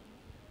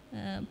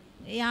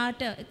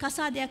එයාට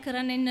කසාදයක්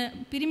කරන්න එන්න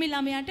පිරිමි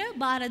ළමයාට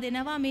බාර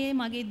දෙනවා මේ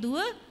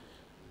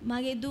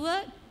මගේ දුව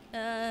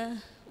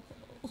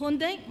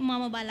හොඳයි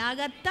මම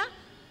බලාගත්තා.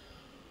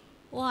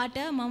 ඔයාට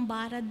මම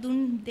බාර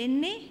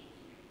දෙන්නේ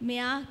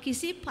මෙයා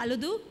කිසි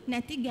පළුදු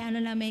නැති ගෑනු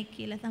ළමයෙක්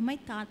කියලා තමයි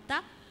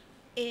තාත්තා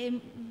ඒ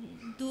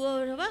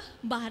දුවව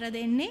බාර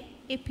දෙන්නේ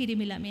ඒ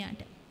පිරිමි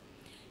ළමයාට.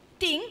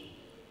 ඉතින්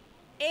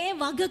ඒ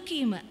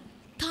වගකීම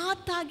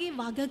තාත්තාගේ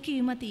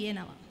වගකීම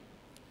තියෙනවා.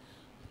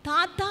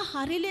 තාත්තා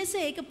හරි ලෙස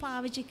ඒක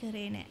පාවිච්චි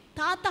කරේ නැහැ.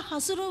 තාත්තා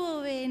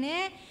හසුරුවේ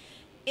නැහැ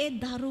ඒ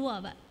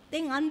දරුවව.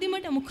 දැන්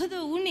අන්තිමට මොකද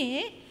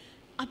වුනේ?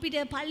 අපිට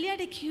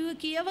පල්ලියට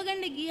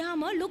කියවගන්න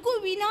ගියාම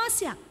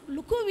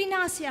ලොකු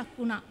විනාශයක්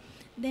වුණා.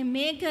 දැන්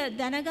මේක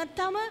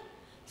දැනගත්තම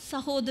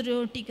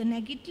සහෝදරයෝ ටික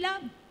නැගිටලා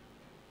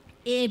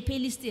ඒ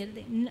පිලිස්තියද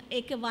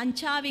ඒක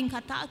වංචාවෙන්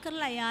කතා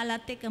කරලා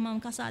යාලත් එක්ක මම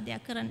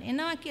කසාදයක් කරන්න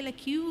එනවා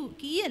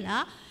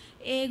කියලා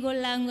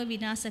ඒගොල්ලන්ව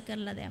විනාශ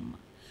කරලා දැම්මා.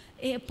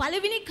 ඒ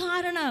පළවෙනි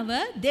කාරණාව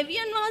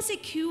දෙවියන් වහන්සේ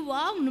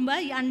කිව්වා නුඹ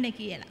යන්න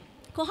කියලා.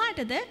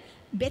 කොහාටද?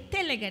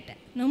 බෙතෙලකට.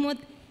 නමුත්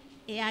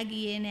එයා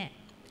ගියේ නැහැ.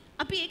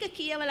 අපි ඒක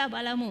කියවලා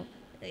බලමු.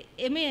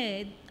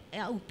 එමේ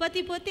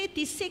උපති පොතේ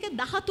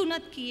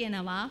 31:13ත්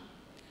කියනවා.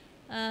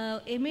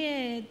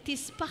 එමේ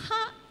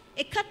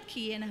 35:1ත්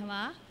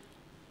කියනවා.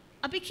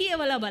 අපි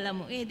කියවලා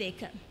බලමු මේ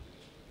දෙක.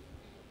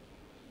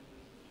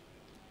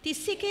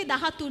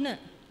 31:13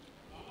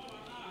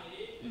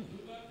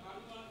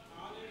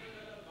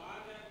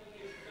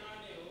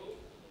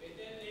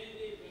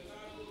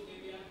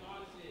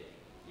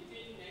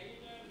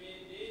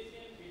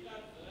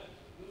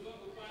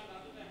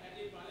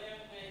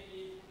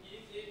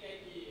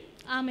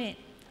 ආමේ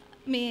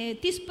මේ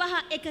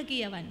 35:1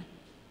 කියවන්න.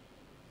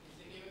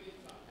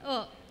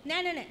 ඔව්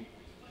නෑ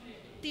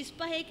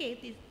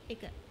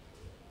 35:1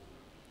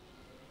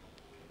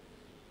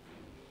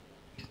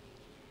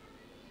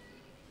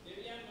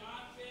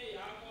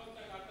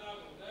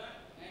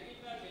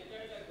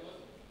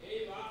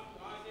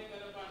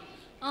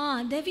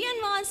 දෙවියන්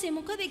වහන්සේ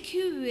මොකද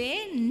කිව්වේ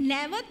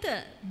නැවත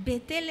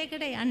බෙතෙල්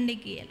එකට යන්න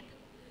කියලා.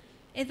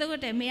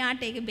 එතකොට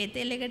මෙයාට ඒක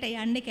බෙතෙල් එකට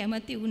යන්න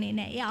කැමති වුණේ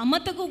නැහැ. ඒ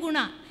අමතක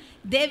වුණා.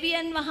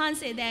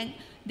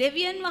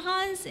 දෙවියන්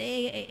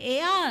වහන්සේ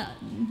එයා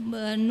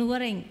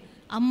නුවරෙන්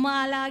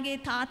අම්මාලාගේ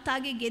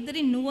තාත්තාගේ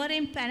ගෙදරින්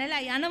නුවරෙන්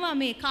පැනලා යනවා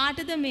මේ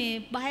කාටද මේ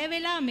බය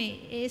වෙලා මේ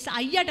ඒ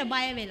අයියට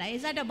බය වෙලා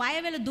ඒසට බය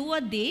වෙලා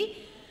දුවද්දී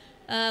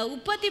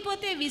උපති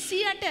පොතේ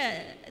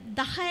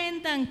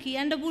 28:10 තන්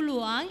කියන්න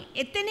පුළුවන්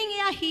එතනින්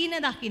එයා හීන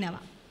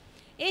දකිනවා.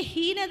 ඒ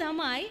හීන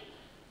තමයි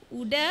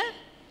උඩ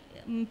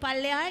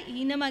පල්ලෙහා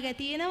හීනමග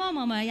තියෙනවා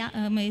මම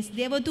මේ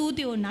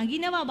දේවදූතයෝ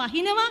නගිනවා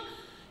වහිනවා.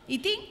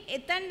 ඉතින්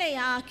එතනට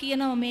යා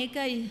කියනවා මේක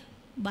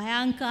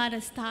භයංකාර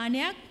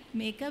ස්ථානයක්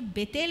මේක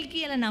බෙතෙල්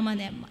කියලා නම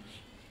දැම්මා.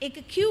 ඒක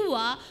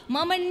කිව්වා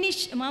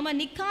මම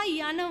නිකා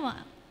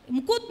යනවා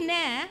මුකුත්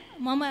නෑ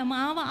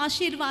මාව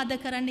ආශිර්වාද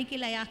කරන්න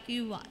කියලා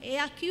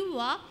එයා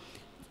කිව්වා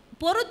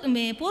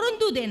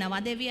පොරොන්දු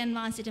දෙනවා දෙවියන්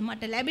වහන්සේට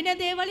මට ලැබෙන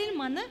දේවලින්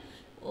මම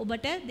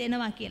ඔබට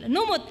දෙනවා කියලා.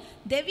 නමුත්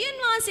දෙවියන්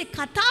වහන්සේ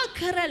කතා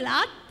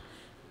කරලත්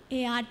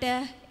එයාට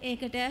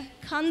ඒකට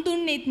කන්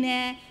දුන්නෙත්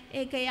නෑ.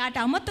 ඒක එයාට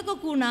අමතක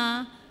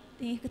වුණා.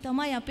 ඒක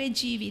තමයි අපේ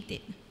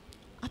ජීවිතේ.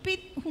 අපි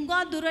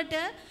හුඟා දුරට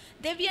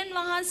දෙවියන්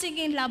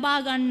වහන්සේගෙන්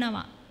ලබා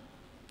ගන්නවා.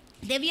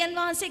 දෙවියන්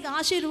වහන්සේගේ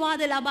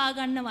ආශිර්වාද ලබා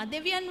ගන්නවා.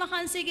 දෙවියන්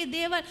වහන්සේගේ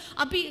දේවල්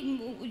අපි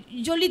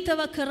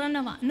ජොලිතව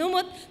කරනවා.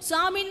 නමුත්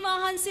ස්වාමින්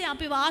වහන්සේ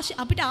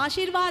අපිට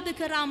ආශිර්වාද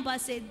කරාන්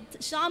පස්සේ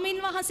ස්වාමින්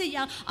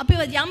වහන්සේ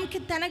අපිව යම්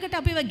තැනකට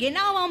අපිව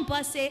ගෙනාවන්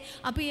පස්සේ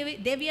අපි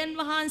දෙවියන්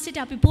වහන්සේට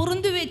අපි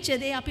පුරුදු වෙච්ච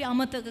දේ අපි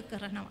අමතක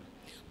කරනවා.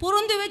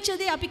 පුරුදු වෙච්ච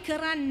දේ අපි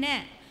කරන්නේ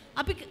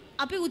නැහැ.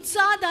 අපි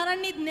උත්සාහ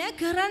දරන්නෙත් නැහැ,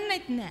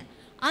 කරන්නෙත් නැහැ.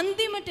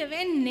 අන්තිමට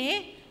වෙන්නේ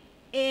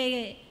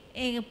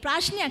ඒ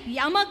ප්‍රශ්නයක්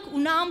යමක්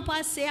උනාන්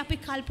පස්සේ අපි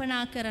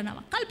කල්පනා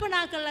කරනවා.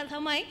 කල්පනා කළා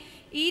තමයි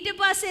ඊට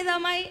පස්සේ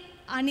තමයි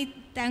අනිත්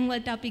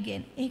තැන්වලට අපි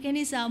ගෙන. ඒක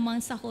නිසා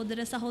මම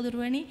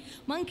සහෝදරවනි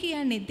මම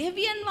කියන්නේ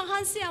දෙවියන්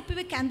වහන්සේ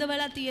අපිව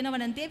කැඳවලා තියෙනවා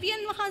නම්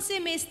දෙවියන් වහන්සේ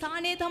මේ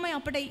ස්ථානයේ තමයි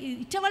අපිට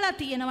ඉටවලා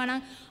තියෙනවා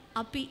නම්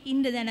අපි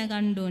ඉන්න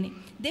දැනගන්න ඕනේ.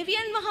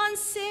 දෙවියන්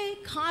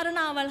වහන්සේ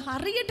කාරණාවල්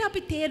හරියට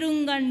අපි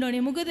තේරුම් ගන්න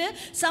ඕනේ. මොකද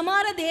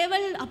සමහර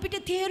දේවල්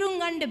අපිට තේරුම්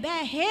ගන්න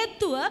බෑ.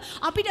 හේතුව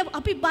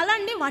අපි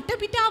බලන්නේ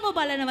වටපිටාව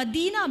බලනවා.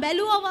 දීනා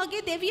බැලුවා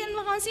වගේ දෙවියන්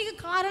වහන්සේගේ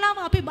කාරණාව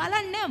අපි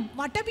බලන්නේ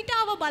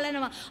වටපිටාව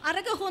බලනවා.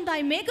 අරක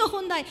හොඳයි මේක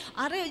හොඳයි.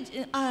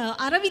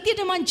 අර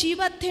විදියට මං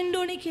ජීවත් වෙන්න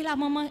ඕනේ කියලා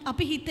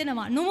අපි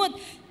හිතනවා. නමුත්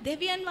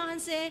දෙවියන්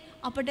වහන්සේ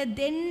අපට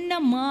දෙන්න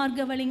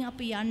මාර්ග වලින්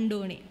අපි යන්න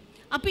ඕනේ.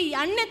 අපි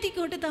යන්නේ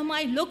නැතිකොට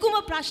තමයි ලොකුම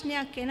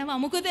ප්‍රශ්නයක් එනවා.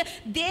 මොකද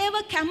දේව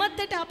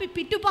කැමැත්තට අපි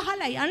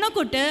පිටුපහලා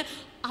යනකොට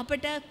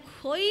අපිට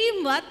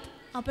කොයින්වත්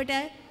අපිට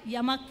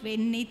යමක්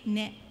වෙන්නේ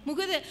නැහැ.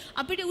 මොකද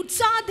අපිට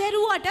උත්සාහ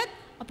දරුවටත්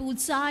අපි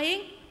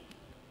උත්සාහයෙන්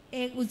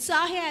ඒ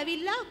උත්සාහය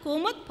ඇවිල්ලා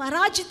කොහොමද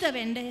පරාජිත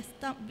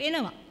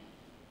වෙනවා.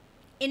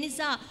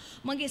 එනිසා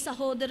මගේ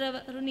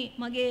සහෝදරවරුනි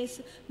මගේ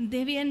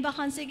දෙවියන්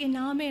වහන්සේගේ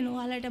නාමයෙන්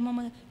ඔයාලට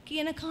මම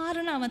කියන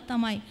කාරණාව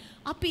තමයි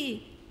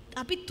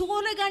අපි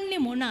තෝරගන්නේ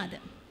මොනවාද?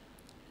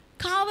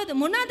 කාවද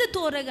මොනවාද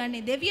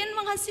තෝරගන්නේ? දෙවියන්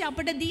වහන්සේ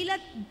අපට දීලා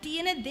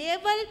තියෙන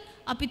දේවල්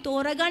අපි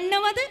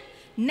තෝරගන්නවද?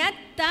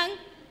 නැත්නම්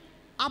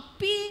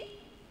අපි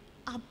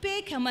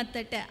අපේ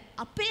කැමැත්තට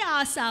අපේ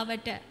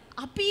ආසාවට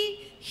අපි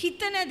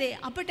හිතන දේ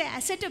අපට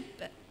ඇසට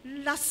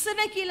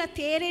ලස්සන කියලා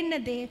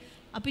තේරෙන්න දේ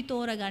අපි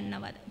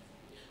තෝරගන්නවද?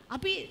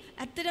 අපි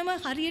ඇත්තටම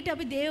හරියට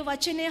අපි දේව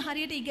වචනය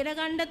හරියට ඉගෙන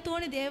ගන්නත්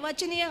ඕනේ. දේව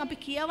වචනය අපි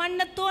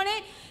කියවන්නත්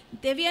ඕනේ.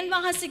 දෙවියන්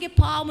වහන්සේගේ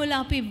පාමුල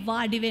අපි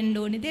වාඩි වෙන්න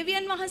ඕනේ.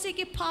 දෙවියන්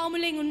වහන්සේගේ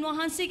පාමුලෙන්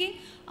උන්වහන්සේගෙන්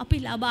අපි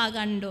ලබා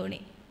ගන්න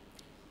ඕනේ.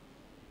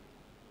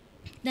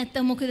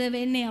 නැත්නම් මොකද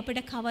වෙන්නේ?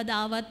 අපිට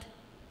කවදාවත්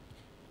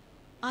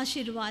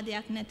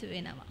ආශිර්වාදයක් නැතු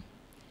වෙනවා.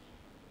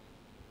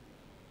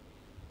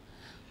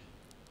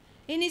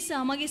 ඒ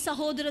නිසා මගේ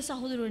සහෝදර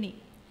සහෝදරුනි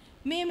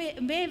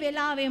මේ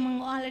වෙලාවේ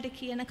මම ඔයාලට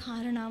කියන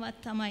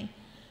කාරණාවක් තමයි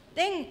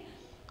දැන්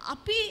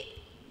අපි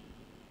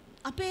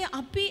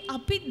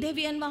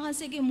දෙවියන්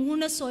වහන්සේගේ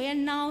මුහුණ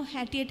සොයන්නා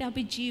හැටියට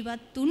අපි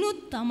ජීවත්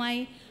වුණොත්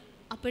තමයි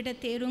අපිට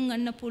තේරුම්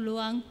ගන්න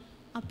පුළුවන්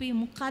අපි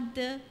මොකද්ද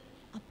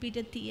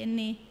අපිට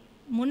තියෙන්නේ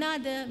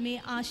මොනවාද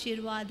මේ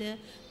ආශිර්වාද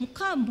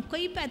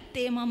මොකයි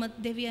පැත්තේ මම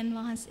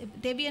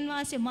දෙවියන්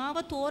වහන්සේ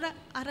මාව තෝර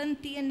අරන්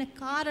තියෙන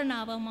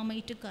කාරණාව මම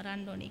ඊට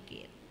කරන්න ඕනේ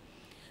කියලා.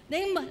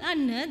 දැන්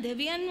බලන්න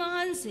දෙවියන්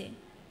වහන්සේ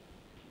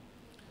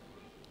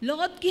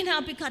ලෝත් ගැන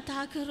අපි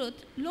කතා කරොත්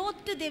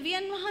ලෝත්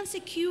දෙවියන්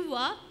වහන්සේ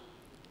කිව්වා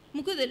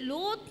මොකද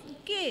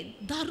ලෝත්ගේ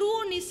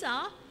දරුවෝ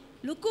නිසා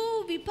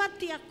ලොකු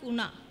විපත්තියක්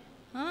වුණා.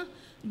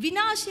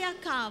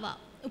 විනාශයක් ආවා.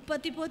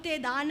 උපති පොතේ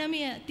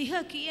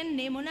 19:30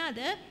 කියන්නේ මොනවාද?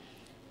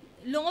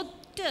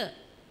 ලෝත්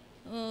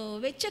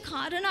වෙච්ච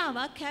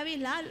කාරණාවක්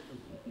ඇවිල්ලා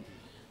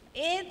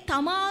ඒ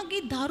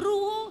තමාගේ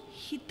දරුවෝ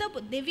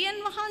හිතපු දෙවියන්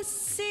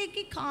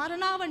වහන්සේගේ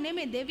කාරණාව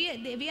නෙමෙයි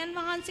දෙවියන්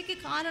වහන්සේගේ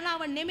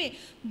කාරණාව නෙමෙයි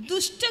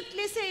දුෂ්ට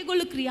ලෙස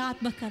ඒගොල්ලෝ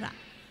ක්‍රියාත්මක කරා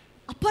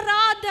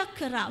අපරාධ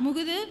කරා.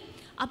 මොකද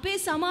අපේ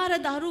සමහර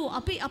දරුවෝ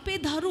අපේ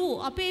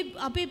දරුවෝ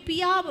අපේ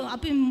පියා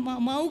අපේ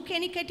මව්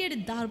කෙනෙක්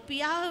හැටියට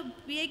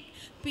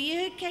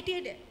පියෙක්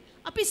හැටියට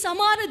අපි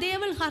සමහර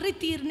දේවල් හරි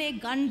තීරණය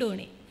ගන්න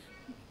ඕනේ.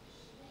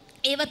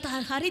 ඒවත්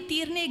හරි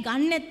තීරණේ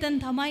ගන්න නැත්නම්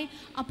තමයි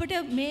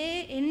අපිට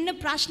මේ එන්න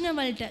ප්‍රශ්න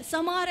වලට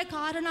සමහර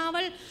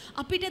කාරණාවල්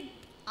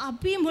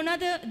අපි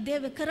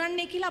මොනවද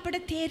කරන්නේ කියලා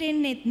අපිට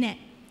තේරෙන්නේ නැහැ.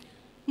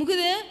 මොකද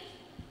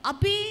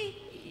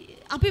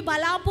අපි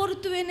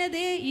බලාපොරොත්තු වෙන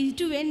දේ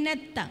ඉටු වෙන්නේ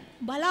නැත්නම්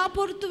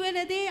බලාපොරොත්තු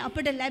වෙන දේ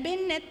අපිට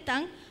ලැබෙන්නේ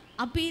නැත්නම්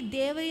අපි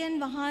දේවයන්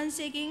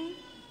වහන්සේගෙන්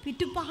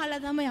පිටුපහළ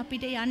තමයි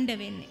අපිට යන්න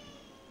වෙන්නේ.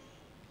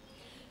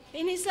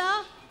 ඒ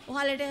නිසා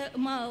ඔයාලට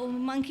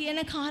මම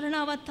කියන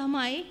කාරණාවක්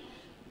තමයි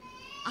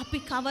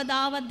අපි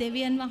කවදාවත්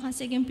දෙවියන්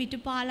වහන්සේගෙන්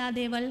පිටුපාලා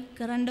දේවල්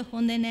කරන්න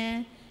හොඳ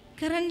නෑ.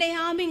 කරන්න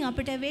යාමින්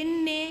අපිට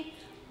වෙන්නේ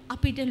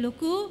අපිට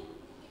ලොකු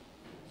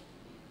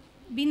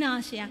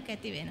විනාශයක්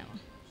ඇති වෙනවා.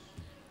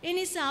 ඒ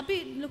නිසා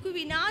අපි ලොකු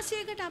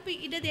විනාශයකට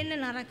අපි ඉඩ දෙන්න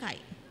නරකයි.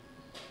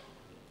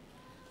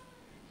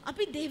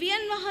 අපි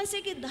දෙවියන්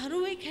වහන්සේගේ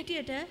දරුවෙක්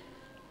හැටියට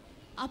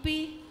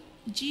අපි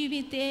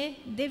ජීවිතේ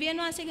දෙවියන්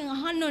වහන්සේගෙන්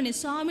අහන්න ඕනේ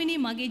ස්වාමිනී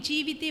මගේ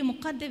ජීවිතේ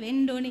මොකද්ද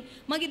වෙන්න ඕනේ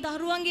මගේ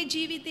දරුවන්ගේ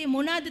ජීවිතේ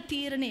මොනවාද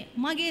තීරණේ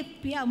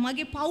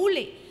මගේ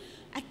පවුලේ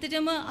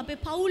ඇත්තටම අපේ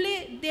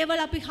පවුලේ දේවල්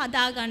අපි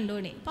හදා ගන්න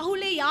ඕනේ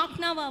පවුලේ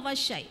යාඥාව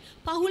අවශ්‍යයි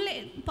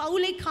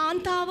පවුලේ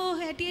කාන්තාවෝ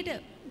හැටියට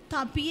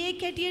තපියේ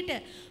හැටියට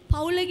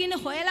පවුලගෙන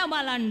හොයලා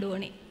බලන්න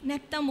ඕනේ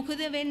නැත්තම්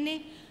මොකද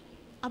වෙන්නේ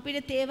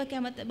අපිට තේව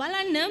කැමත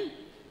බලන්න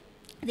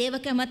දේව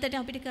කැමතට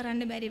අපිට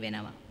කරන්න බැරි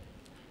වෙනවා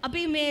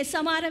අපි මේ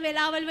සමහර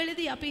වෙලාවල්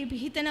වලදී අපි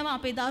හිතනවා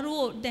අපේ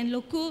දරුවෝ දැන්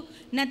ලොකු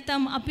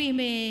නැත්තම් අපි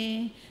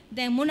මේ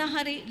දැන් මොන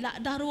හරි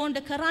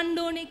දරුවොන්ට කරන්න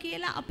ඕනේ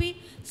කියලා අපි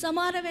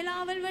සමහර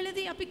වෙලාවල්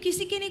වලදී අපි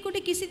කිසි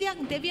කෙනෙකුට කිසි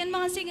දෙයක් දෙවියන්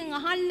වහන්සේගෙන්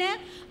අහන්නේ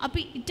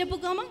අපි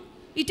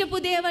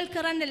ඊටපු දේවල්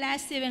කරන්න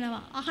ලෑස්ති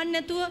වෙනවා අහන්න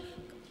නැතුව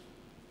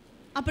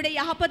අපිට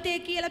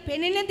යහපතේ කියලා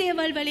පෙනෙන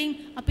දේවල්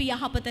වලින් අපි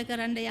යහපත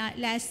කරන්න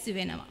ලෑස්ති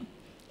වෙනවා.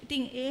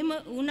 ඉතින් එහෙම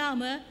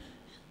වුණාම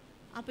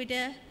අපිට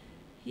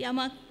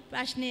යමක්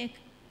ප්‍රශ්නයක්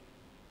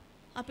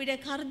අපිට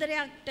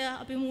කරදරයකට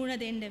අපි මුහුණ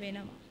දෙන්න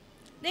වෙනවා.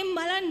 දැන්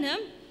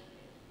බලන්න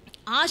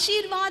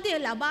ආශිර්වාදය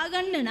ලබා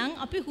ගන්න නම්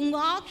අපි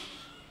හුඟක්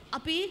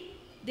අපි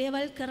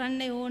දේවල්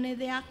කරන්න ඕනේ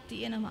දෙයක්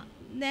තියෙනවා.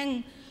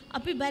 දැන්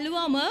අපි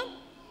බැලුවම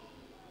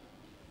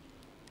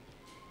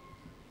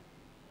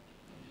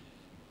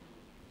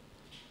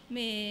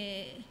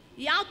මේ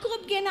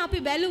යාකෝබ් ගැන අපි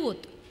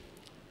බැලුවොත්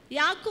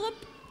යාකෝබ්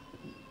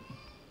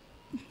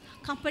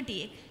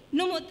කපටියෙක්.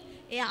 නමුත්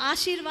ඒ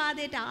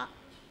ආශිර්වාදයට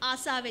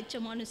ආසා වෙච්ච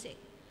මිනිසෙක්.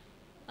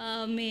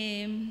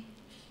 මේ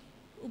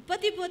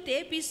උපති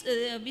පොතේ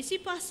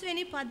 25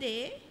 වෙනි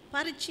පදේ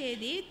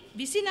පරිච්ඡේදයේ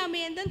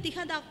 29 ඉඳන්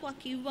 30 දක්වා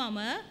කිව්වම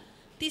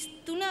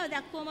 33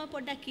 දක්වම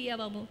පොඩ්ඩක්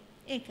කියවමු.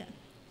 ඒක.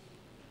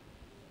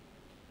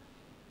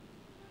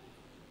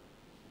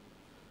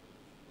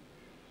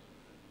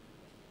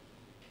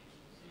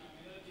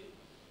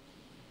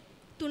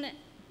 තුන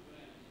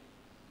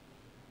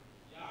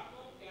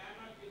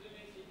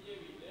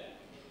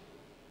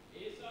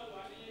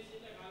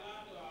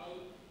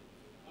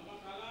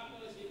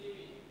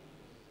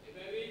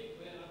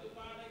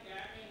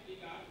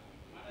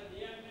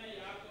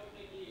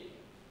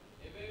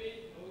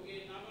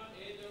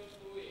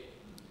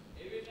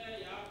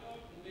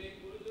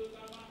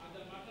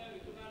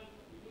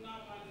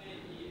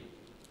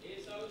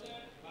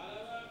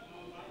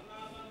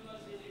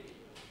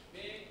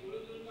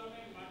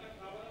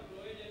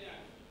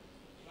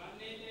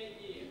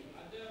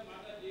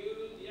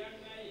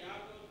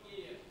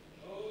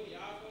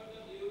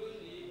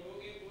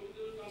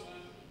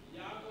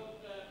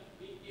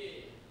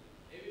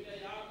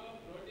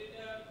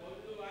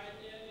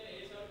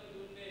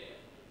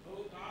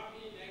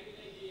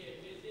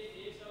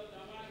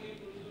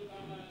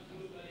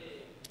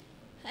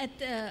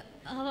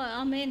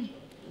ආමෙන්.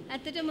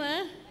 ඇත්තටම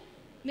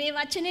මේ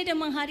වචනේට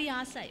මම හරි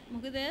ආසයි.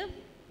 මොකද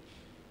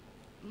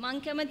මං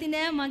කැමති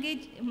නෑ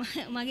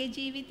මගේ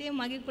ජීවිතේ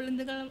මගේ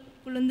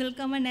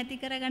කුළුඳුල්කම නැති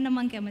කරගන්න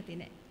මං කැමති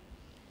නෑ.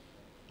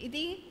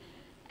 ඉතින්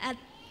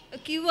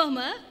කිව්වම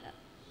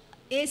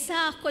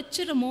ඒසා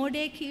කොච්චර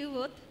මෝඩේ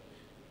කිව්වොත්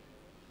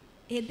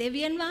ඒ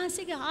දෙවියන්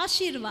වහන්සේගේ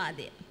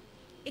ආශිර්වාදය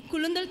ඒ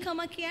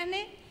කුළුඳුල්කම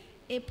කියන්නේ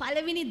ඒ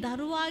පළවෙනි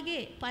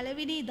දරුවාගේ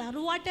පළවෙනි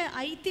දරුවට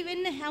අයිති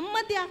වෙන්න හැම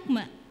දෙයක්ම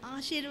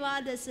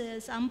ආශිර්වාද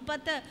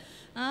සම්පත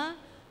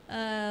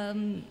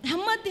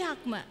හැම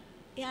දෙයක්ම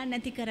එයා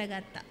නැති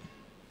කරගත්තා.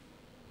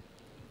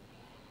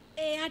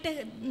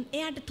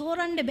 එයාට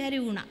තෝරන්න බැරි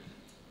වුණා.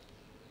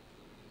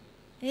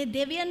 ඒ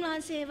දෙවියන්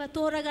වහන්සේව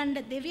තෝරගන්න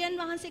දෙවියන්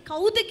වහන්සේ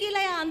කවුද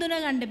කියලා එයා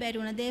අඳුනගන්න බැරි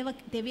වුණා.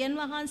 දෙවියන්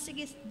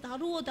වහන්සේගේ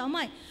දරුවෝ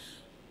තමයි.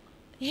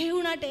 ඒ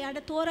වුණාට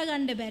එයාට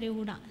තෝරගන්න බැරි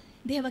වුණා.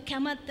 දේව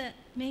කැමැත්ත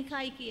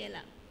මේකයි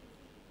කියලා.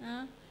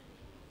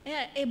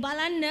 ඒ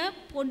බලන්න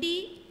පොඩි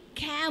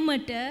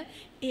කෑමට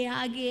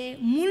එයාගේ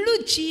මුළු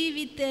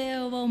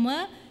ජීවිතයවම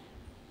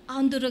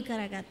අඳුර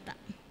කරගත්තා.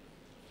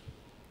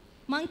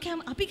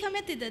 අපි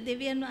කැමතිද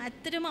දෙවියන්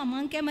ඇත්තටම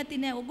මං කැමති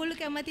නෑ. ඔයගොල්ලෝ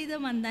කැමතිද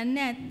මන්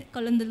දන්නේ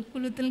නෑ.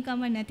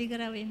 කුළුතුල්කම නැති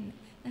කරවෙන්න.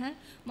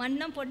 මන්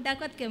නම්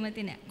පොඩ්ඩක්වත්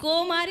කැමති නෑ.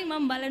 කොහොමාරි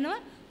මම බලනවා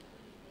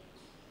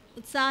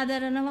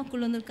උත්සාහදරනවා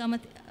කුළුතුල්කම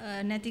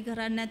නැති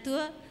කරන්න නැතුව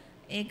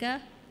ඒක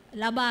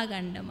ලබා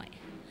ගන්නමයි.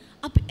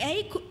 අපි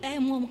ඇයි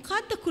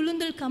මොකද්ද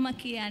කුළුඳුල්කම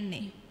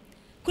කියන්නේ?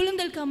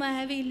 කුළුඳුල්කම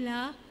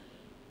ඇවිල්ලා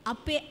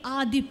අපේ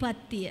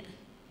ආධිපත්‍යය,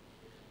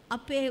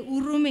 අපේ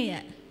උරුමය,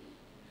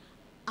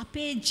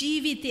 අපේ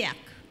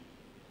ජීවිතයක්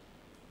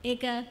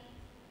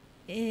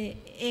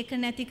ඒක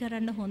නැති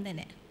කරන්න හොඳ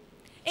නැහැ.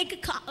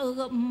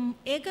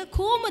 ඒක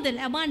කොහොමද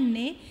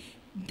ලබන්නේ?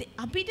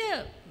 අපිට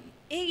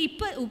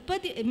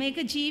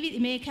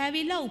මේක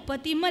ඇවිල්ලා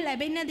උපතින්ම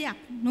ලැබෙන දෙයක්.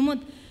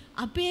 නමුත්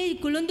අපේ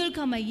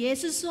කුළුඳුල්කම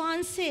යේසුස්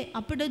වහන්සේ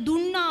අපට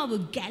දුන්නා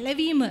වූ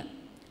ගැලවීම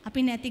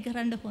අපි නැති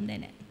කරන්න හොඳ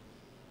නැහැ.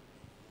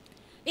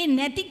 ඒ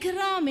නැති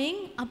කරාමෙන්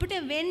අපිට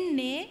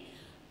වෙන්නේ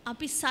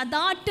අපි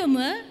සදාටම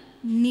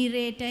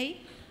නිරේටයි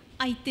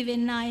අයිති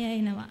වෙන්න අය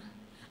එනවා.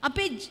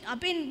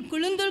 අපේ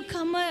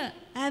කුළුඳුල්කම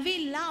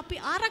ඇවිල්ලා අපි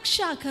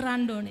ආරක්ෂා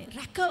කරන්න ඕනේ.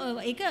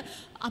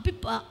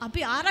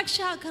 අපි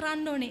ආරක්ෂා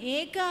කරන්න ඕනේ.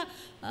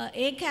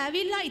 ඒක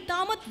ඇවිල්ලා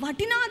ඊටමත්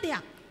වටිනා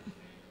දෙයක්.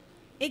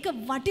 ඒක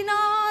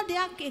වටිනා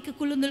දෙයක්. ඒක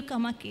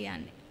කුළුඳුල්කම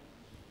කියන්නේ.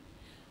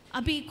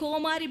 අපි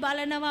කොමාරි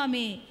බලනවා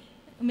මේ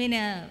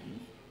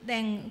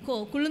දැන්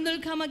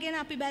කුළුඳුල්කම ගැන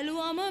අපි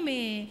බැලුවාම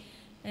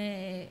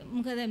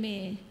මොකද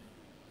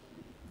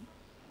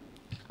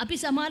අපි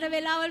සමහර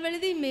වෙලාවල්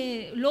වලදී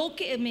මේ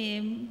ලෝකේ මේ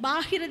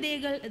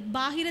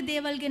බාහිර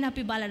දේවල් ගැන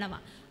අපි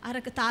බලනවා.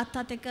 අරක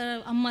තාත්තත් එක්ක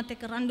අම්මත්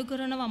එක්ක රණ්ඩු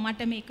කරනවා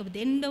මට මේක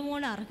දෙන්න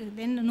ඕන අරක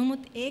දෙන්න.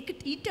 නමුත් ඒක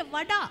ඊට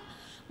වඩා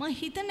මම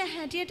හිතන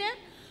හැටියට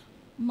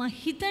මම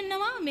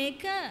හිතනවා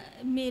මේක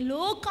මේ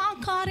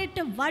ලෝකාකාරයට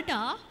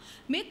වඩා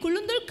මේ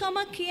කුළුඳුල්කම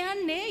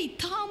කියන්නේ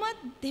ඊටමත්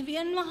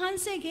දෙවියන්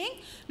වහන්සේගෙන්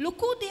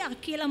ලොකු දෙයක්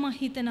කියලා මම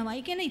හිතනවා.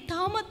 ඒ කියන්නේ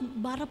ඊටමත්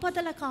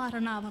බරපතල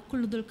කාරණාවක්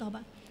කුළුඳුල්කම.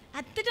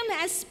 ඇත්තටම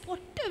ඇස්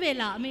පොට්ට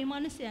වෙලා මේ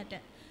මිනිසයාට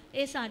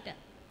ඒසාට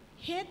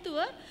හේතුව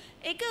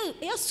ඒක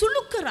එයා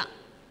සුළු කරා.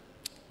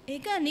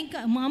 ඒක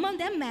මම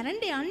දැන්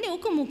මැරෙන්න යන්නේ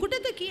ඕක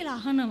මොකටද කියලා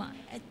අහනවා.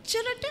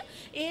 එච්චරට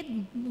ඒ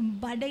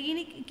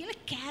බඩගිනි කියලා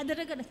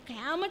කෑදරකට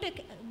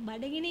කෑමට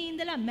බඩගිනි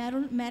ඉඳලා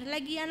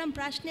මැරලා ගියා නම්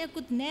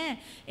ප්‍රශ්නයක්වත් නැහැ.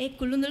 ඒ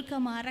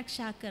කුළුඳුල්කම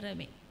ආරක්ෂා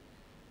කරමි.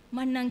 මම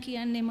නම්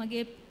කියන්නේ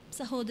මගේ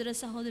සහෝදර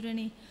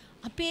සහෝදරනි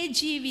අපේ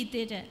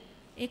ජීවිතේට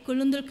ඒ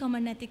කුළුඳුල්කම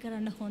නැති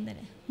කරන්න හොඳ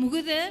නැහැ.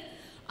 මොකද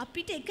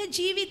අපිට එක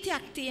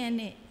ජීවිතයක්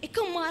තියෙන්නේ, එක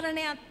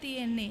මරණයක්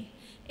තියෙන්නේ.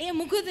 ඒ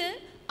මොකද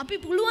අපි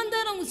පුළුවන්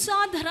තරම්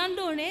උත්සාහ දරන්න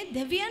ඕනේ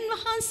දෙවියන්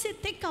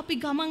වහන්සේත් එක්ක අපි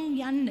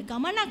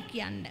ගමනක්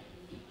යන්න.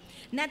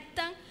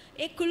 නැත්තම්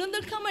ඒ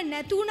කුළුඳුල්කම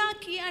නැතුණා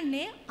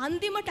කියන්නේ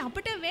අන්තිමට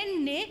අපිට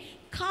වෙන්නේ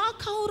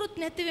කවුරුත්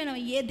නැති වෙනවා.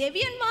 මේ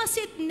දෙවියන්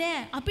වාසෙත්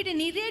නෑ. අපිට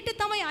නිරේට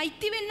තමයි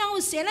අයිති වෙන්නව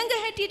සෙලඟ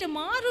හැටියට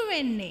මාරු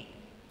වෙන්නේ.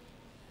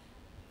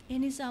 ඒ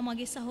නිසා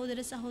මගේ සහෝදර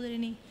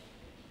සහෝදරිනි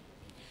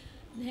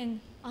දැන්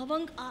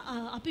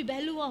අපි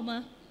බැලුවම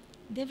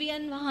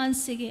දෙවියන්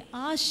වහන්සේගේ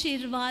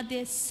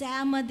ආශිර්වාදයේ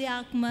සෑම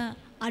දෙයක්ම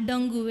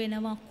අඩංගු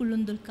වෙනවා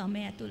කුළුඳුල්කම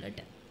ඇතුළට.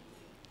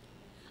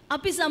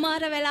 අපි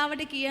සමහර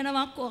වෙලාවට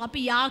කියනවා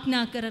අපි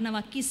යාඥා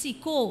කරනවා කිසි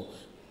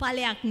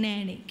ඵලයක්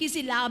නැහැනේ,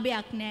 කිසි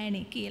ලාභයක්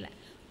නැහැනේ කියලා.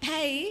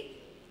 හැයි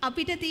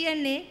අපිට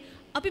තියන්නේ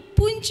අපි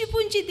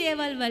පුංචි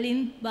දේවල් වලින්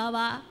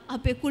බවා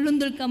අපේ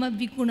කුළුඳුල්කම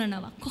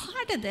විකුණනවා.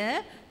 කොහටද?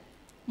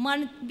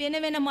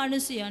 වෙන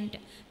මිනිසයන්ට,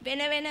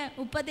 වෙන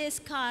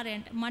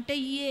උපදේශකාරයන්ට. මට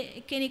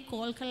ඊයේ කෙනෙක්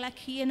කෝල් කරලා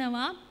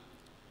කියනවා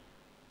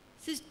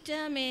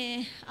සිස්ටර්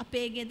මේ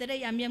අපේ ගෙදර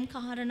යම්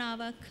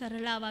කාරණාවක්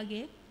කරලා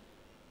වගේ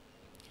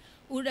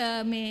උඩ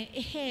මේ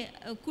එහෙ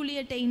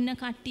කුලියට ඉන්න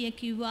කට්ටිය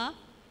කිව්වා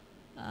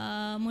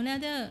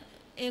මොනවාද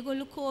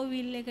ඒගොල්ලෝ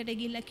කෝවිල් එකට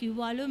ගිහිල්ලා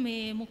කිව්වලු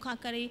මේ මොකක්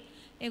කරේ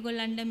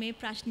ඒගොල්ලන්ට මේ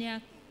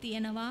ප්‍රශ්නයක්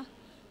තියෙනවා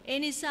ඒ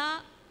නිසා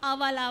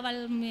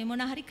අවල් මේ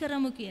මොන හරි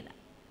කරමු කියලා.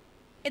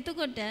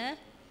 එතකොට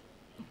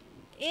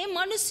ඒ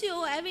මිනිස්සු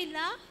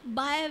ඇවිල්ලා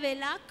බය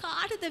වෙලා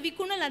කාටද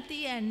විකුණලා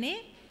තියන්නේ?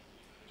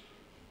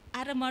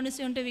 අර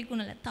මිනිස්සුන්ට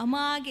විකුණලා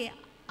තමාගේ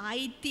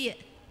අයිතිය,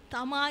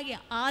 තමාගේ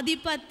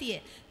ආධිපත්‍යය,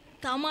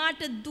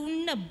 තමාට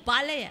දුන්න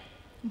බලය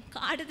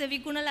කාටද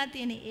විකුණලා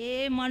තියෙන්නේ?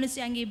 ඒ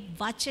මිනිස්යන්ගේ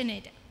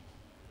වචනේට.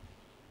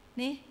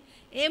 නේ?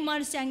 ඒ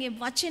මිනිස්යන්ගේ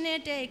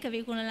වචනේට ඒක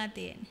විකුණලා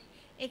තියෙන්නේ.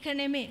 ඒක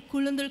නෙමෙයි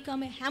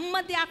කුළුඳුල්කම හැම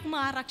දෙයක්ම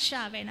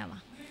ආරක්ෂා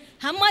වෙනවා.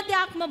 හැම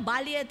දෙයක්ම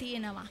බලය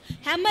තියෙනවා.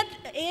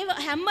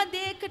 හැම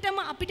දෙයකටම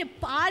අපිට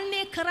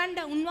පාලනය කරන්න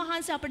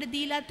උන්වහන්සේ අපිට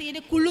දීලා තියෙන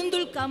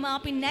කුළුඳුල්කම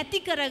අපි නැති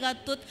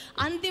කරගත්තොත්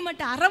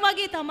අන්තිමට අර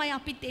වගේ තමයි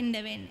අපිත් එන්න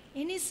වෙන්නේ.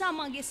 ඒ නිසා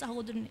මගේ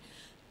සහෝදරනි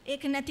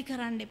ඒක නැති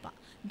කරන්න එපා.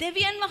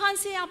 දෙවියන්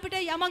වහන්සේ අපිට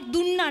යමක්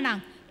දුන්නා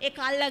නම් ඒක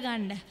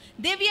අල්ලගන්න.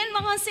 දෙවියන්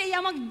වහන්සේ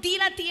යමක්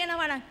දීලා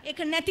තියෙනවා නම් ඒක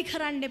නැති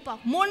කරන්න එපා.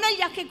 මොන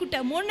යකෙකුට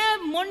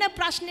මොන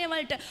ප්‍රශ්න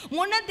වලට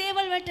මොන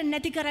දේවල් වලට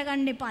නැති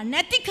කරගන්න එපා.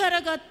 නැති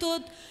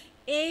කරගත්තොත්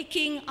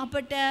ඒකින්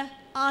අපට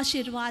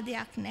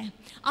ආශිර්වාදයක් නැහැ.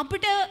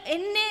 අපිට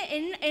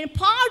එන්නේ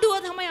පාඩුව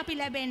තමයි අපි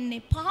ලැබෙන්නේ.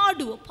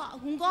 පාඩුව.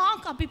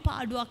 හුඟක් අපි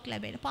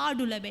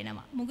පාඩු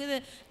ලැබෙනවා. මොකද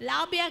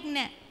ලාභයක්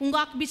නැහැ.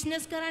 හුඟක්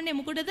බිස්නස් කරන්නේ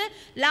මොකටද?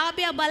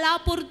 ලාභය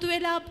බලාපොරොත්තු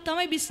වෙලා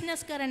තමයි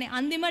බිස්නස් කරන්නේ.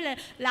 අන්තිමට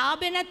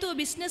ලාභය නැතුව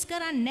බිස්නස්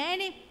කරන්නේ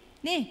නැහනේ.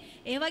 නේ?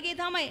 ඒ වගේ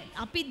තමයි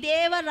අපි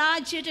දේව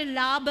රාජ්‍යයට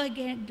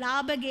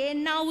ලාභ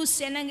ගේන්නා වූ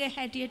සෙනඟ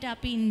හැටියට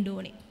අපි ඉන්න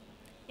ඕනේ.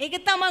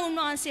 ඒක තමයි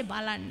උන්වහන්සේ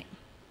බලන්නේ.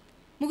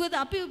 මොකද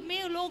අපි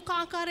මේ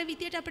ලෝකාකාර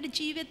විදියට අපේ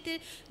ජීවිතේ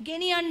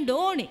ගෙනියන්න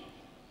ඕනේ.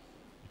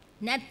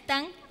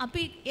 නැත්තම්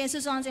අපි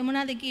යේසුස් වහන්සේ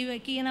මොනවද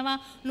කියනවා?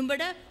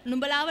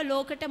 නුඹලාව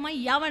ලෝකෙටම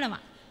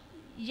යවනවා.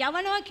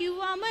 යවනවා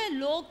කිව්වම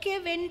ලෝකේ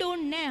වෙන්න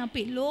ඕනේ නැහැ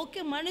අපි.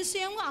 ලෝකේ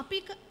මිනිසයන්ව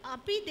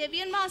අපි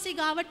දෙවියන් වහන්සේ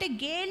ගාවට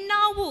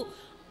ගේන්නා වූ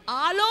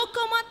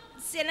ආලෝකමත්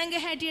සෙනඟ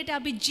හැටියට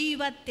අපි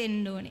ජීවත්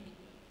වෙන්න ඕනේ.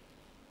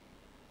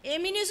 ඒ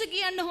මිනිස්සු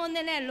කියන්න හොඳ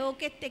නැහැ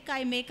ලෝකෙත්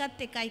එකයි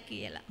මේකත් එකයි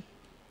කියලා.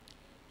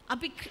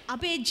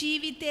 අපේ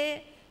ජීවිතේ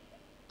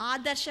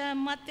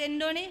ආදර්ශමත්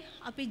වෙන්න ඕනේ.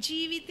 අපේ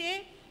ජීවිතේ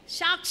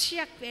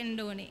සාක්ෂියක් වෙන්න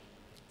ඕනේ.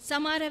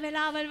 සමහර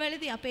වෙලාවල්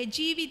වලදී අපේ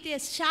ජීවිතේ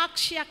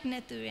සාක්ෂියක්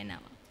නැතු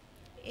වෙනවා.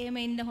 එහෙම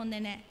ඉන්න හොඳ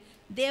නැහැ.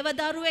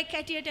 දේවදරුවෙක්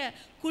හැටියට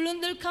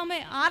කුළුඳුල්කම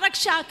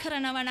ආරක්ෂා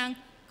කරනවා නම්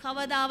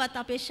කවදාවත්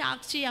අපේ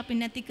සාක්ෂිය අපි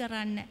නැති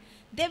කරන්නේ.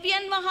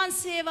 දෙවියන්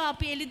වහන්සේව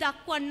අපි එලි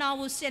දක්වන්නා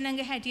වූ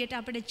සෙනඟ හැටියට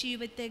අපේ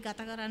ජීවිතේ ගත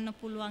කරන්න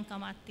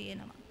පුළුවන්කමක්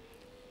තියෙනවා.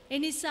 ඒ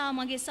නිසා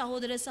මගේ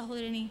සහෝදර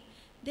සහෝදරනි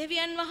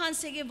දෙවියන්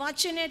වහන්සේගේ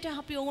වචනයට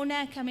අපි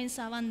ඕනෑකමින්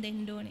සවන්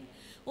දෙන්න ඕනේ.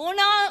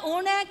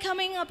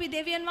 ඕනෑකමින් අපි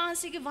දෙවියන්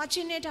වහන්සේගේ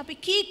වචනයට අපි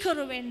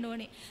කීකරු වෙන්න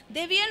ඕනේ.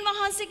 දෙවියන්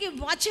වහන්සේගේ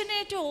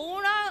වචනයට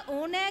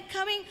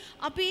ඕනෑකමින්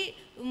අපි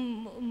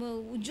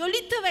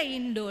ජොලිතව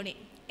ඉන්න ඕනේ.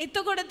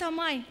 එතකොට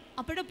තමයි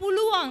අපිට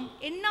පුළුවන්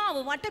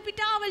එන්නාව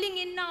වටපිටාවලින්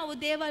එන්නාව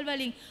දේවල්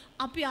වලින්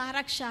අපි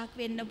ආරක්ෂා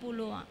වෙන්න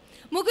පුළුවන්.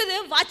 මොකද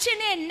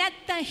වචනේ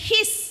නැත්තම්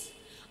හිස්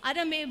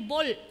අර මේ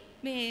බොල්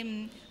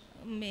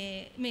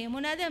මේ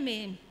මොනවාද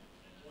මේ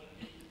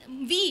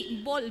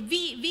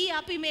වී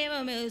අපි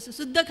මේ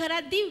සුද්ධ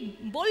කරද්දී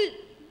බොල්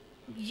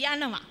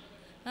යනවා.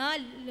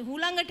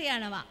 හුළඟට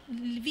යනවා.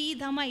 වී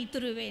තමයි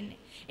ඉතුරු වෙන්නේ.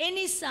 ඒ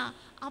නිසා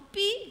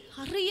අපි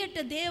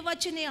හරියට දේව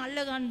වචනේ අල්ල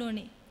ගන්න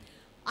ඕනේ.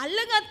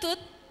 අල්ලගත්තොත්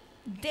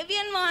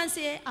දෙවියන්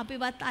වහන්සේ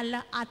අපිවත්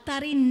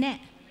අතරින්නේ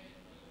නැහැ.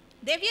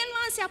 දෙවියන්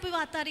වහන්සේ අපිව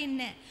අතරින්නේ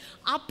නැහැ.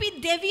 අපි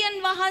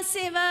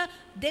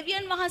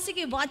දෙවියන්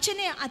වහන්සේගේ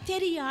වචනේ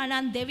අතරියා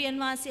නම් දෙවියන්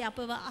වහන්සේ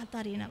අපව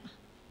අතරිනවා.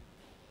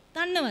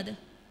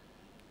 දන්නවද?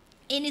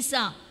 ඒ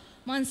නිසා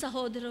මං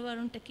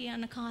සහෝදරවරුන්ට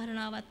කියන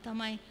කාරණාවක්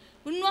තමයි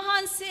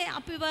උන්වහන්සේ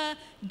අපිව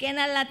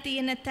ගෙනල්ලා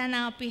තියෙන තැන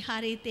අපි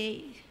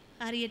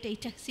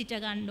හරියට සිට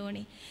ගන්න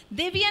ඕනේ.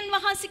 දෙවියන්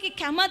වහන්සේගේ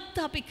කැමැත්ත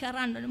අපි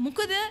කරන්න ඕනේ.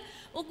 මොකද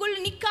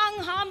ඔගොල්ලෝ නිකන්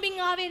හාම්බින්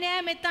ආවේ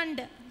නෑ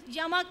මෙතනට.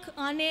 යමක්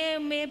අනේ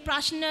මේ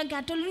ප්‍රශ්න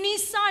ගැටලු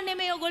නිසා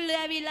නෙමෙයි ඔයගොල්ලෝ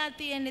ඇවිල්ලා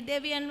තියෙන්නේ.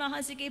 දෙවියන්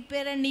වහන්සේගේ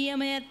පෙර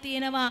නියමයක්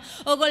තියෙනවා.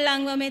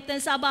 ඔයගොල්ලන්ව මෙතන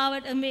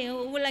සභාවට මේ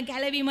ඔයගොල්ලන්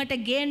ගැලවීමට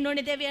ගේන්න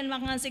ඕනේ. දෙවියන්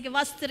වහන්සේගේ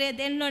වස්ත්‍රය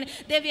දෙන්න ඕනේ.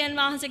 දෙවියන්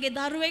වහන්සේගේ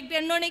දරුවෙක්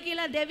වෙන්න ඕනේ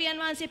කියලා දෙවියන්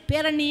වහන්සේ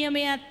පෙර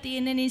නියමයක්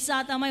තියෙන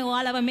නිසා තමයි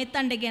ඔයාලව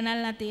මෙතනට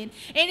ගෙනල්ලා තියෙන්නේ.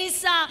 ඒ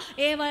නිසා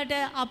ඒවට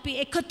අපි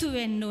එකතු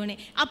වෙන්න ඕනේ.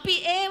 අපි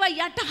ඒව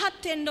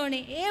යටහත් වෙන්න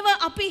ඕනේ. ඒව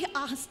අපි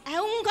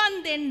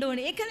ඇහුම්කන් දෙන්න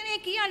ඕනේ. ඒක නෙමෙයි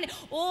කියන්නේ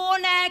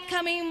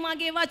ඕනෑකමින්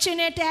මගේ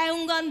වචනයට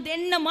ඇහුම්කන්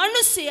දෙන්න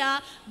මිනිසයා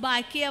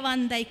බය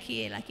කියවන්දයි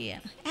කියලා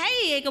කියන.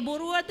 ඇයි ඒක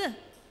බොරුවද?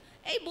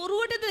 ඇයි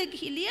බොරුවටද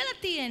ලියලා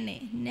තියෙන්නේ?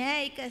 නෑ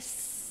ඒක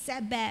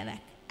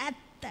සැබෑවක්.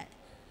 ඇත්ත.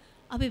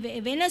 අපි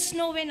වෙනස්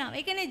නොවෙනවා.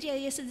 ඒ කියන්නේ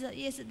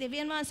යේසුස්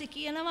දෙවියන් වහන්සේ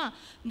කියනවා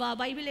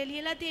බයිබලයේ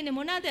ලියලා තියෙන්නේ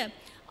මොනවාද?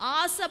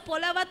 ආස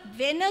පොළවත්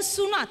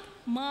වෙනසුණත්,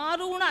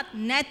 මාරු වුණත්,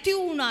 නැති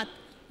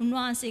වුණත්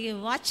උන්වහන්සේගේ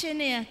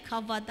වචනය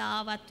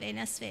කවදාවත්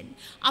වෙනස් වෙන්නේ.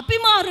 අපි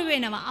මාරු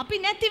වෙනවා, අපි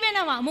නැති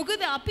වෙනවා.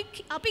 මොකද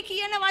අපි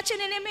කියන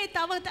වචන නෙමෙයි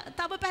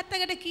තව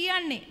පැත්තකට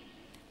කියන්නේ.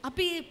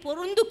 අපි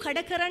පොරුන්දු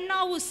කඩ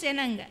කරන්නා වූ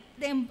සෙනඟ.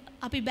 දැන්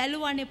අපි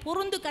බැලුවානේ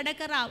පොරුන්දු කඩ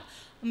කරා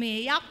මේ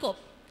යාකෝබ්.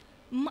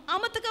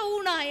 අමතක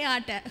වුණා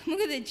එයාට.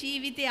 මොකද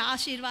ජීවිතයේ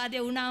ආශිර්වාදය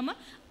වුණාම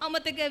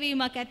අමතක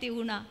වීමක් ඇති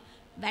වුණා.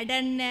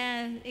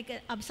 වැඩන්නේ ඒක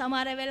අපි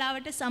සමහර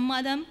වෙලාවට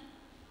සම්මාදම්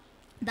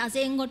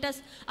දසෙන් කොටස්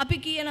අපි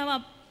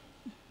කියනවා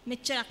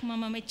මෙච්චරක්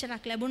මම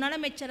මෙච්චරක් ලැබුණා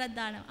නම් මෙච්චරක්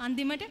දානවා.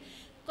 අන්තිමට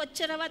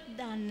කොච්චරවත්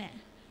දාන්නේ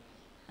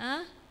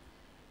නැහැ.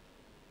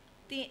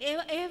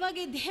 ඒ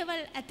වගේ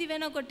දේවල් ඇති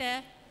වෙනකොට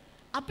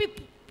අපි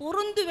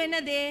පොරුන්දු වෙන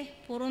දේ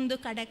පොරුන්දු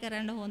කඩ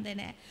කරන්න හොඳ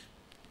නැහැ.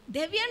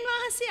 දෙවියන්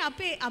වහන්සේ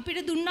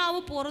අපිට දුන්නා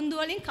වූ පොරුන්දු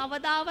වලින්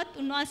කවදාවත්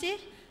උන්වහන්සේ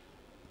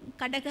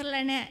කඩ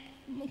කරලා නැහැ.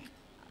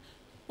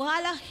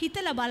 ඔයාලා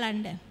හිතලා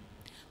බලන්න.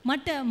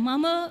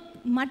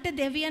 මට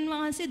දෙවියන්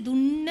වහන්සේ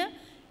දුන්න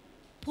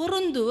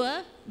පොරුන්දුව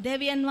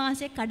දෙවියන්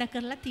වහන්සේ කඩ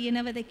කරලා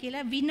තියෙනවද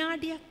කියලා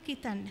විනාඩියක්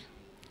හිතන්න.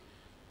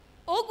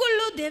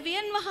 ඕගොල්ලෝ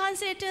දෙවියන්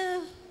වහන්සේට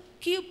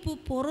කියපු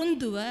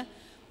පොරුන්දුව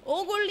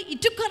ඕගොල්ලෝ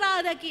ඉටු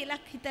කරාද කියලා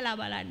හිතලා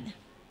බලන්න.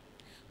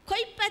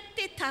 කොයි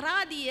පැත්තේ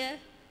තරාදිය,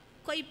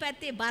 කොයි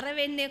පැත්තේ බර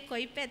වෙන්නේ,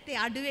 කොයි පැත්තේ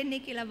අඩු වෙන්නේ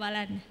කියලා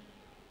බලන්න.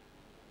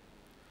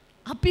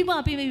 අපි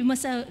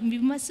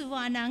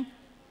විමසුවා නම්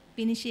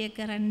විනිශ්චය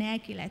කරන්නේ නැහැ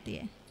කියලා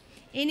තියෙන.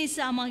 ඒ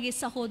නිසා මගේ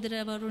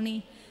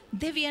සහෝදරවරුනි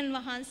දෙවියන්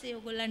වහන්සේ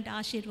ඔයගොල්ලන්ට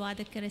ආශිර්වාද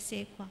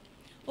කරසේක්වා.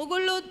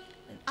 ඔයගොල්ලෝ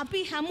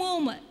අපි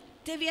හැමෝම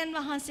දෙවියන්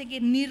වහන්සේගේ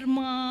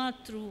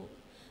නිර්මාතෘ,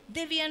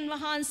 දෙවියන්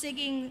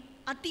වහන්සේගෙන්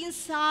අතින්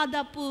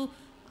සාදපු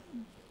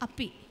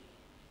අපි.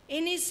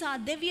 ඒ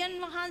නිසා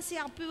දෙවියන් වහන්සේ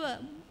අපිව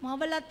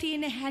මවලා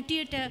තියෙන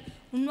හැටියට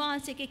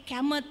උන්වහන්සේගේ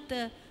කැමැත්ත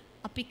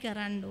අපි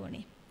කරන්න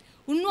ඕනේ.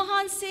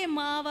 උන්වහන්සේ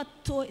මාව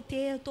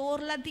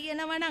තෝරලා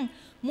තියෙනවා නම්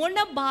මොන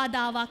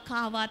බාධාවක්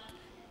ආවත්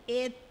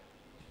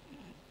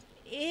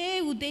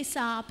ඒ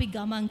උදෙසා අපි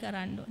ගමන්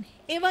කරන්න ඕනේ.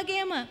 ඒ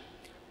වගේම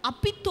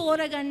අපි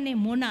තෝරගන්නේ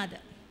මොනවාද?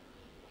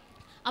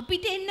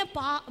 අපිට එන්න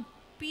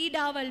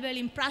පීඩාවල්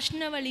වලින්,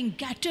 ප්‍රශ්න වලින්,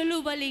 ගැටලු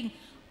වලින්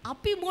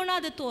අපි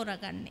මොනවාද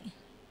තෝරගන්නේ?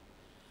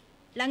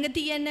 ළඟ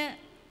තියෙන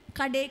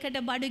කඩේකට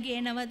බඩු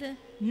ගේනවද?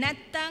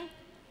 නැත්තම්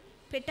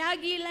පෙටා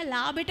ගිහලා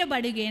ලාභෙට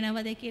බඩු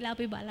ගේනවද කියලා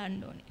අපි බලන්න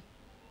ඕනේ.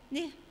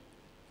 නේ?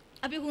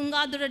 අපි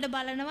හුඟා දුරට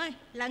බලනවා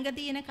ළඟ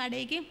තියෙන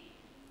කඩේකින්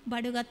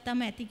බඩු ගත්තම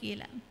ඇති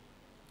කියලා.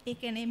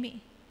 ඒක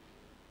නෙමෙයි.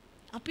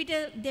 අපිට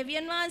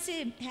දෙවියන්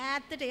වහන්සේ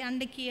ඈතට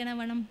යන්න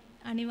කියනවනම්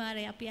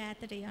අනිවාර්යයෙන් අපි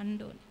ඈතට යන්න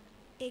ඕනේ.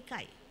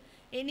 ඒකයි.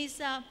 ඒ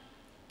නිසා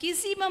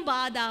කිසිම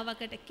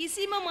බාධාවකට,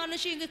 කිසිම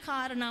මිනිසෙකුගේ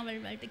කාරණාවල්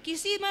වලට,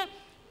 කිසිම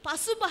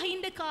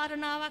පසුබහිඳ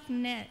කාරණාවක්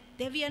නැහැ.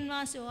 දෙවියන්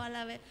වහන්සේ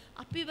ඔයාලව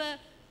අපිව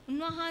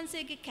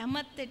උන්වහන්සේගේ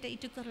කැමැත්තට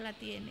ඉටු කරලා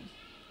තියෙන්නේ.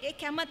 ඒ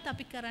කැමැත්ත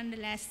අපි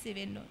කරන්න ලෑස්ති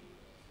වෙන්න ඕනේ.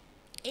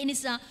 ඒ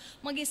නිසා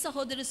මගේ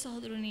සහෝදර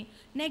සහෝදරුනි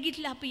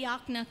නැගිටලා අපි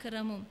යාඥා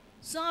කරමු.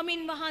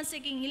 ස්වාමින්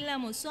වහන්සේගෙන්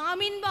ඉල්ලමු.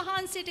 ස්වාමින්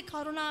වහන්සේට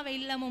කරුණාව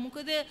ඉල්ලමු.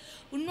 මොකද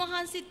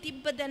උන්වහන්සේ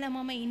තිබ්බ දැන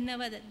මම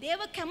ඉන්නවද?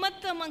 දේව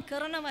කැමැත්ත මම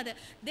කරනවද?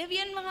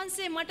 දෙවියන්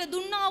වහන්සේ මට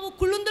දුන්නා වූ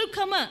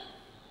කුළුඳුල්කම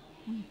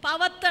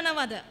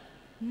පවත්නවද?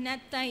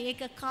 නැත්නම්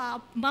ඒක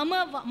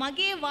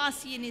මගේ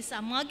වාසිය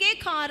නිසා, මගේ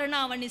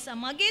කාරණාව නිසා,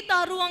 මගේ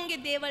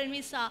දරුවන්ගේ දේවල්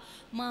නිසා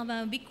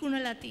මම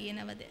විකුණලා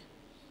තියෙනවද?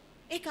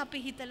 ඒක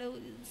අපි හිතලා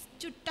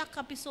චුට්ටක්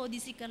අපි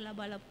සෝදිසි කරලා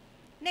බලමු.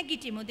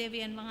 නැගිටිමු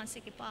දෙවියන්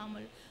වහන්සේගේ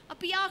පාමුල.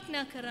 අපි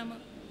යාඥා කරමු.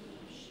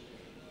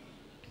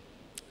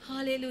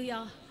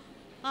 හාලෙලූයා.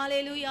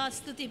 හාලෙලූයා.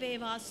 ස්තුති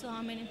වේවා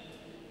ස්වාමීනි.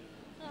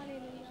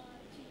 හාලෙලූයා.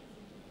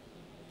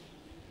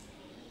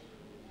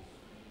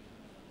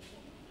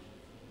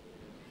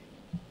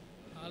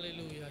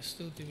 හාලෙලූයා.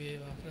 ස්තුති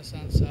වේවා.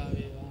 ප්‍රශංසා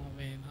වේවා.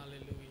 ආමේන්.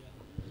 හාලෙලූයා.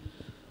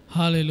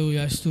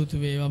 හාලෙලූයා.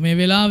 ස්තුති වේවා. මේ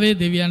වෙලාවේ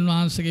දෙවියන්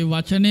වහන්සේගේ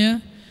වචනය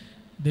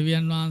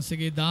දෙවියන්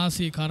වහන්සේගේ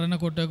දාසී කරන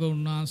කොටක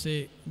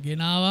උන්වහන්සේ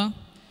ගෙනාවා.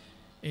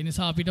 ඒ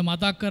නිසා අපිට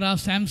මතක් කරා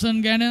සැම්සන්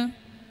ගැන.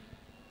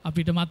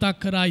 අපිට මතක්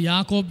කරා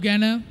යාකෝබ්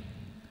ගැන,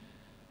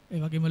 ඒ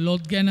වගේම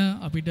ලොත් ගැන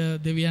අපිට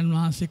දෙවියන්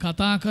වහන්සේ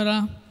කතා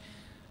කරා.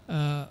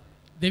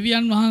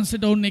 දෙවියන්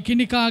වහන්සේට ඔවුන්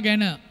එකිනෙකා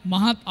ගැන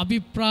මහත්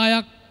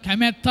අභිප්‍රායක්,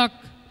 කැමැත්තක්,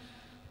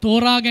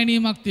 තෝරා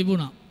ගැනීමක්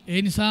තිබුණා.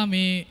 ඒ නිසා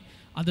මේ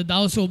අද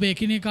දවසේ ඔබ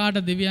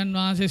එකිනෙකාට දෙවියන්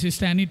වහන්සේ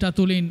සිස්ටර් ඇනිටා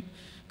තුලින්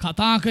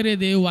කතා කරේ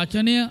දේව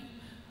වචනය.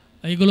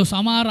 ඒගොල්ලෝ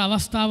සමහර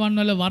අවස්ථාවන්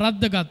වල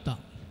වරද්ද ගත්තා.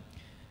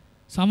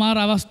 සමහර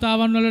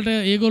අවස්ථාවන් වලට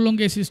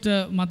ඒගොල්ලොන්ගේ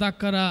සිස්ටර් මතක්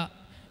කරා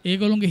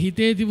ඒගොල්ලොන්ගේ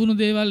හිතේ තිබුණු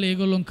දේවල්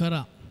ඒගොල්ලොන්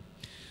කරා.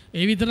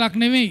 ඒ විතරක්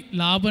නෙමෙයි,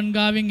 ලාබන්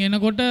ගාවෙන්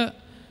එනකොට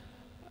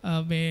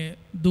මේ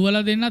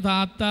දුවලා දෙන්න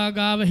තාත්තා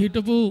ගාව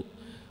හිටපු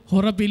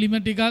හොර පිළිම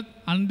ටිකත්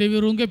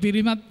අන්දෙවිරුන්ගේ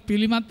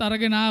පිළිමත්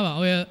අරගෙන ආවා.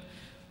 ඔය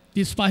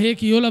 35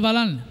 කියවලා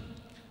බලන්න.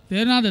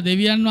 තේරෙනවද?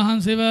 දෙවියන්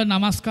වහන්සේව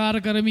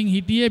নমස්කාර කරමින්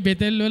හිටියේ,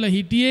 බෙතෙල් වල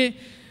හිටියේ,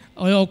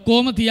 ඔය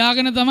ඔක්කොම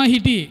තියාගෙන තමයි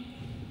හිටියේ.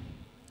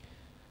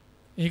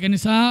 ඒක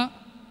නිසා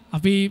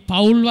අපි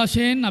පෞල්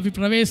වශයෙන් අපි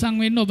ප්‍රවේශම්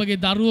වෙන්න, ඔබගේ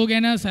දරුවෝ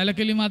ගැන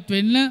සැලකිලිමත්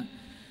වෙන්න.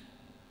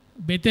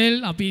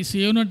 බෙතෙල් අපි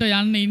සියොනට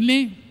යන්න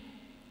ඉන්නේ.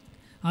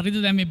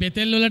 හරිද? දැන් මේ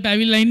බෙතෙල් වලට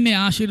ඇවිල්ලා ඉන්නේ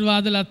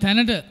ආශිර්වාදලා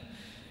තැනට.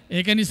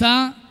 ඒක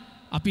නිසා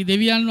අපි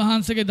දෙවියන්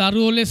වහන්සේගේ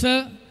දරුවෝ ලෙස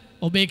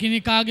ඔබ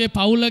එකිනෙකාගේ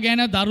පවුල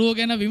ගැන, දරුවෝ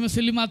ගැන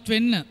විමසිලිමත්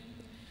වෙන්න.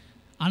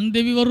 අන්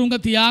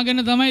දෙවිවරුන්ව තියාගෙන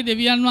තමයි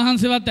දෙවියන්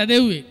වහන්සේවත්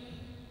ඇදෙව්වේ.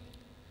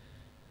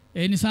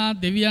 ඒ නිසා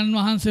දෙවියන්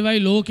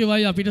වහන්සේවයි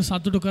ලෝකෙවයි අපිට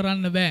සතුටු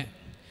කරන්න බෑ.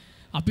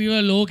 අපිව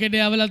ලෝකෙට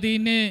යවලා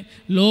තින්නේ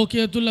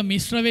ලෝකය තුල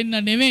මිශ්‍ර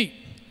වෙන්න නෙමෙයි.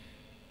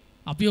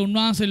 අපි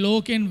උන්වහන්සේ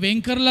ලෝකෙන්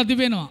වෙන් කරලා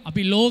තිබෙනවා.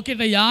 අපි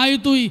ලෝකෙට යා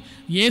යුතුයි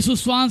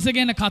යේසුස් වහන්සේ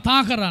ගැන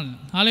කතා කරන්න.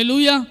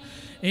 හලෙලූයා.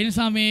 ඒ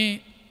නිසා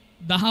මේ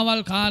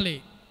දහවල්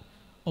කාලේ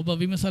ඔබ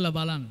විමසලා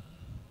බලන්න.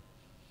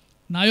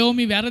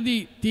 නයෝමි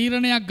වැරදි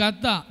තීරණයක්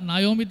ගත්තා.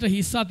 නයෝමිට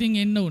හිස් අතින්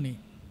එන්න උනේ.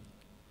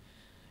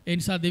 ඒ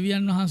නිසා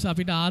දෙවියන් වහන්සේ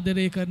අපිට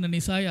ආදරය කරන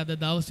නිසායි අද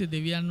දවසේ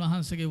දෙවියන්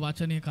වහන්සේගේ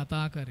වචනය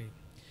කතා කරේ.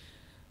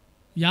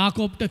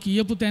 යාකෝබ්ට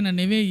කියපු තැන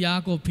නෙවෙයි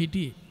යාකෝබ්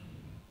හිටියේ.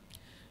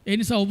 ඒ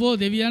නිසා ඔබ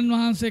දෙවියන්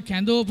වහන්සේ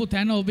කැඳවපු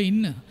තැන ඔබ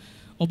ඉන්න.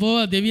 ඔබ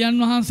දෙවියන්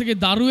වහන්සේගේ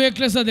දරුවෙක්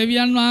ලෙස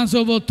දෙවියන්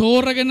වහන්සේ ඔබ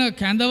තෝරගෙන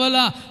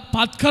කැඳවලා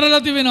පත්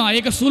කරලා තිබෙනවා.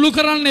 ඒක සුළු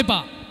කරන්න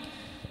එපා.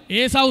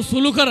 ඒසව්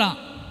සුළු කරා.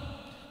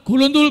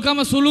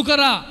 කුළුඳුල්කම සුළු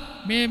කරා.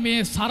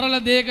 මේ සරල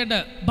දෙයකට,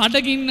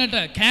 බඩගින්නට,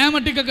 කෑම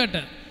ටිකකට.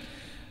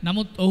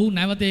 නමුත් ඔහු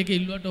නැවත ඒක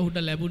ඉල්ලුවට ඔහුට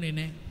ලැබුණේ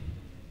නැහැ.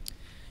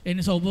 ඒ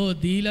නිසා ඔබ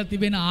දීලා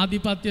තිබෙන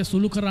ආධිපත්‍ය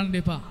සුළු කරන්න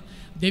එපා.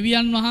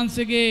 දෙවියන්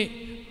වහන්සේගේ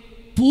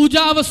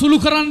පූජාව සුළු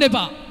කරන්න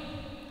එපා.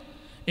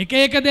 එක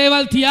එක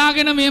දේවල්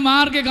තියාගෙන මේ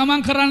මාර්ගේ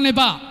ගමන් කරන්න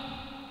එපා.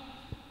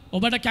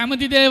 ඔබට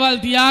කැමති දේවල්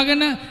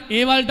තියාගෙන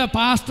ඒවලට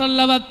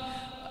පාස්ටර්ලවත්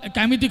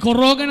කැමති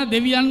කරෝගෙන,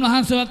 දෙවියන්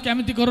වහන්සේවත්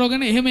කැමති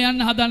කරෝගෙන එහෙම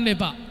යන්න හදන්න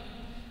එපා.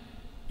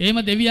 එහෙම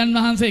දෙවියන්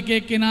වහන්සේ එක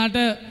එක්කෙනාට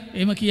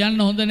එහෙම කියන්න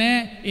හොඳ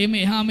නෑ. එහෙම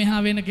එහා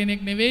මෙහා වෙන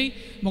කෙනෙක් නෙවෙයි.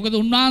 මොකද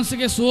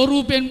උන්වහන්සේගේ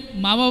ස්වරූපෙන්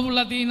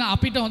මවවලා තියෙන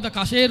අපිට හොඳ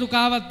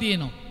කෂේරුකාවක්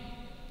තියෙනවා.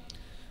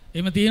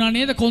 එහෙම තියනවා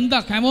නේද?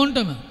 කොන්දක්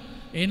හැමෝන්ටම.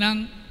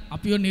 එහෙනම්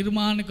අපිව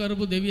නිර්මාණය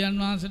කරපු දෙවියන්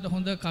වහන්සේට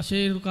හොඳ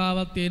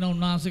කෂේරුකාවක් තියෙන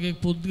උන්වහන්සේගේ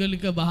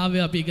පුද්ගලික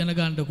භාවය අපි ඉගෙන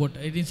ගන්නකොට.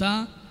 ඒ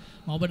නිසා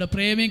මම ඔබට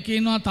ප්‍රේමයෙන්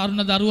කියනවා,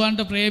 තරුණ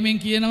දරුවන්ට ප්‍රේමයෙන්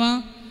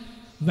කියනවා,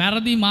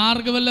 වැරදි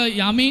මාර්ගවල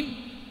යමින්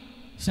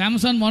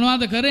සැම්සන්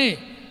මොනවද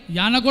කරේ?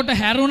 යනකොට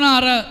හැරුණා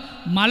අර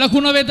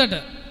මලකුණ වෙතට.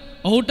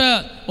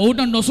 ඔහුට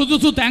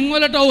නොසුදුසු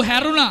තැන්වලට ඔහු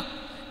හැරුණා.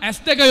 ඇස්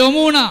දෙක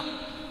යොමු වුණා.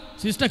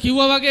 සිස්ටර්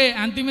කිව්වා වගේ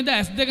අන්තිමේද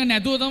ඇස් දෙක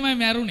නැතුව තමයි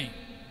මැරුණේ.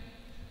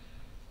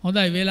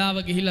 හොඳයි,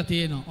 වේලාව ගිහිල්ලා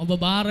තියෙනවා. ඔබ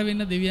බාර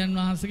වෙන්න දෙවියන්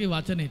වහන්සේගේ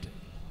වචනෙට.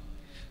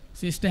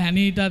 සිස්ටර්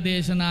ඇනීටා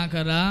දේශනා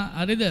කරා.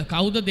 හරිද?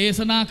 කවුද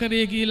දේශනා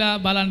කරේ කියලා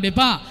බලන්න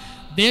එපා.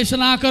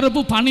 දේශනා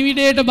කරපු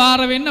පණිවිඩයට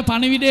බාර වෙන්න,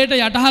 පණිවිඩයට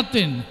යටහත්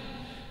වෙන්න.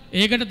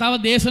 ඒකට තව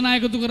දේශනා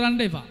එකතු කරන්න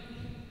එපා.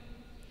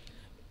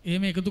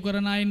 එහෙම එකතු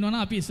කරන අය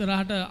ඉන්නවනම් අපි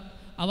ඉස්සරහට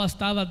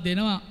අවස්ථාවක්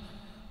දෙනවා.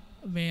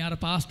 මේ අර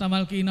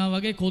පාස්ටමල් කියනවා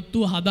වගේ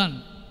කොත්තුව හදන්න.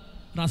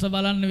 රස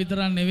බලන්න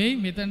විතරක් නෙවෙයි,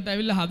 මෙතනට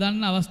ඇවිල්ලා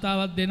හදන්න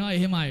අවස්ථාවක් දෙනවා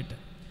එහෙම අයට.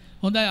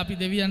 හොඳයි, අපි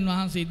දෙවියන්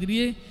වහන්සේ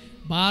ඉදිරියේ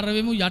බාර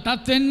වෙමු,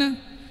 යටත් වෙන්න.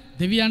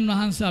 දෙවියන්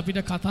වහන්සේ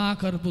අපිට කතා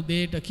කරපු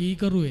දෙයට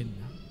කීකරු වෙන්න.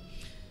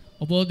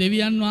 ඔබ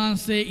දෙවියන්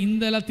වහන්සේ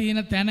ඉඳලා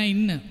තියෙන තැන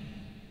ඉන්න.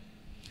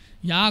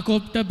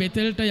 යාකෝබ්ට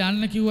බෙතෙල්ට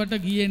යන්න කිව්වට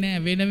ගියේ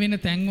නෑ. වෙන වෙන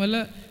තැන්වල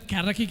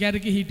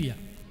කැරකි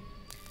හිටියා.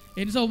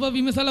 ඒ නිසා ඔබ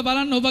විමසලා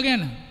බලන්න ඔබ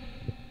ගැන.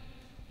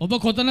 ඔබ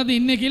කොතනද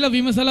ඉන්නේ කියලා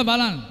විමසලා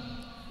බලන්න.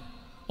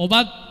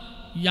 ඔබත්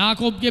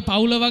යාකෝබ්ගේ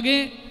පවුල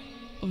වගේ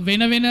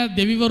වෙන වෙන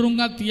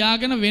දෙවිවරුන්වත්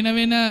තියාගෙන වෙන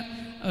වෙන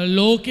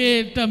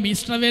ලෝකයට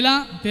මිශ්‍ර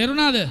වෙලා,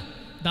 තේරුණාද?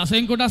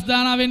 දසෙන් කොටස්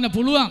දානවා වෙන්න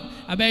පුළුවන්.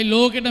 හැබැයි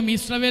ලෝකෙට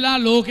මිශ්‍ර වෙලා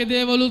ලෝකේ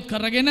දේවලුත්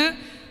කරගෙන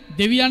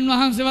දෙවියන්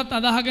වහන්සේවත්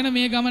අදහගෙන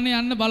මේ ගමන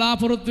යන්න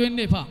බලාපොරොත්තු වෙන්න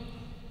එපා.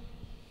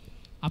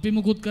 අපි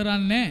මුකුත්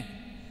කරන්නේ නැහැ.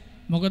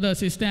 මොකද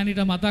සිස්ටර් ඇනිට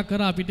මතක්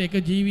කරා අපිට එක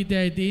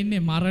ජීවිතයයි තියෙන්නේ,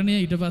 මරණය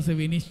ඊට පස්සේ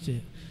විනිශ්චය.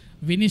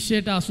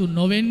 විනිශ්චයට අසු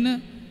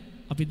නොවෙන්න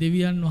අපි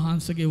දෙවියන්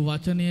වහන්සේගේ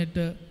වචනයට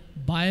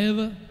බයව,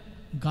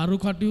 ගරු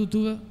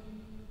කටයුතුව.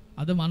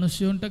 අද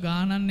මිනිස්සුන්ට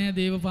ගානක් නැහැ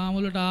දේවපාම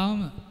වලට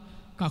ආවම.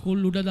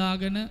 කකුල් උඩ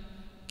දාගෙන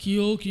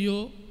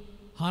කියෝ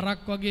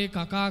හරක් වගේ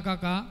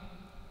කකා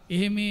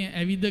එහෙම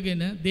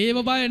ඇවිදගෙන දේව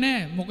බය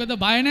නැහැ. මොකද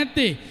බය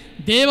නැත්තේ?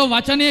 දේව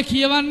වචනය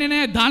කියවන්නේ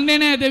නැහැ, දන්නේ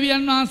නැහැ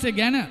දෙවියන් වහන්සේ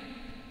ගැන.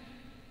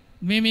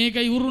 මේක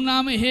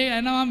ඉවරුනාම එහෙ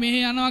යනවා, මෙහෙ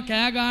යනවා,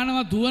 කෑ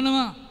ගහනවා,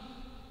 දුවනවා.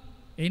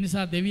 ඒ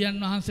නිසා දෙවියන්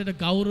වහන්සේට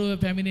ගෞරවය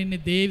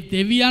පැමිණෙන්නේ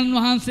දෙවියන්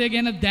වහන්සේ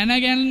ගැන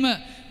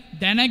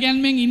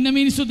දැනගැන්මෙන් ඉන්න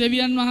මිනිස්සු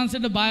දෙවියන්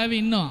වහන්සේට බයව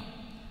ඉන්නවා.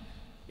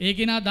 ඒ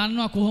කෙනා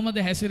දන්නවා කොහොමද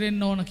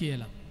හැසිරෙන්න ඕන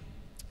කියලා.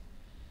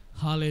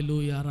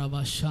 හාලෙලූයා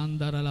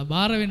රබෂන්දරලා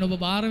බාර වෙන්න, ඔබ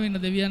බාර වෙන්න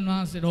දෙවියන්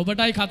වහන්සේට.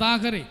 ඔබටයි කතා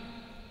කරේ.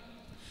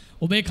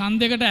 ඔබේ කන්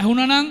දෙකට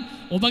ඇහුණා නම්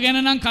ඔබ ගැන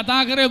නම්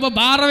කතා කරේ. ඔබ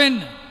බාර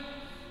වෙන්න.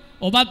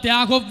 ඔබත්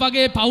යාකෝබ්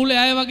වගේ පවුලේ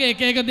අය වගේ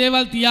එක එක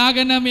දේවල්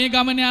තියාගෙන මේ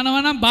ගමනේ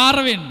යනවා නම් බාර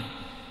වෙන්න.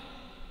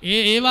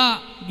 ඒවා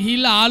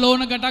ගිහිල්ලා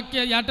ආලෝන ගටක්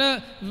යට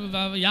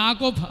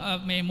යාකෝබ්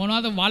මේ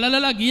මොනවද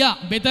වලලලා ගියා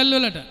බෙතල්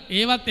වලට.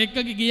 ඒවත් එක්ක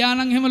ගියා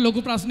නම් එහෙම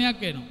ලොකු ප්‍රශ්නයක්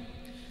වෙනවා.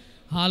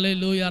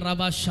 හාලෙලූයා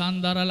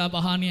රබෂන්දරලා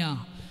බහානියා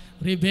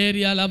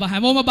රිබේරියා ලබ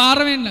හැමෝම බාර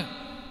වෙන්න.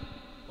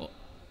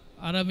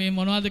 අර මේ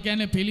මොනවද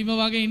කියන්නේ පිළිම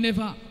වගේ ඉන්න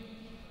එපා.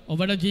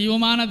 ඔබට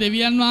ජීවමාන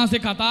දෙවියන් වහන්සේ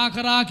කතා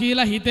කරා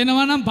කියලා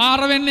හිතෙනවා නම්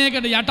බාර වෙන්න,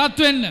 ඒකට යටත්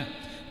වෙන්න,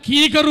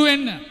 කීකරු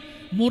වෙන්න,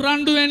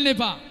 මුරණ්ඩු වෙන්න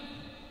එපා.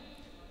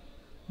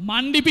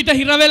 මණ්ඩි පිට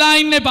හිර වෙලා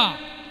ඉන්න එපා.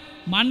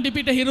 මණ්ඩි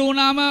පිට හිර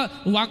වුණාම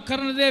වක්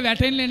කරන දේ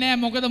වැටෙන්නේ නැහැ.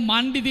 මොකද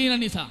මණ්ඩි තියෙන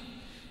නිසා.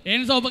 ඒ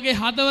නිසා ඔබගේ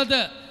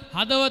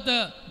හදවත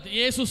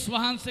යේසුස්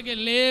වහන්සේගේ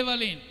ලේ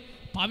වලින්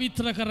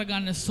පවිත්‍ර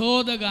කරගන්න,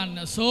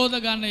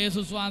 සෝදගන්න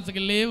යේසුස්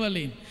වහන්සේගේ ලේ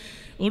වලින්.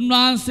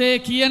 උන්වහන්සේ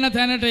කියන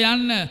තැනට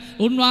යන්න,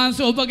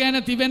 උන්වහන්සේ ඔබ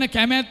ගැන තිබෙන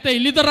කැමැත්ත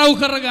ඉලිදරව්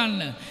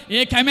කරගන්න,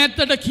 ඒ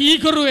කැමැත්තට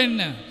කීකරු වෙන්න.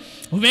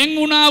 වෙන්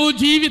වුණා වූ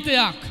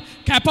ජීවිතයක්,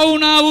 කැප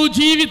වුණා වූ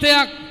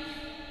ජීවිතයක්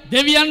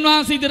දෙවියන්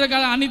වහන්සේ ඉදිරියට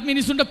අනිත්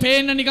මිනිසුන්ට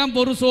පේන්න නිකන්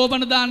බොරු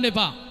සෝබන දාන්න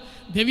එපා.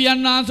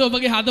 දෙවියන් වහන්සේ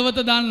ඔබගේ හදවත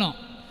දන්නවා.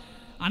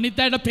 අනිත්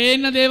අයට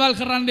පේන්න දේවල්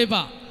කරන්න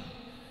එපා.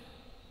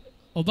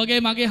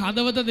 ඔබගේ මගේ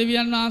හදවත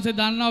දෙවියන් වහන්සේ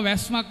දන්නවා,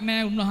 වැස්මක්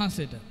නැහැ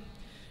උන්වහන්සේට.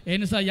 ඒ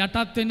නිසා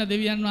යටත් වෙන්න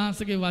දෙවියන්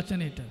වහන්සේගේ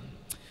වචනෙට.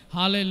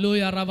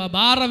 හාලෙලූයා රබ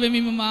බාර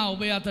වෙමිම මා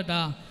ඔබ යතට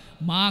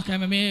මා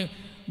කැම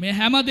මේ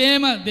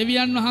හැමදේම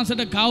දෙවියන්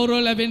වහන්සේට ගෞරව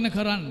ලැබෙන්න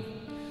කරන්න.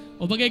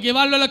 ඔබගේ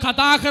ගෙවල් වල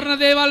කතා කරන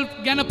දේවල්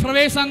ගැන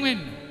ප්‍රවේශම්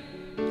වෙන්න.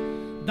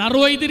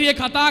 දරුවෝ ඉදිරියේ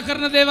කතා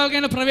කරන දේවල්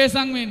ගැන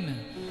ප්‍රවේශම් වෙන්න.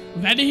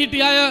 වැඩිහිටි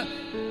අය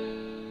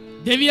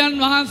දෙවියන්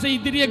වහන්සේ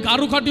ඉදිරියේ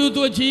ගරු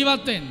කටයුතුව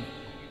ජීවත් වෙන්න.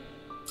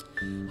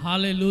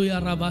 හාලෙලූයා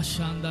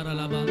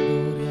රබෂන්දරලා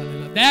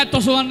බන්දුරියලා. දෑත්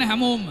ඔසවන්න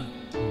හැමෝම.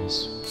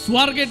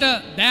 ස්වර්ගයට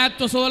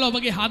දෑත් ඔසවලා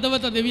ඔබගේ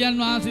හදවත දෙවියන්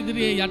වහන්සේ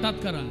ඉදිරියේ යටත්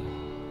කරන්න.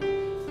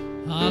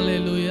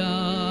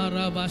 හාලෙලූයා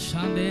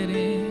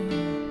රබෂන්දරේ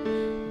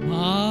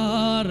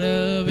බාර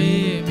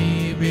වෙමි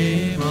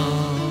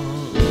වේවා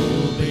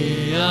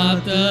ඔබේ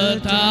අතට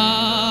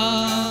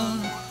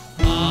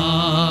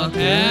මා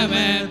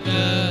කැමැත්ත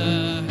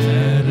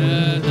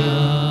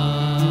හැරදා.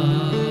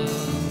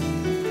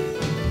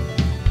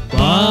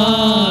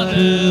 බාර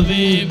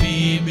වෙමි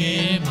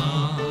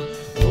වේවා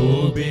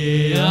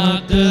ඔබේ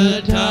අතට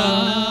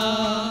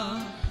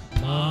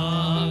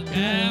මා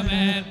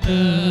කැමැත්ත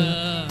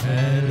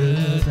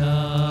හැරදා.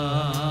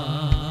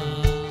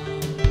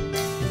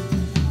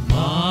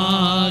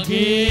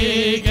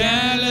 මාගේ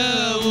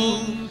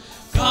ගැලවුම්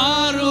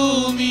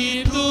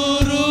කරුමිතුරු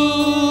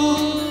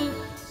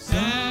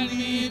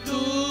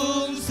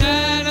සැනිතුම්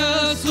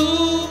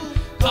සැනසුම්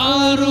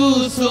කරු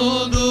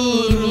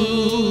සොඳුරු.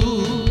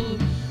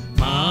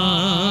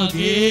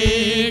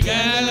 මාගේ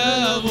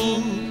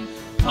ගැලවුම්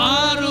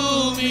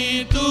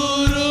කරුමිතුරු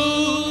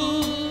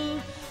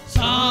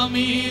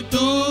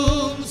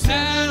සමිතුම්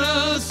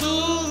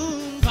සැනසුම්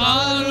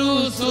කරු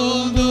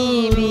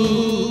සොඳුරු.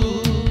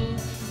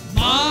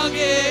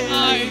 මාගේ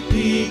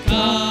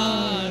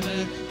අයිතිකාර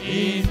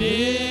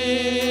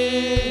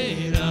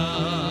එදේරා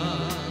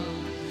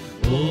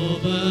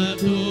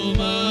ඔබතුම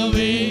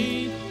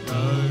වේ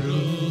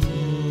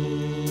කරුහු.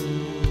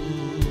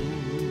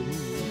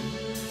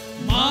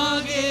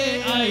 මාගේ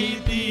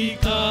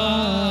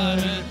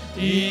අයිතිකාර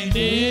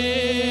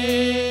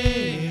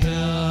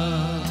එදේරා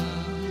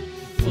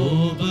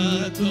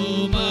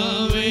ඔබතුම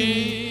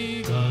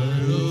වේ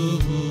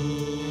කරුහු.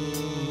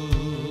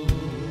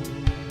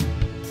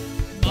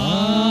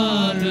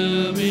 බාර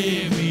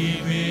වෙමි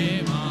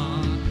වේවා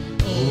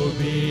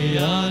ඔබේ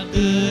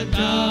අතට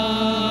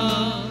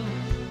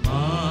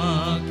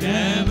මා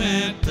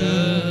කැමැත්ත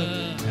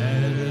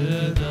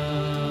හැරදා.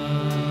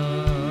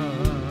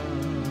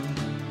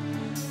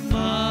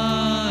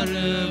 බාර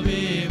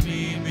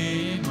වෙමි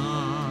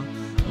වේවා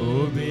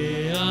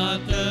ඔබේ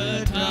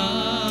අතට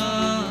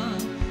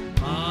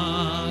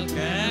මා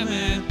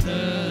කැමැත්ත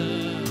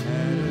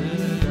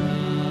හැරදා.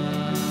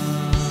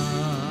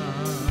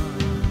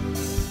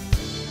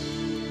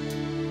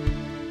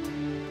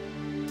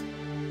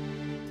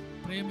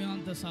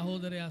 ප්‍රේමවන්ත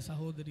සහෝදරයා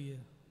සහෝදරිය,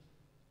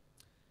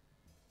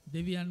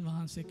 දෙවියන්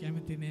වහන්සේ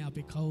කැමති නෑ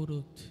අපි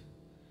කවුරුත්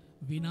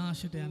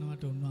විනාශයට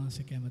යනවට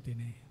උන්වහන්සේ කැමති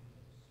නෑ.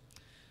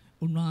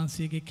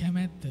 උන්වහන්සේගේ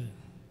කැමැත්ත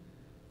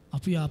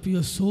අපිව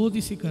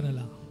සෝදිසි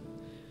කරලා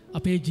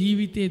අපේ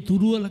ජීවිතයේ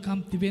දුර්වලකම්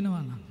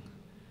තිබෙනවා නම්,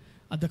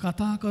 අද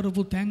කතා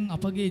කරපු තැන්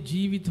අපගේ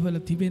ජීවිතවල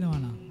තිබෙනවා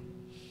නම්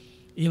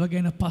ඒව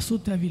ගැන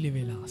පසුතැවිලි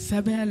වෙලා,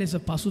 සැබෑ ලෙස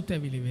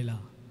පසුතැවිලි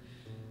වෙලා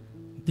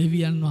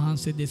දෙවියන්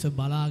වහන්සේ දෙස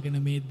බලාගෙන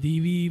මේ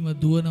දිවීම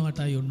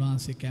දුවනවටයි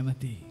උන්වහන්සේ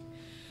කැමති.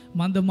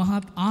 මන්ද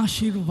මහත්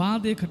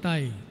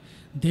ආශිර්වාදයකටයි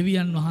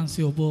දෙවියන්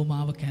වහන්සේ ඔබ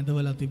මාව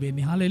කැඳවලා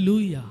තිබෙන්නේ.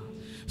 හලෙලූයා.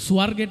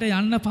 ස්වර්ගයට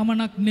යන්න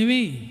පමණක්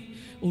නෙවෙයි,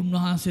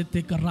 උන්වහන්සේත්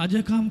එක්ක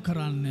රජකම්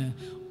කරන්න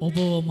ඔබ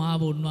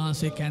මාව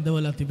උන්වහන්සේ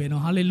කැඳවලා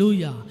තිබෙනවා.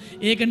 හලෙලූයා.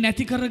 ඒක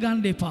නැති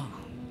කරගන්න එපා.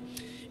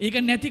 ඒක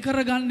නැති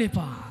කරගන්න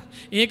එපා.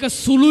 ඒක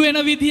සුළු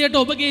වෙන විදියට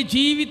ඔබගේ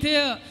ජීවිතය,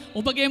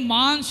 ඔබගේ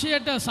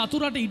මාංශයට,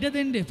 සතුරට ඉඩ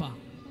දෙන්න එපා.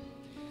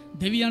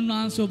 දෙවියන්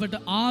වහන්සේ ඔබට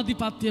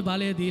ආධිපත්‍ය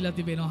බලය දීලා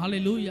තිබෙනවා.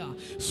 හලෙලූයා.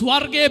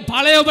 ස්වර්ගයේ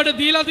බලය ඔබට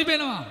දීලා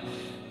තිබෙනවා.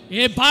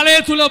 ඒ බලය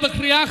තුල ඔබ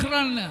ක්‍රියා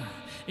කරන්න.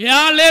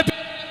 එයා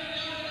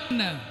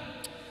ලේපන්න.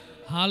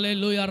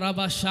 හලෙලූයා.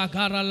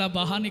 රබෂාකාරල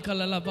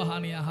බහනිකලල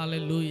බහනිය.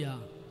 හලෙලූයා.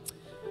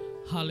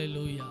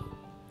 හලෙලූයා.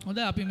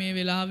 හොඳයි, අපි මේ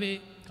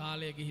වෙලාවේ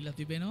කාලය ගිහිලා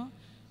තිබෙනවා.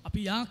 අපි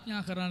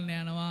යාඥා කරන්න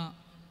යනවා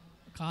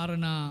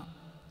කාරණා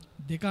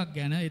දෙකක්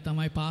ගැන. ඒ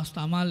තමයි පාස්ටර්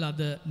අමල්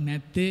අද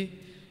නැත්තේ.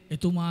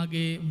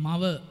 එතුමාගේ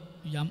මව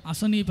යම්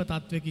අසනීප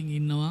තත්වයකින්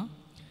ඉන්නවා.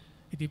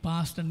 ඉතින්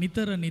පාස්ටර්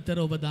නිතර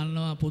ඔබ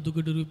දන්නවා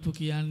පොදුගුඩුරුප්පු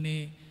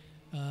කියන්නේ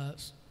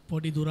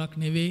පොඩි දුරක්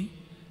නෙවෙයි.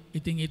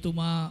 ඉතින්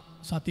එතුමා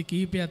සති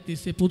කීපයක්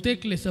තිස්සේ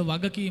පුතෙක් ලෙස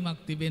වගකීමක්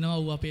තිබෙනවා.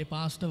 ඌ අපේ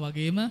පාස්ටර්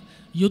වගේම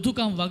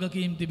යුතුයකම්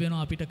වගකීම්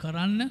තිබෙනවා අපිට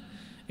කරන්න.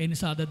 ඒ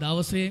නිසා අද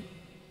දවසේ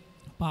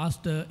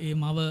පාස්ටර් ඒ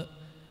මව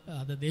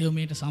අද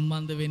දේහමයට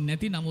සම්බන්ධ වෙන්නේ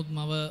නැති, නමුත්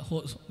මව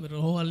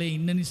රෝහලේ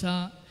ඉන්න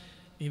නිසා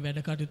ඒ වැඩ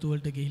කටයුතු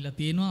වලට ගිහිලා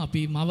තියෙනවා.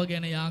 අපි මව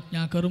ගැන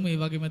යාඥා කරමු. ඒ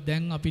වගේම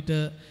දැන් අපිට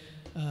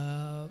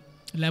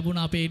ලැබුණ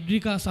අපේ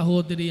ඉඩ්‍රිකා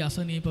සහෝදරිය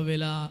අසනීප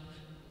වෙලා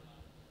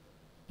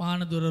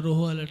පානදුර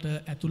රෝහලට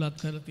ඇතුළත්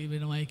කර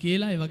තිබෙනවායි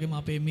කියලා. ඒ වගේම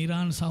අපේ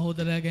මිරාන්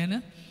සහෝදරයා ගැන,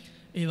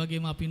 ඒ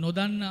වගේම අපි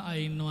නොදන්න අය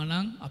ඉන්නවා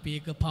නම් අපි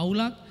එක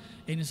පවුලක්.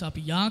 ඒ නිසා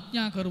අපි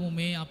යාඥා කරමු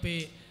මේ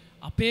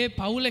අපේ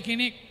පවුල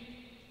කෙනෙක්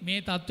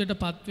මේ තත්ත්වයට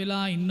පත්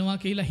වෙලා ඉන්නවා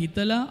කියලා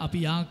හිතලා අපි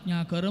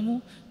යාඥා කරමු.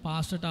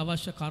 පාස්ටර්ට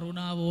අවශ්‍ය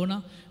කරුණාව ඕන.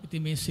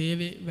 ඉතින් මේ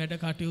සේවයේ වැඩ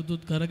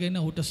කටයුතුත් කරගෙන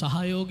ඌට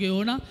සහයෝගය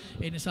ඕන.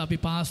 ඒ නිසා අපි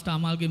පාස්ටර්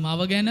අමල්ගේ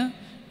මව ගැන,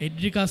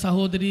 එඩ්රිකා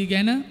සහෝදරිය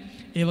ගැන,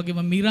 ඒ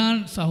වගේම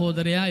මිරාන්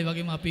සහෝදරයා, ඒ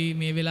වගේම අපි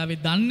මේ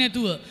වෙලාවේ දන්නේ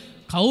නැතුව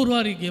කවුරු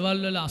හරි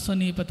ගෙවල් වල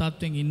අසනීප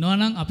තත්ත්වෙන් ඉන්නවා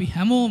නම් අපි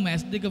හැමෝම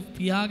S2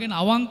 පියාගෙන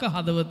අවංක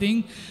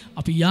හදවතින්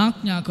අපි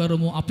යාඥා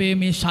කරමු අපේ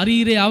මේ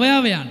ශරීරයේ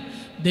අවයවයන්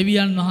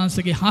දෙවියන්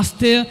වහන්සේගේ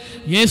හස්තය,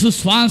 යේසුස්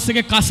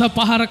වහන්සේගේ කස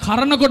පහර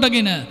කරන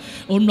කොටගෙන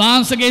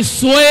උන්වහන්සේගේ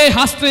සුවයේ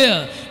හස්තය,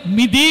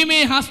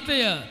 මිදීමේ හස්තය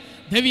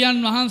දෙවියන්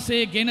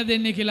වහන්සේ ගෙන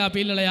දෙන්නේ කියලා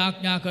අපි ඉල්ලලා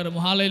යාඥා කරමු.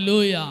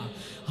 හලෙලූයා.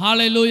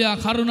 හලෙලූයා.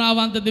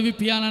 කරුණාවන්ත දෙවි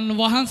පියාණන්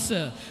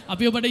වහන්සේ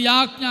අපි ඔබට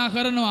යාඥා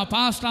කරනවා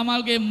පාස්ටර්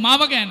අමල්ගේ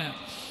මව ගැන,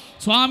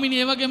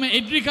 ස්වාමිනී, ඒ වගේම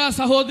එඩ්රිකා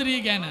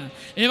සහෝදරිය ගැන,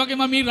 ඒ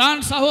වගේම මිරාන්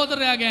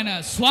සහෝදරයා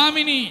ගැන.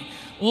 ස්වාමිනී,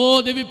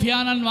 ඕ දෙවි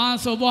පියාණන්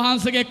වහන්සේ ඔබ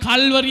වහන්සේගේ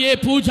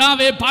කල්වරියේ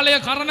පූජාවේ ඵලය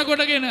කරන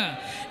කොටගෙන,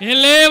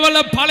 එලේවල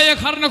ඵලය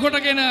කරන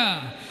කොටගෙන,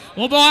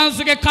 ඔබ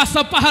වහන්සේගේ කස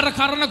පහර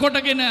කරන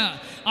කොටගෙන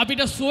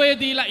අපිට සුවය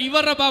දීලා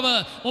ඉවර බව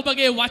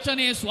ඔබගේ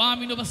වචනේ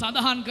ස්වාමීන් ඔබ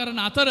සඳහන් කරන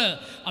අතර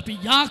අපි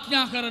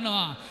යාඥා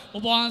කරනවා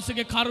ඔබ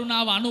වහන්සේගේ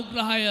කරුණාව,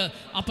 අනුග්‍රහය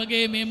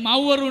අපගේ මේ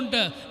මව්වරුන්ට,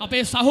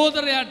 අපේ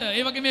සහෝදරයාට,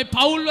 ඒ වගේ මේ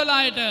පවුල් වල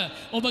අයට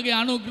ඔබගේ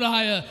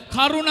අනුග්‍රහය,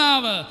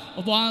 කරුණාව,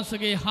 ඔබ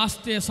වහන්සේගේ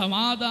හස්තය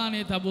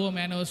සමාදානයේ තබුව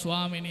මැනව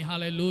ස්වාමීනි.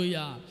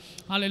 හලෙලූයා.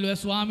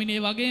 හලෙලූයා. ස්වාමීනි,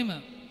 ඒ වගේම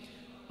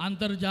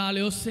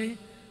අන්තර්ජාලය ඔස්සේ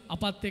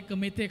අපත් එක්ක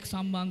මෙතෙක්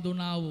සම්බන්ධ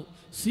වුණා වූ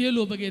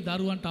සියලු ඔබගේ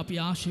දරුවන්ට අපි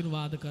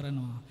ආශිර්වාද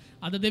කරනවා.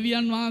 අද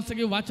දෙවියන්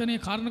වහන්සේගේ වචනේ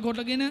කරන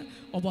කොටගෙන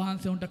ඔබ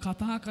වහන්සේ උන්ට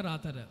කතා කර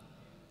අතර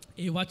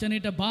ඒ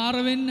වචනයට බාර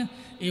වෙන්න,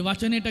 ඒ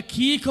වචනයට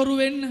කීකරු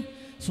වෙන්න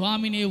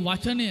ස්වාමීනි, ඒ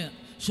වචනය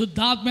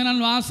සුද්ධාත්මයන්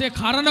වහන්සේ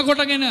කරන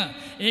කොටගෙන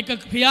ඒක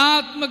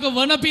ක්‍රියාත්මක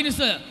වන පිණිස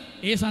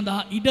ඒ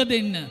සඳහා ඉඩ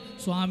දෙන්න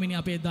ස්වාමීනි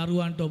අපේ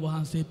දරුවන්ට ඔබ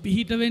වහන්සේ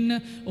පිහිට වෙන්න,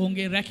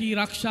 ඔවුන්ගේ රැකී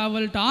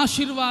ආරක්ෂාවලට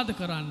ආශිර්වාද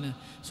කරන්න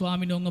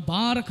ස්වාමීනි ඔවුන්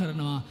බාර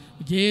කරනවා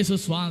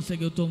ජේසුස්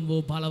වහන්සේගේ උතුම්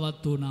වූ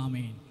බලවත් වූ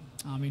නාමයෙන්.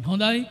 ආමීන්.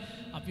 හොඳයි,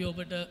 අපි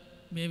ඔබට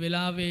මේ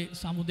වෙලාවේ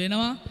සමු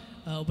දෙනවා.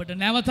 ඔබට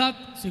නැවතත්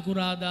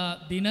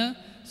සිකුරාදා දින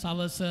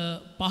සවස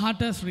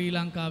 5ට ශ්‍රී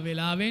ලංකා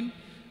වෙලාවෙන්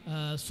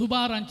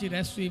සුභාරංචි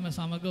රැස්වීම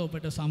සමග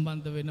ඔබට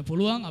සම්බන්ධ වෙන්න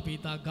පුළුවන්. අපි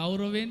ඉතා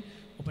ගෞරවයෙන්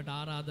ඔබට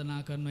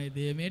ආරාධනා කරන මේ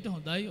දේමයට.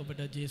 හොඳයි,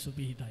 ඔබට ජේසු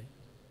පිහිටයි.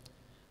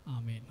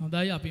 ආමේන්.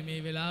 හොඳයි, අපි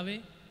මේ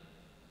වෙලාවේ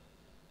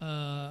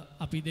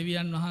අපි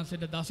දෙවියන්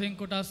වහන්සේට දසෙන්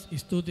කොටස්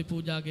ස්තුති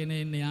පූජා ගෙන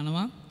එන්න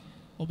යනවා.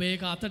 ඔබ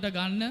ඒක අතට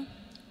ගන්න.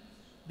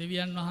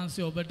 දෙවියන්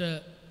වහන්සේ ඔබට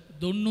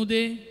දුන්නු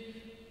දේ,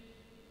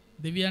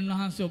 දෙවියන්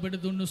වහන්සේ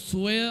ඔබට දුන්නු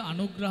සුවය,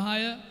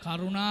 අනුග්‍රහය,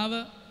 කරුණාව,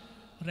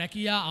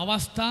 රැකියා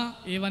අවස්ථා,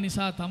 ඒව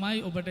නිසා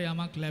තමයි ඔබට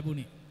යමක්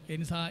ලැබුණේ. ඒ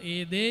නිසා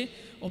ඒ දේ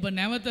ඔබ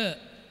නැවත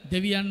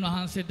දෙවියන්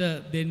වහන්සේට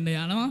දෙන්න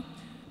යනවා.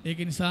 ඒක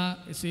නිසා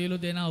සියලු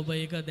දෙනා ඔබ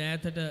ඒක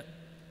දෑතට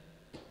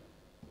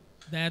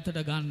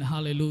ගන්න.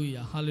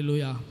 හලෙලූයා.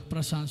 හලෙලූයා.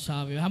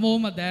 ප්‍රශංසාව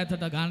හැමෝම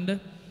දෑතට ගන්න.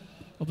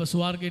 ඔබ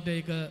ස්වර්ගයට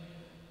ඒක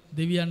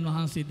දෙවියන්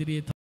වහන්සේ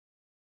ඉදිරියේ